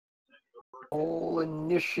 Roll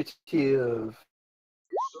initiative.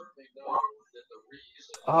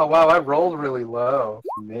 Oh wow, I rolled really low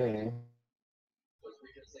for me.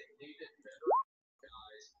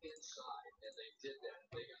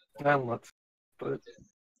 And let's put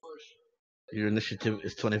Your initiative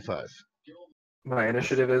is 25. my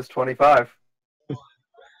initiative is 25.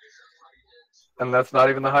 And that's not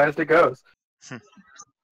even the highest it goes.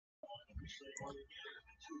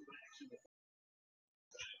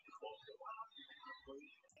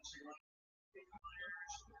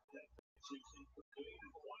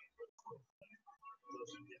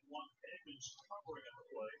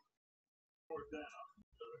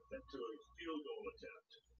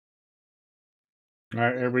 All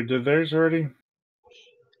right, everybody did theirs already?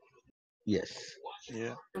 Yes.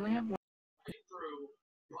 Yeah. Only have one.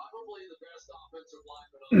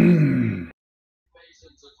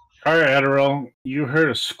 All right, Ardorel, you heard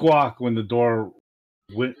a squawk when the door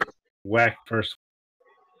whacked first.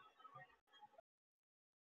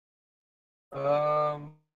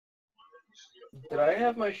 Did I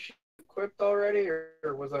have my shield equipped already,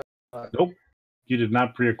 or was I not? Nope, you did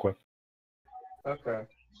not pre-equip. Okay.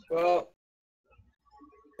 Well,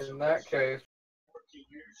 in that case,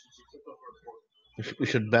 We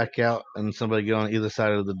should back out and somebody get on either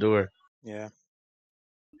side of the door. Yeah.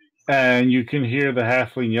 And you can hear the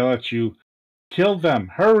halfling yell at you, "Kill them!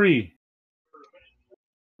 Hurry!"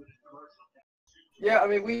 yeah, I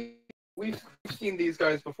mean we've seen these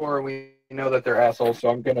guys before, and we know that they're assholes. So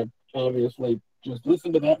I'm gonna obviously just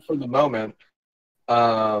listen to that for the moment.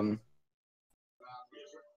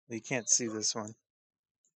 You can't see this one.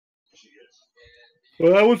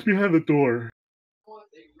 Well, that was behind the door.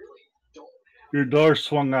 Your door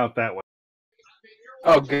swung out that way.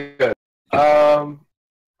 Oh, good.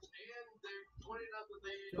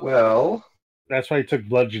 Well, That's why you took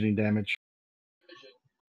bludgeoning damage.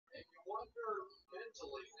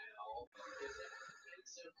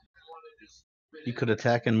 You could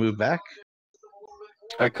attack and move back.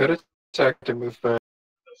 I could attack and move back.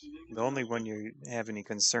 The only one you have any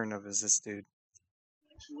concern of is this dude.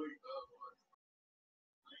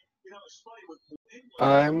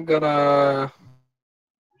 I'm gonna.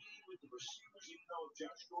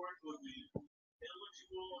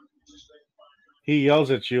 He yells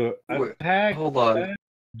at you, Wait, "Attack! hold on.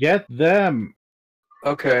 Get them!"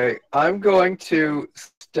 Okay, I'm going to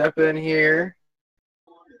step in here.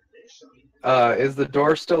 Is the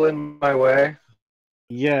door still in my way?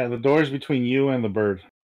 Yeah, the door's between you and the bird.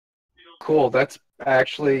 Cool, that's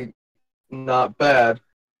actually not bad.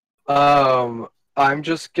 I'm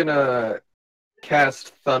just gonna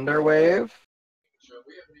cast Thunder Wave.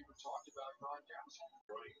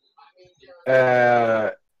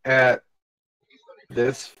 At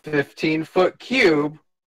this 15-foot cube,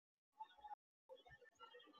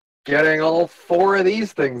 getting all 4 of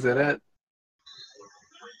these things in it.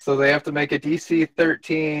 So they have to make a DC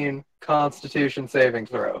 13 Constitution saving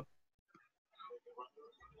throw.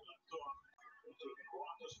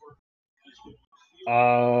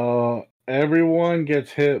 Everyone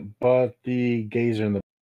gets hit but the gazer in the...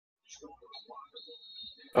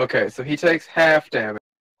 Okay, so he takes half damage.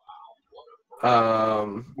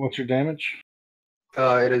 What's your damage?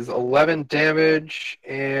 It is 11 damage,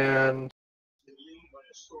 and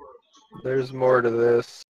there's more to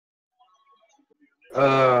this.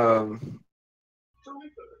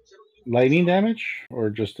 Lightning damage or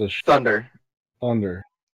just a Thunder. thunder?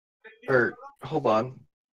 Or hold on,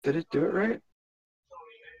 did it do it right?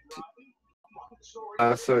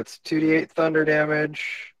 So it's 2d8 thunder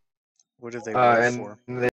damage. What do they roll And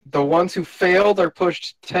for? the ones who failed are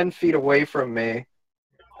pushed 10 feet away from me,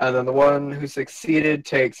 and then the one who succeeded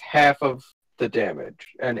takes half of the damage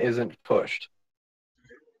and isn't pushed.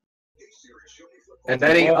 And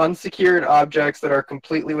any unsecured objects that are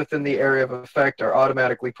completely within the area of effect are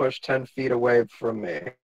automatically pushed 10 feet away from me.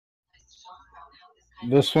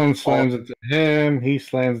 This one slams into him. He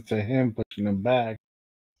slams into him, pushing him back.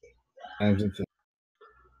 Slams into.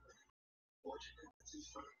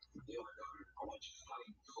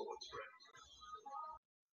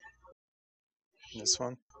 This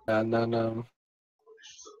one? And then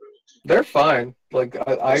they're fine. Like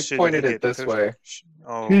I Should pointed he it get this pushed? way.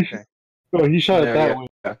 Oh, okay. Oh, he shot it No, that yeah.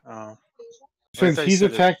 way. Oh. Since thought you he's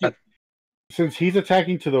said attacking, since he's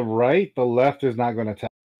attacking to the right, the left is not going to attack.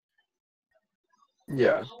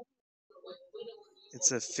 Yeah.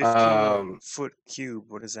 It's a 15-foot cube.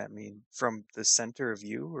 What does that mean? From the center of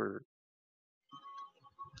you, or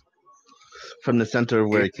From the center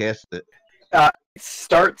where he cast it. It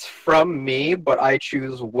starts from me, but I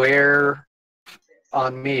choose where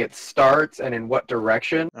on me it starts and in what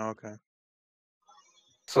direction. oh, okay.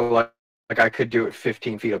 So like I could do it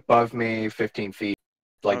 15 feet above me, 15 feet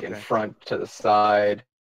like in Okay. front to the side.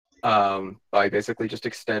 I basically just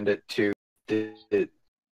extend it to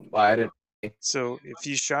I didn't So if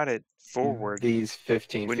you shot it forward, these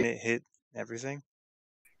 15 wouldn't feet. it hit everything?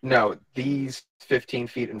 No, these 15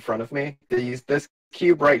 feet in front of me. This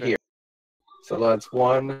cube right Okay. here. So that's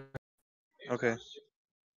one Okay.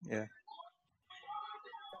 Yeah.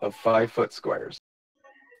 of 5-foot squares.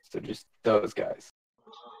 So just those guys.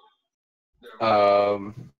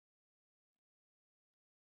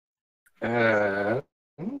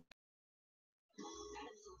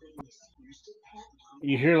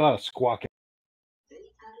 You hear a lot of squawking.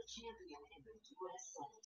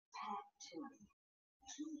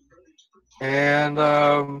 And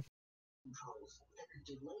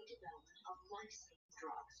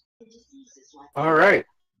all right.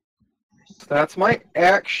 That's my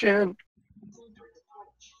action.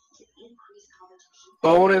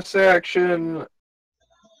 Bonus action.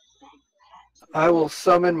 I will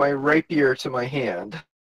summon my rapier to my hand.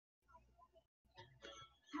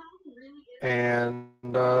 And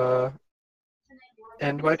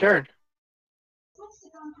end my turn.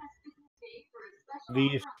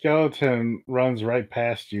 The skeleton runs right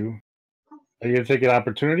past you. Are you going to take an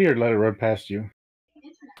opportunity or let it run past you?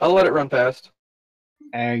 I'll let it run past.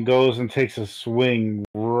 And goes and takes a swing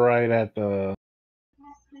right at the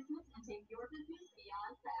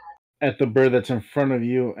bird that's in front of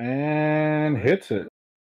you and hits it.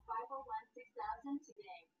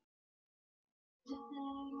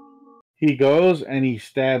 He goes and he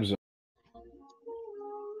stabs him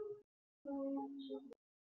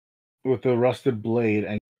with a rusted blade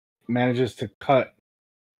and manages to cut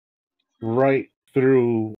right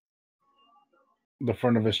through the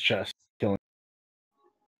front of his chest, killing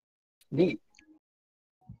him. Neat.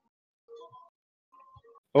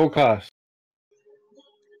 O'Koss,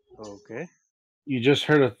 Okay. you just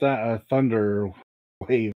heard a thunder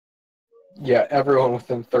wave. Yeah, everyone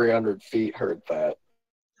within 300 feet heard that.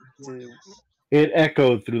 It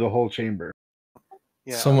echoed through the whole chamber.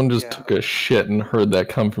 Yeah, Someone just took a shit and heard that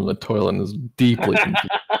come from the toilet and is deeply confused.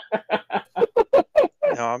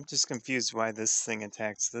 No, I'm just confused why this thing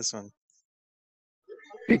attacks this one.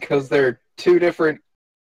 Because they're two different.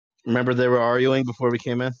 Remember they were arguing before we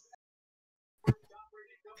came in?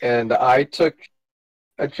 And I took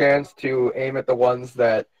a chance to aim at the ones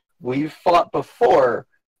that we've fought before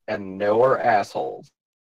and know are assholes.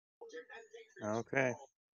 Okay.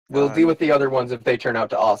 We'll deal with the other ones if they turn out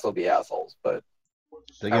to also be assholes, but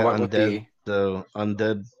They I got went with undead, so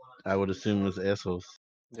undead, I would assume, is assholes.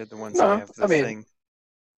 They're the ones that have the thing.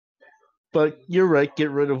 But you're right,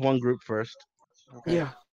 get rid of one group first. Okay. Yeah.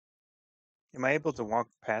 Am I able to walk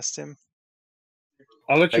past him?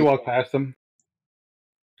 I'll let you walk past them.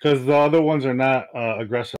 Because the other ones are not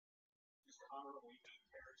aggressive.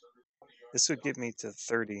 This would get me to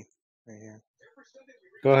 30 right here.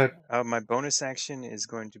 Go ahead. My bonus action is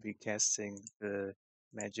going to be casting the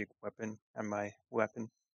magic weapon on my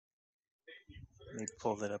weapon. Let me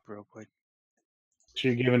pull that up real quick. So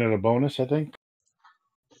you're giving it a bonus, I think?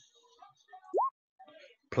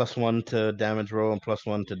 +1 to damage roll and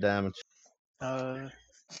 +1 to damage. Let's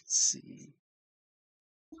see.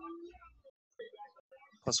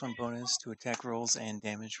 +1 bonus to attack rolls and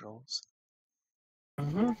damage rolls.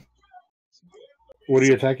 Mm-hmm. What are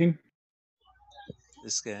you attacking?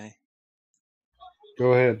 this guy.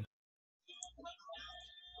 Go ahead.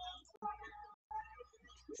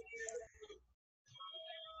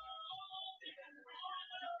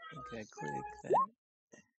 I think I click that.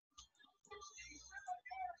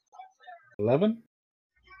 11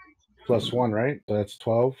 plus 1, right? So that's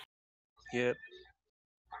 12. Yep.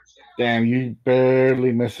 Damn, you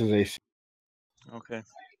barely misses AC. Okay.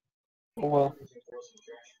 Oh, well,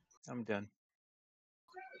 I'm done.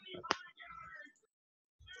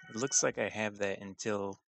 It looks like I have that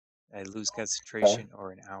until I lose concentration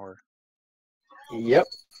or an hour. yep.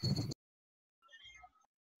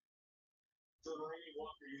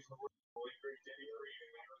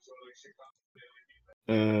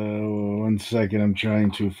 One second. I'm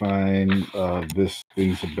trying to find this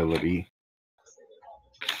thing's ability.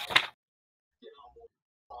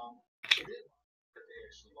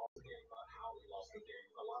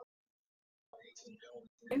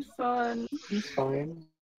 My son. He's fine.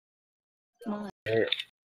 Where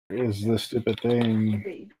is the stupid thing?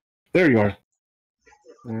 Baby. There you are.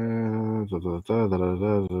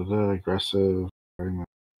 Aggressive.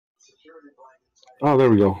 Oh, there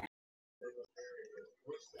we go.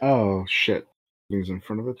 Oh, shit. Things in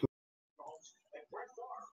front of it.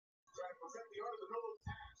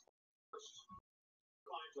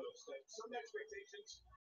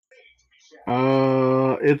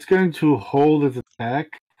 It's going to hold its attack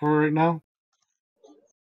for right now.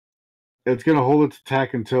 It's going to hold its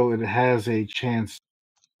attack until it has a chance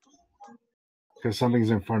because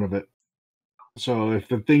something's in front of it. So if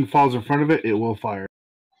the thing falls in front of it, it will fire.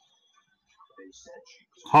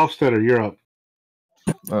 Hofstetter, you're up.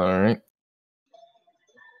 All right.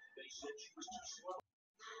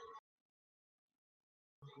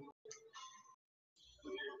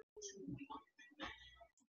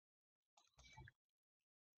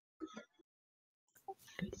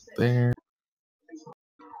 There.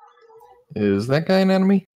 Is that guy an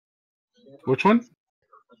enemy? Which one?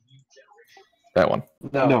 That one.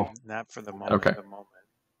 No. Not for the moment. Okay.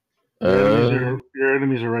 Your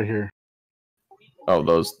enemies are right here. Oh,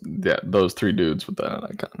 those three dudes with that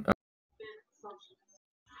icon.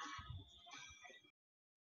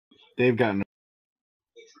 They've gotten.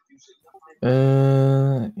 You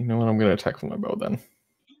know what? I'm gonna attack with my bow then.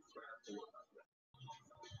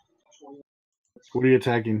 What are you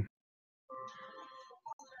attacking?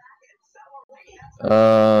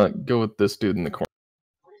 Go with this dude in the corner.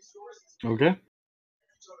 Okay.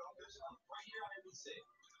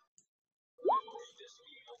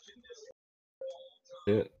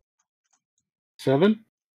 Yeah. 7?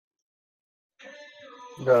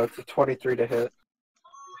 No, it's a 23 to hit.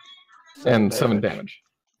 And 7 damage.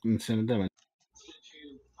 And 7 damage.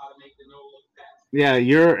 Yeah,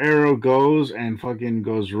 your arrow goes and fucking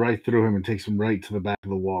goes right through him and takes him right to the back of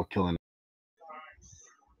the wall, killing him.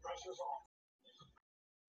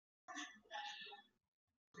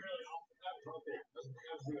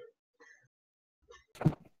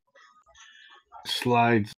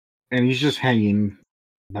 Slides, and he's just hanging,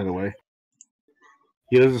 by the way.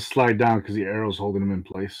 He doesn't slide down because the arrow's holding him in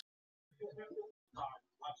place.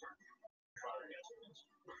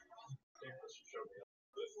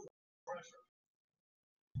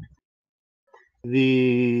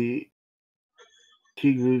 The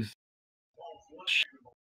Kigu's.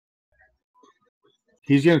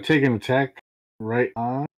 He's going to take an attack right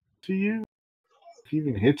on to you. If he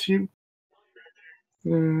even hits you.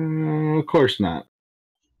 Of course not.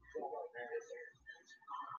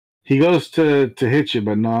 He goes to hit you,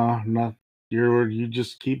 but no, not you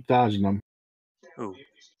just keep dodging him. Who?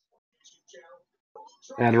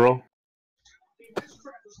 Ardorel.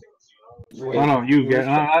 Wait, Oh no, you who's get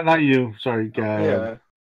not you. Sorry, Yeah.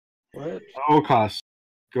 What? O'Koss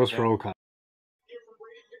goes Okay. for O'Koss.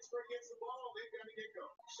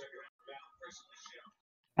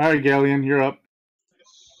 All right, Ghaleon, you're up.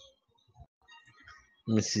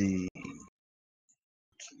 Let me see.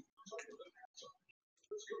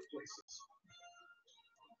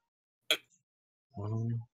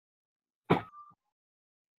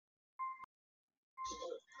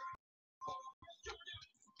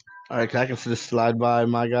 All right, can I consider slide by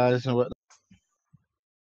my guys and what?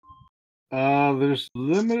 There's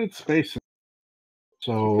limited space, You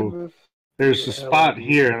can so move there's to a spot LB.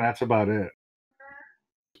 here, and that's about it.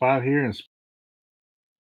 Spot here and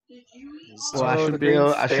Well, I Oh, should the be green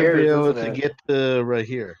able. I should be stairs, able isn't to it? get the right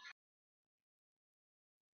here.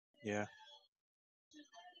 Yeah.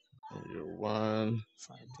 1,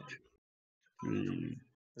 5, 3,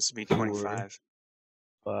 This would be 4, 25.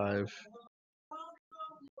 5.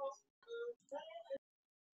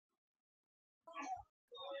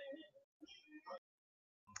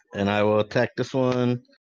 and I will attack this one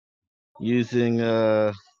using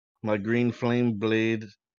my green flame blade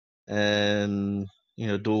and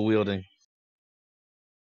dual wielding.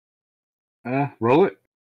 Roll it.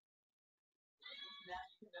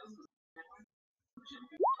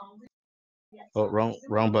 Oh,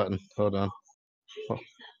 wrong button. Hold on.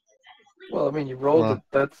 Well, I mean, you rolled Well, it.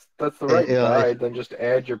 That's the right yeah, die. Then just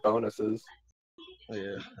add your bonuses.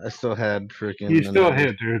 Yeah, I still had freaking. You still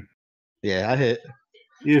hit, dude. Yeah, I hit,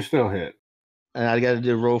 You still hit. and I got to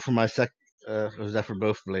do a roll for my sec. Was that for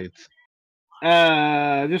both blades?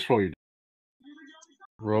 Just roll your.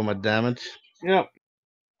 Roll my damage. Yep.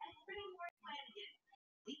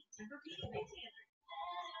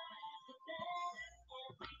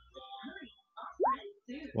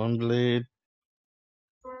 One blade.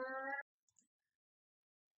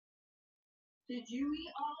 Did you eat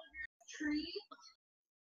all of your trees?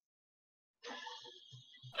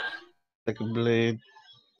 Second blade.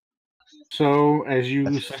 So as you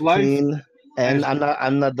That's slice, 15, and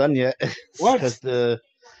I'm not done yet. What? Because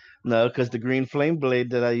the green flame blade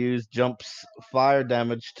that I use jumps fire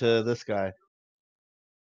damage to this guy.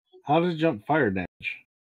 How does it jump fire damage?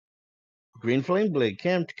 Green flame blade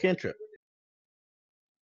cantrip.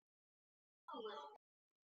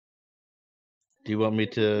 Do you want me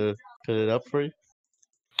to put it up for you?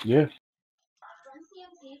 Yeah.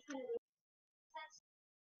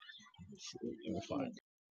 Fine.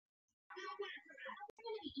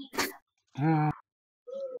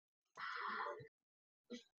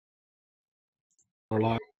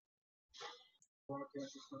 Or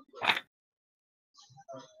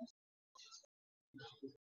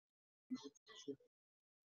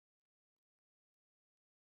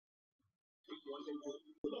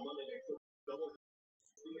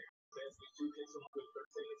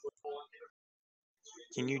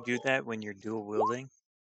Can you do that when you're dual wielding?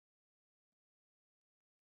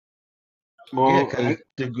 Well, Yeah,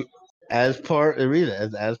 because as part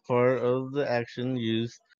of the action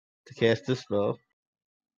used to cast this spell,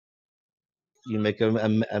 you make a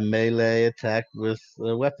melee attack with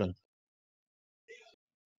a weapon.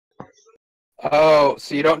 Oh,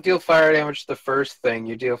 so you don't deal fire damage to the first thing.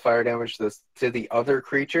 You deal fire damage to the other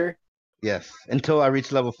creature. Yes, until I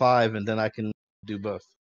reach level 5, and then I can do both.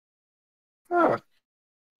 Oh,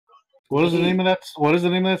 what is the name of that? What is the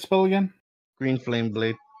name of that spell again? Green flame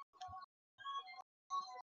blade.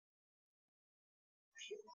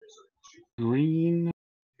 Green.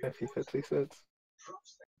 50 cents.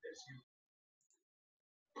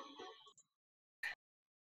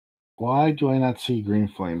 Why do I not see green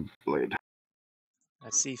flame blade? I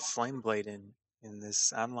see flame blade in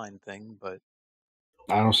this online thing, but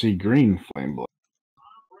I don't see green flame blade.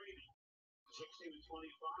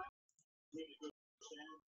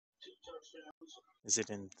 is it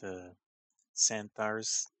in the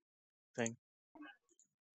Santhar's thing?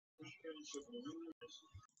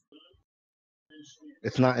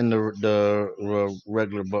 It's not in the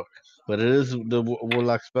regular book, but it is the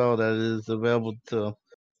warlock spell that is available to.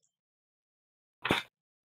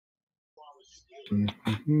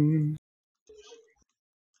 Mm-hmm.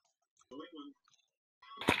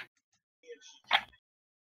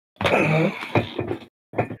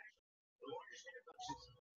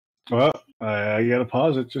 Well, I gotta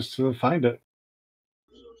pause it just to find it.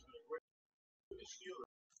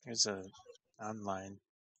 There's a online.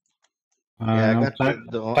 Yeah, I I'm got typing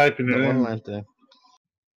it the in. online thing.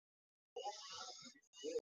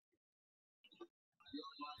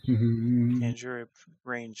 Cantrip,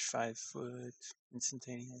 range 5 foot,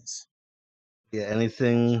 instantaneous. Yeah,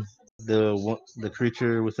 anything the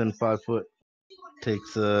creature within 5 foot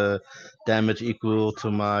takes damage equal to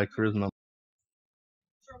my charisma.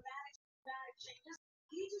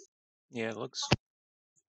 Yeah, it looks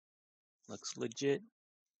legit.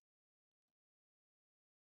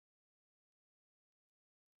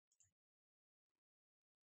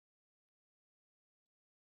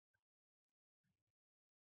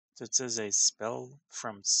 So it says a spell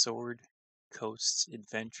from Sword Coast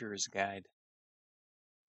Adventurer's Guide.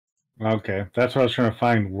 Okay, that's what I was trying to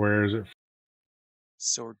find. Where is it?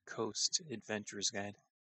 Sword Coast Adventurer's Guide.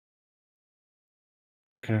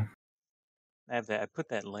 Okay, I have that. I put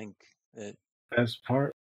that link. that's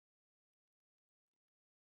part.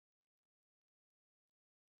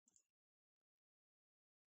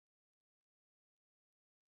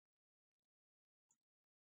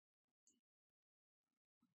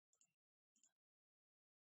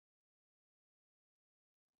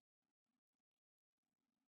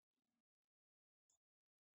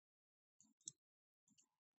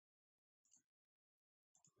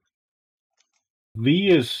 V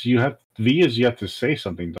is you have to say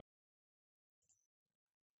something.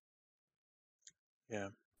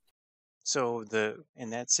 So in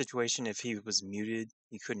that situation, if he was muted,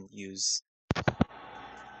 he couldn't use.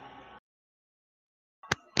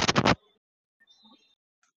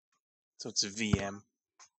 So it's a VM,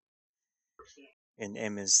 and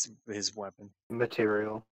M is his weapon.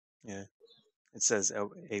 Material. Yeah, it says a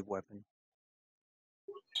weapon.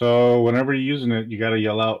 So whenever you're using it, you gotta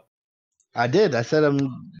yell out. I did. I said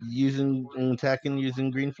I'm attacking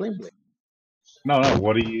using green flame blade. No.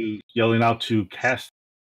 What are you yelling out to cast?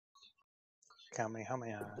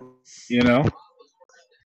 Kamehameha. You know.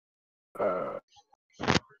 I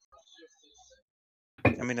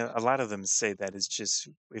mean, a lot of them say that it's just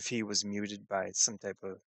if he was muted by some type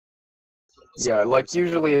of. Yeah, like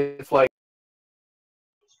usually it's like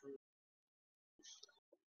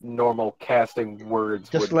normal casting words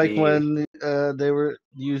Just would like be. when they were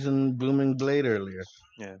using booming blade earlier.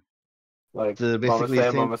 Yeah. Like So Mama basically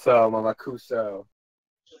Sam, same- Mama So, Mama Kuso.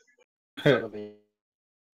 Suddenly,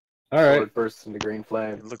 All right. sword bursts into green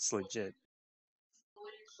flame. It looks legit.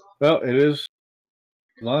 Well, it is.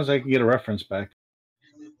 As long as I can get a reference back.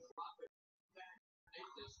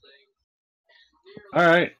 All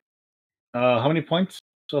right. How many points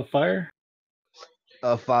of fire?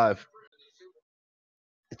 5.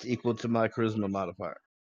 It's equal to my charisma modifier.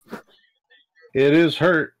 It is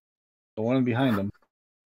hurt. The one behind him.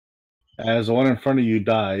 As the one in front of you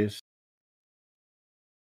dies.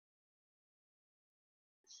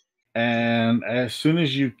 And as soon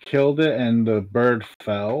as you killed it and the bird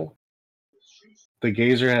fell, the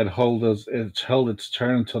gazer had held its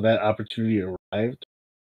turn until that opportunity arrived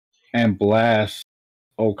and blast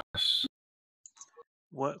O'Koss.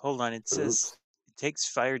 What? Hold on. It says it takes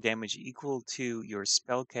fire damage equal to your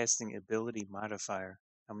spellcasting ability modifier.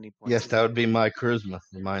 How many points? Yes, that would be my charisma.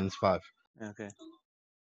 Mine's 5. Okay.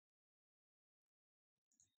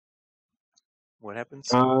 What happens?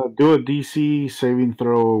 Do a DC saving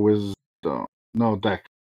throw with no deck.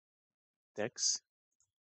 Dex.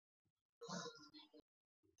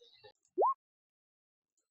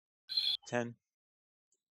 $10.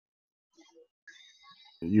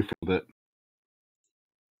 You failed it.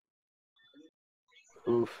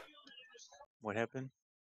 Oof. What happened?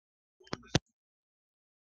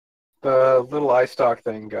 The little eye stalk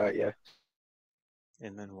thing got you.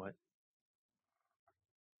 And then what?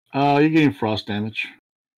 You're getting frost damage.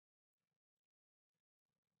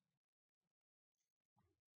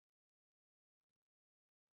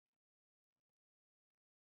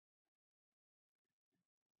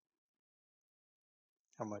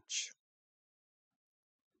 How much?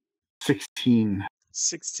 16.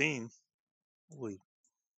 16. Holy.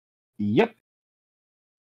 Yep.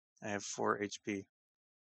 I have 4 HP.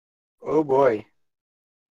 Oh boy.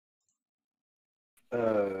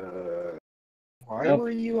 Why Yep. were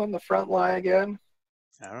you on the front line again?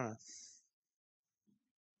 I don't know.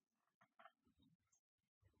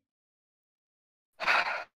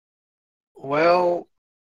 Well,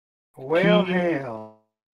 hell.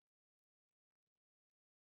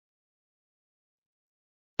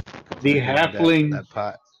 The I need halfling, that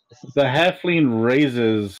pot. the halfling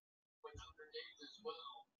raises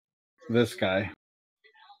this guy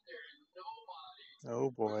Oh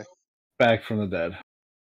boy. back from the dead,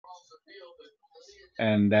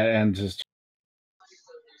 and that ends his.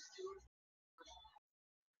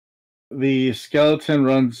 The skeleton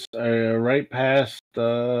runs right past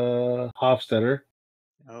Hofstetter.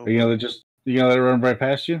 Oh Are you boy. gonna let it run right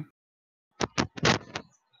past you?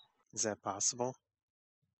 Is that possible?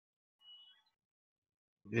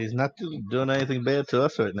 He's not doing anything bad to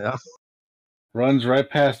us right now. Runs right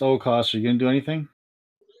past O'Koss. Are you gonna do anything?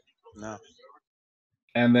 No.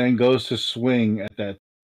 And then goes to swing at that.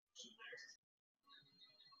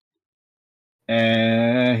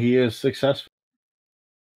 And he is successful.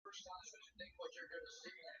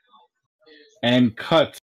 And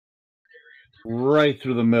cuts right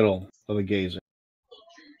through the middle of the gazer.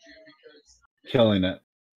 Killing it.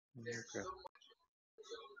 Okay.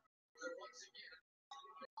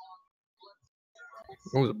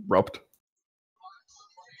 It was abrupt.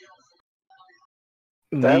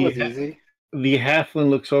 That was easy. The halfling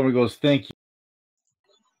looks over and goes, "Thank you.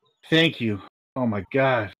 Thank you. Oh my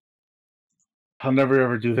god. I'll never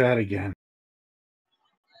ever do that again."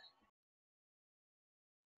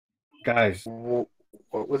 Guys,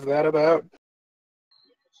 What was that about?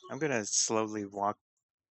 I'm gonna slowly walk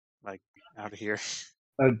like out of here.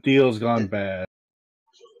 a deal's gone bad.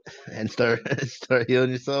 And start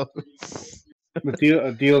healing yourself.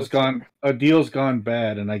 A deal's gone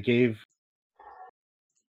bad, and I gave.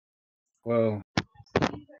 Well,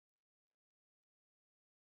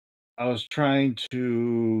 I was trying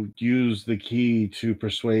to use the key to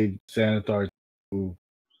persuade Xanathar to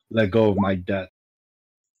let go of my debt.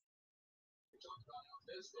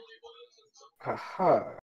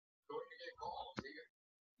 Aha.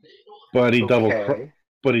 But he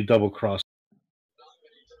Okay. double crossed.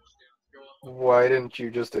 Why didn't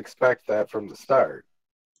you just expect that from the start?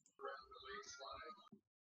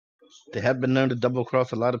 They have been known to double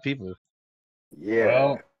cross a lot of people. Yeah.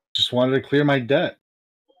 Well, just wanted to clear my debt.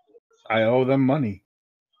 I owe them money.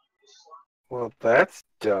 Well, that's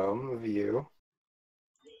dumb of you.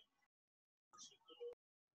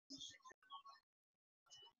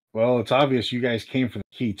 Well, it's obvious you guys came for the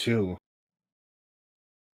key too.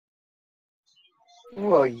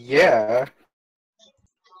 Well, yeah.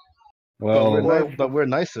 Well, But we're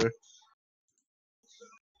nicer.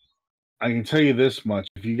 I can tell you this much.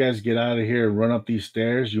 If you guys get out of here and run up these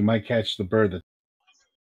stairs, you might catch the bird.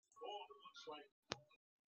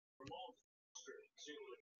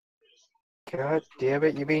 God damn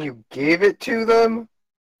it, you mean you gave it to them?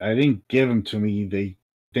 I didn't give them to me. They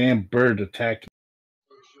damn bird attacked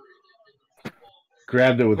me.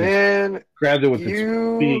 Grabbed it with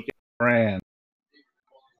its beak and ran.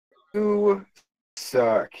 You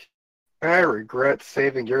suck. I regret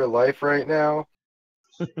saving your life right now.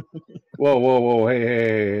 Whoa.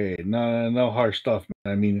 Hey. No harsh stuff,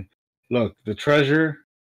 man. I mean, look, the treasure,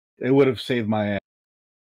 it would have saved my ass.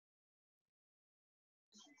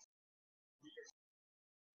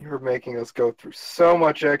 You're making us go through so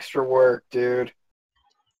much extra work, dude.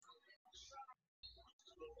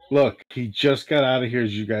 Look, he just got out of here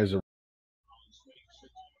as you guys are.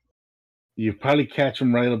 You probably catch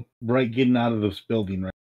him right getting out of this building,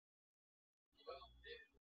 right?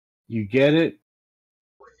 You get it?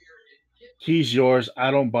 Key's yours. I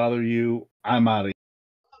don't bother you. I'm out of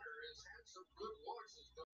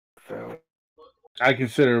here. I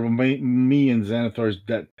consider me and Xanathor's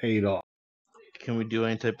debt paid off. Can we do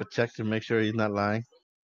any type of check to make sure he's not lying?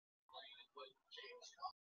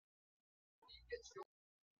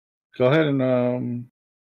 Go ahead and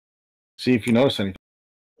see if you notice anything.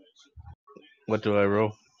 What do I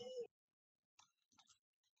roll?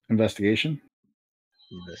 Investigation.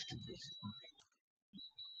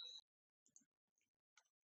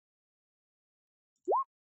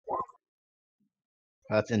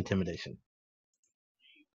 That's intimidation.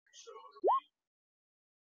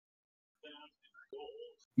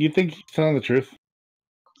 You think he's telling the truth?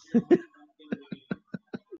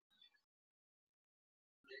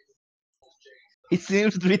 He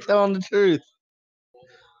seems to be telling the truth.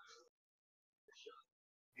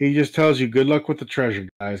 He just tells you good luck with the treasure,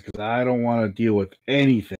 guys, because I don't want to deal with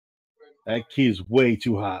anything. That key is way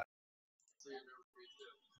too hot.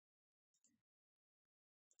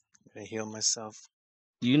 I heal myself.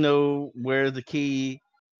 Do you know where the key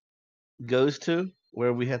goes to?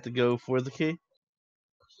 Where we have to go for the key?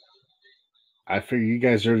 I figure you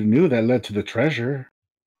guys already knew that led to the treasure.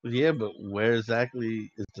 Yeah, but where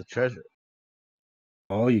exactly is the treasure?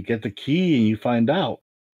 Oh, you get the key and you find out.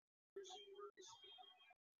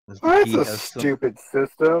 That's a stupid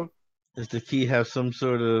system. Does the key have some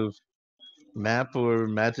sort of map or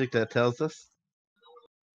magic that tells us?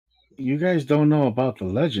 You guys don't know about the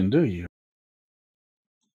legend, do you?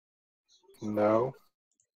 No.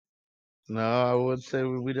 No, I would say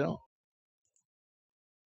we don't.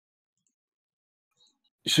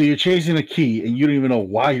 So you're chasing a key and you don't even know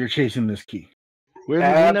why you're chasing this key. We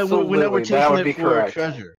know we're chasing it for a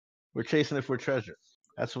treasure. We're chasing it for treasure.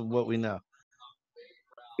 That's what we know.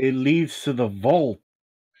 It leads to the vault.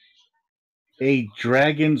 A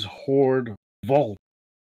dragon's hoard vault.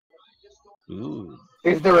 Ooh.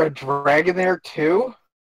 Is there a dragon there too?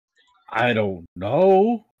 I don't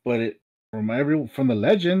know, but from the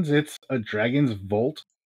legends, it's a dragon's vault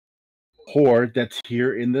hoard that's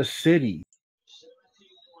here in the city.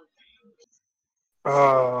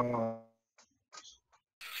 Fine,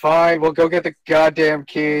 we'll go get the goddamn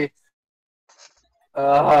key.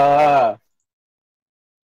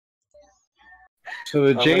 So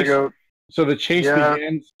the chase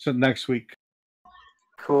begins next week.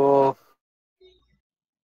 Cool.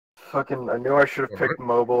 Fucking, I knew I should have picked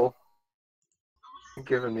mobile.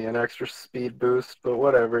 Giving me an extra speed boost, but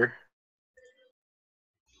whatever.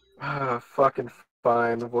 Fucking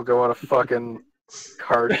fine. We'll go on a fucking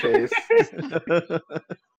car chase.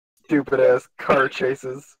 Stupid ass car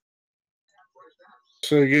chases.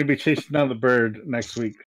 So you're gonna be chasing down the bird next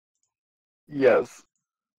week. Yes.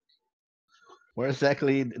 Where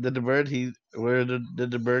exactly did the bird? Where did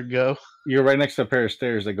the bird go? You're right next to a pair of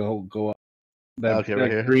stairs that go up. Right here.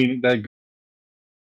 That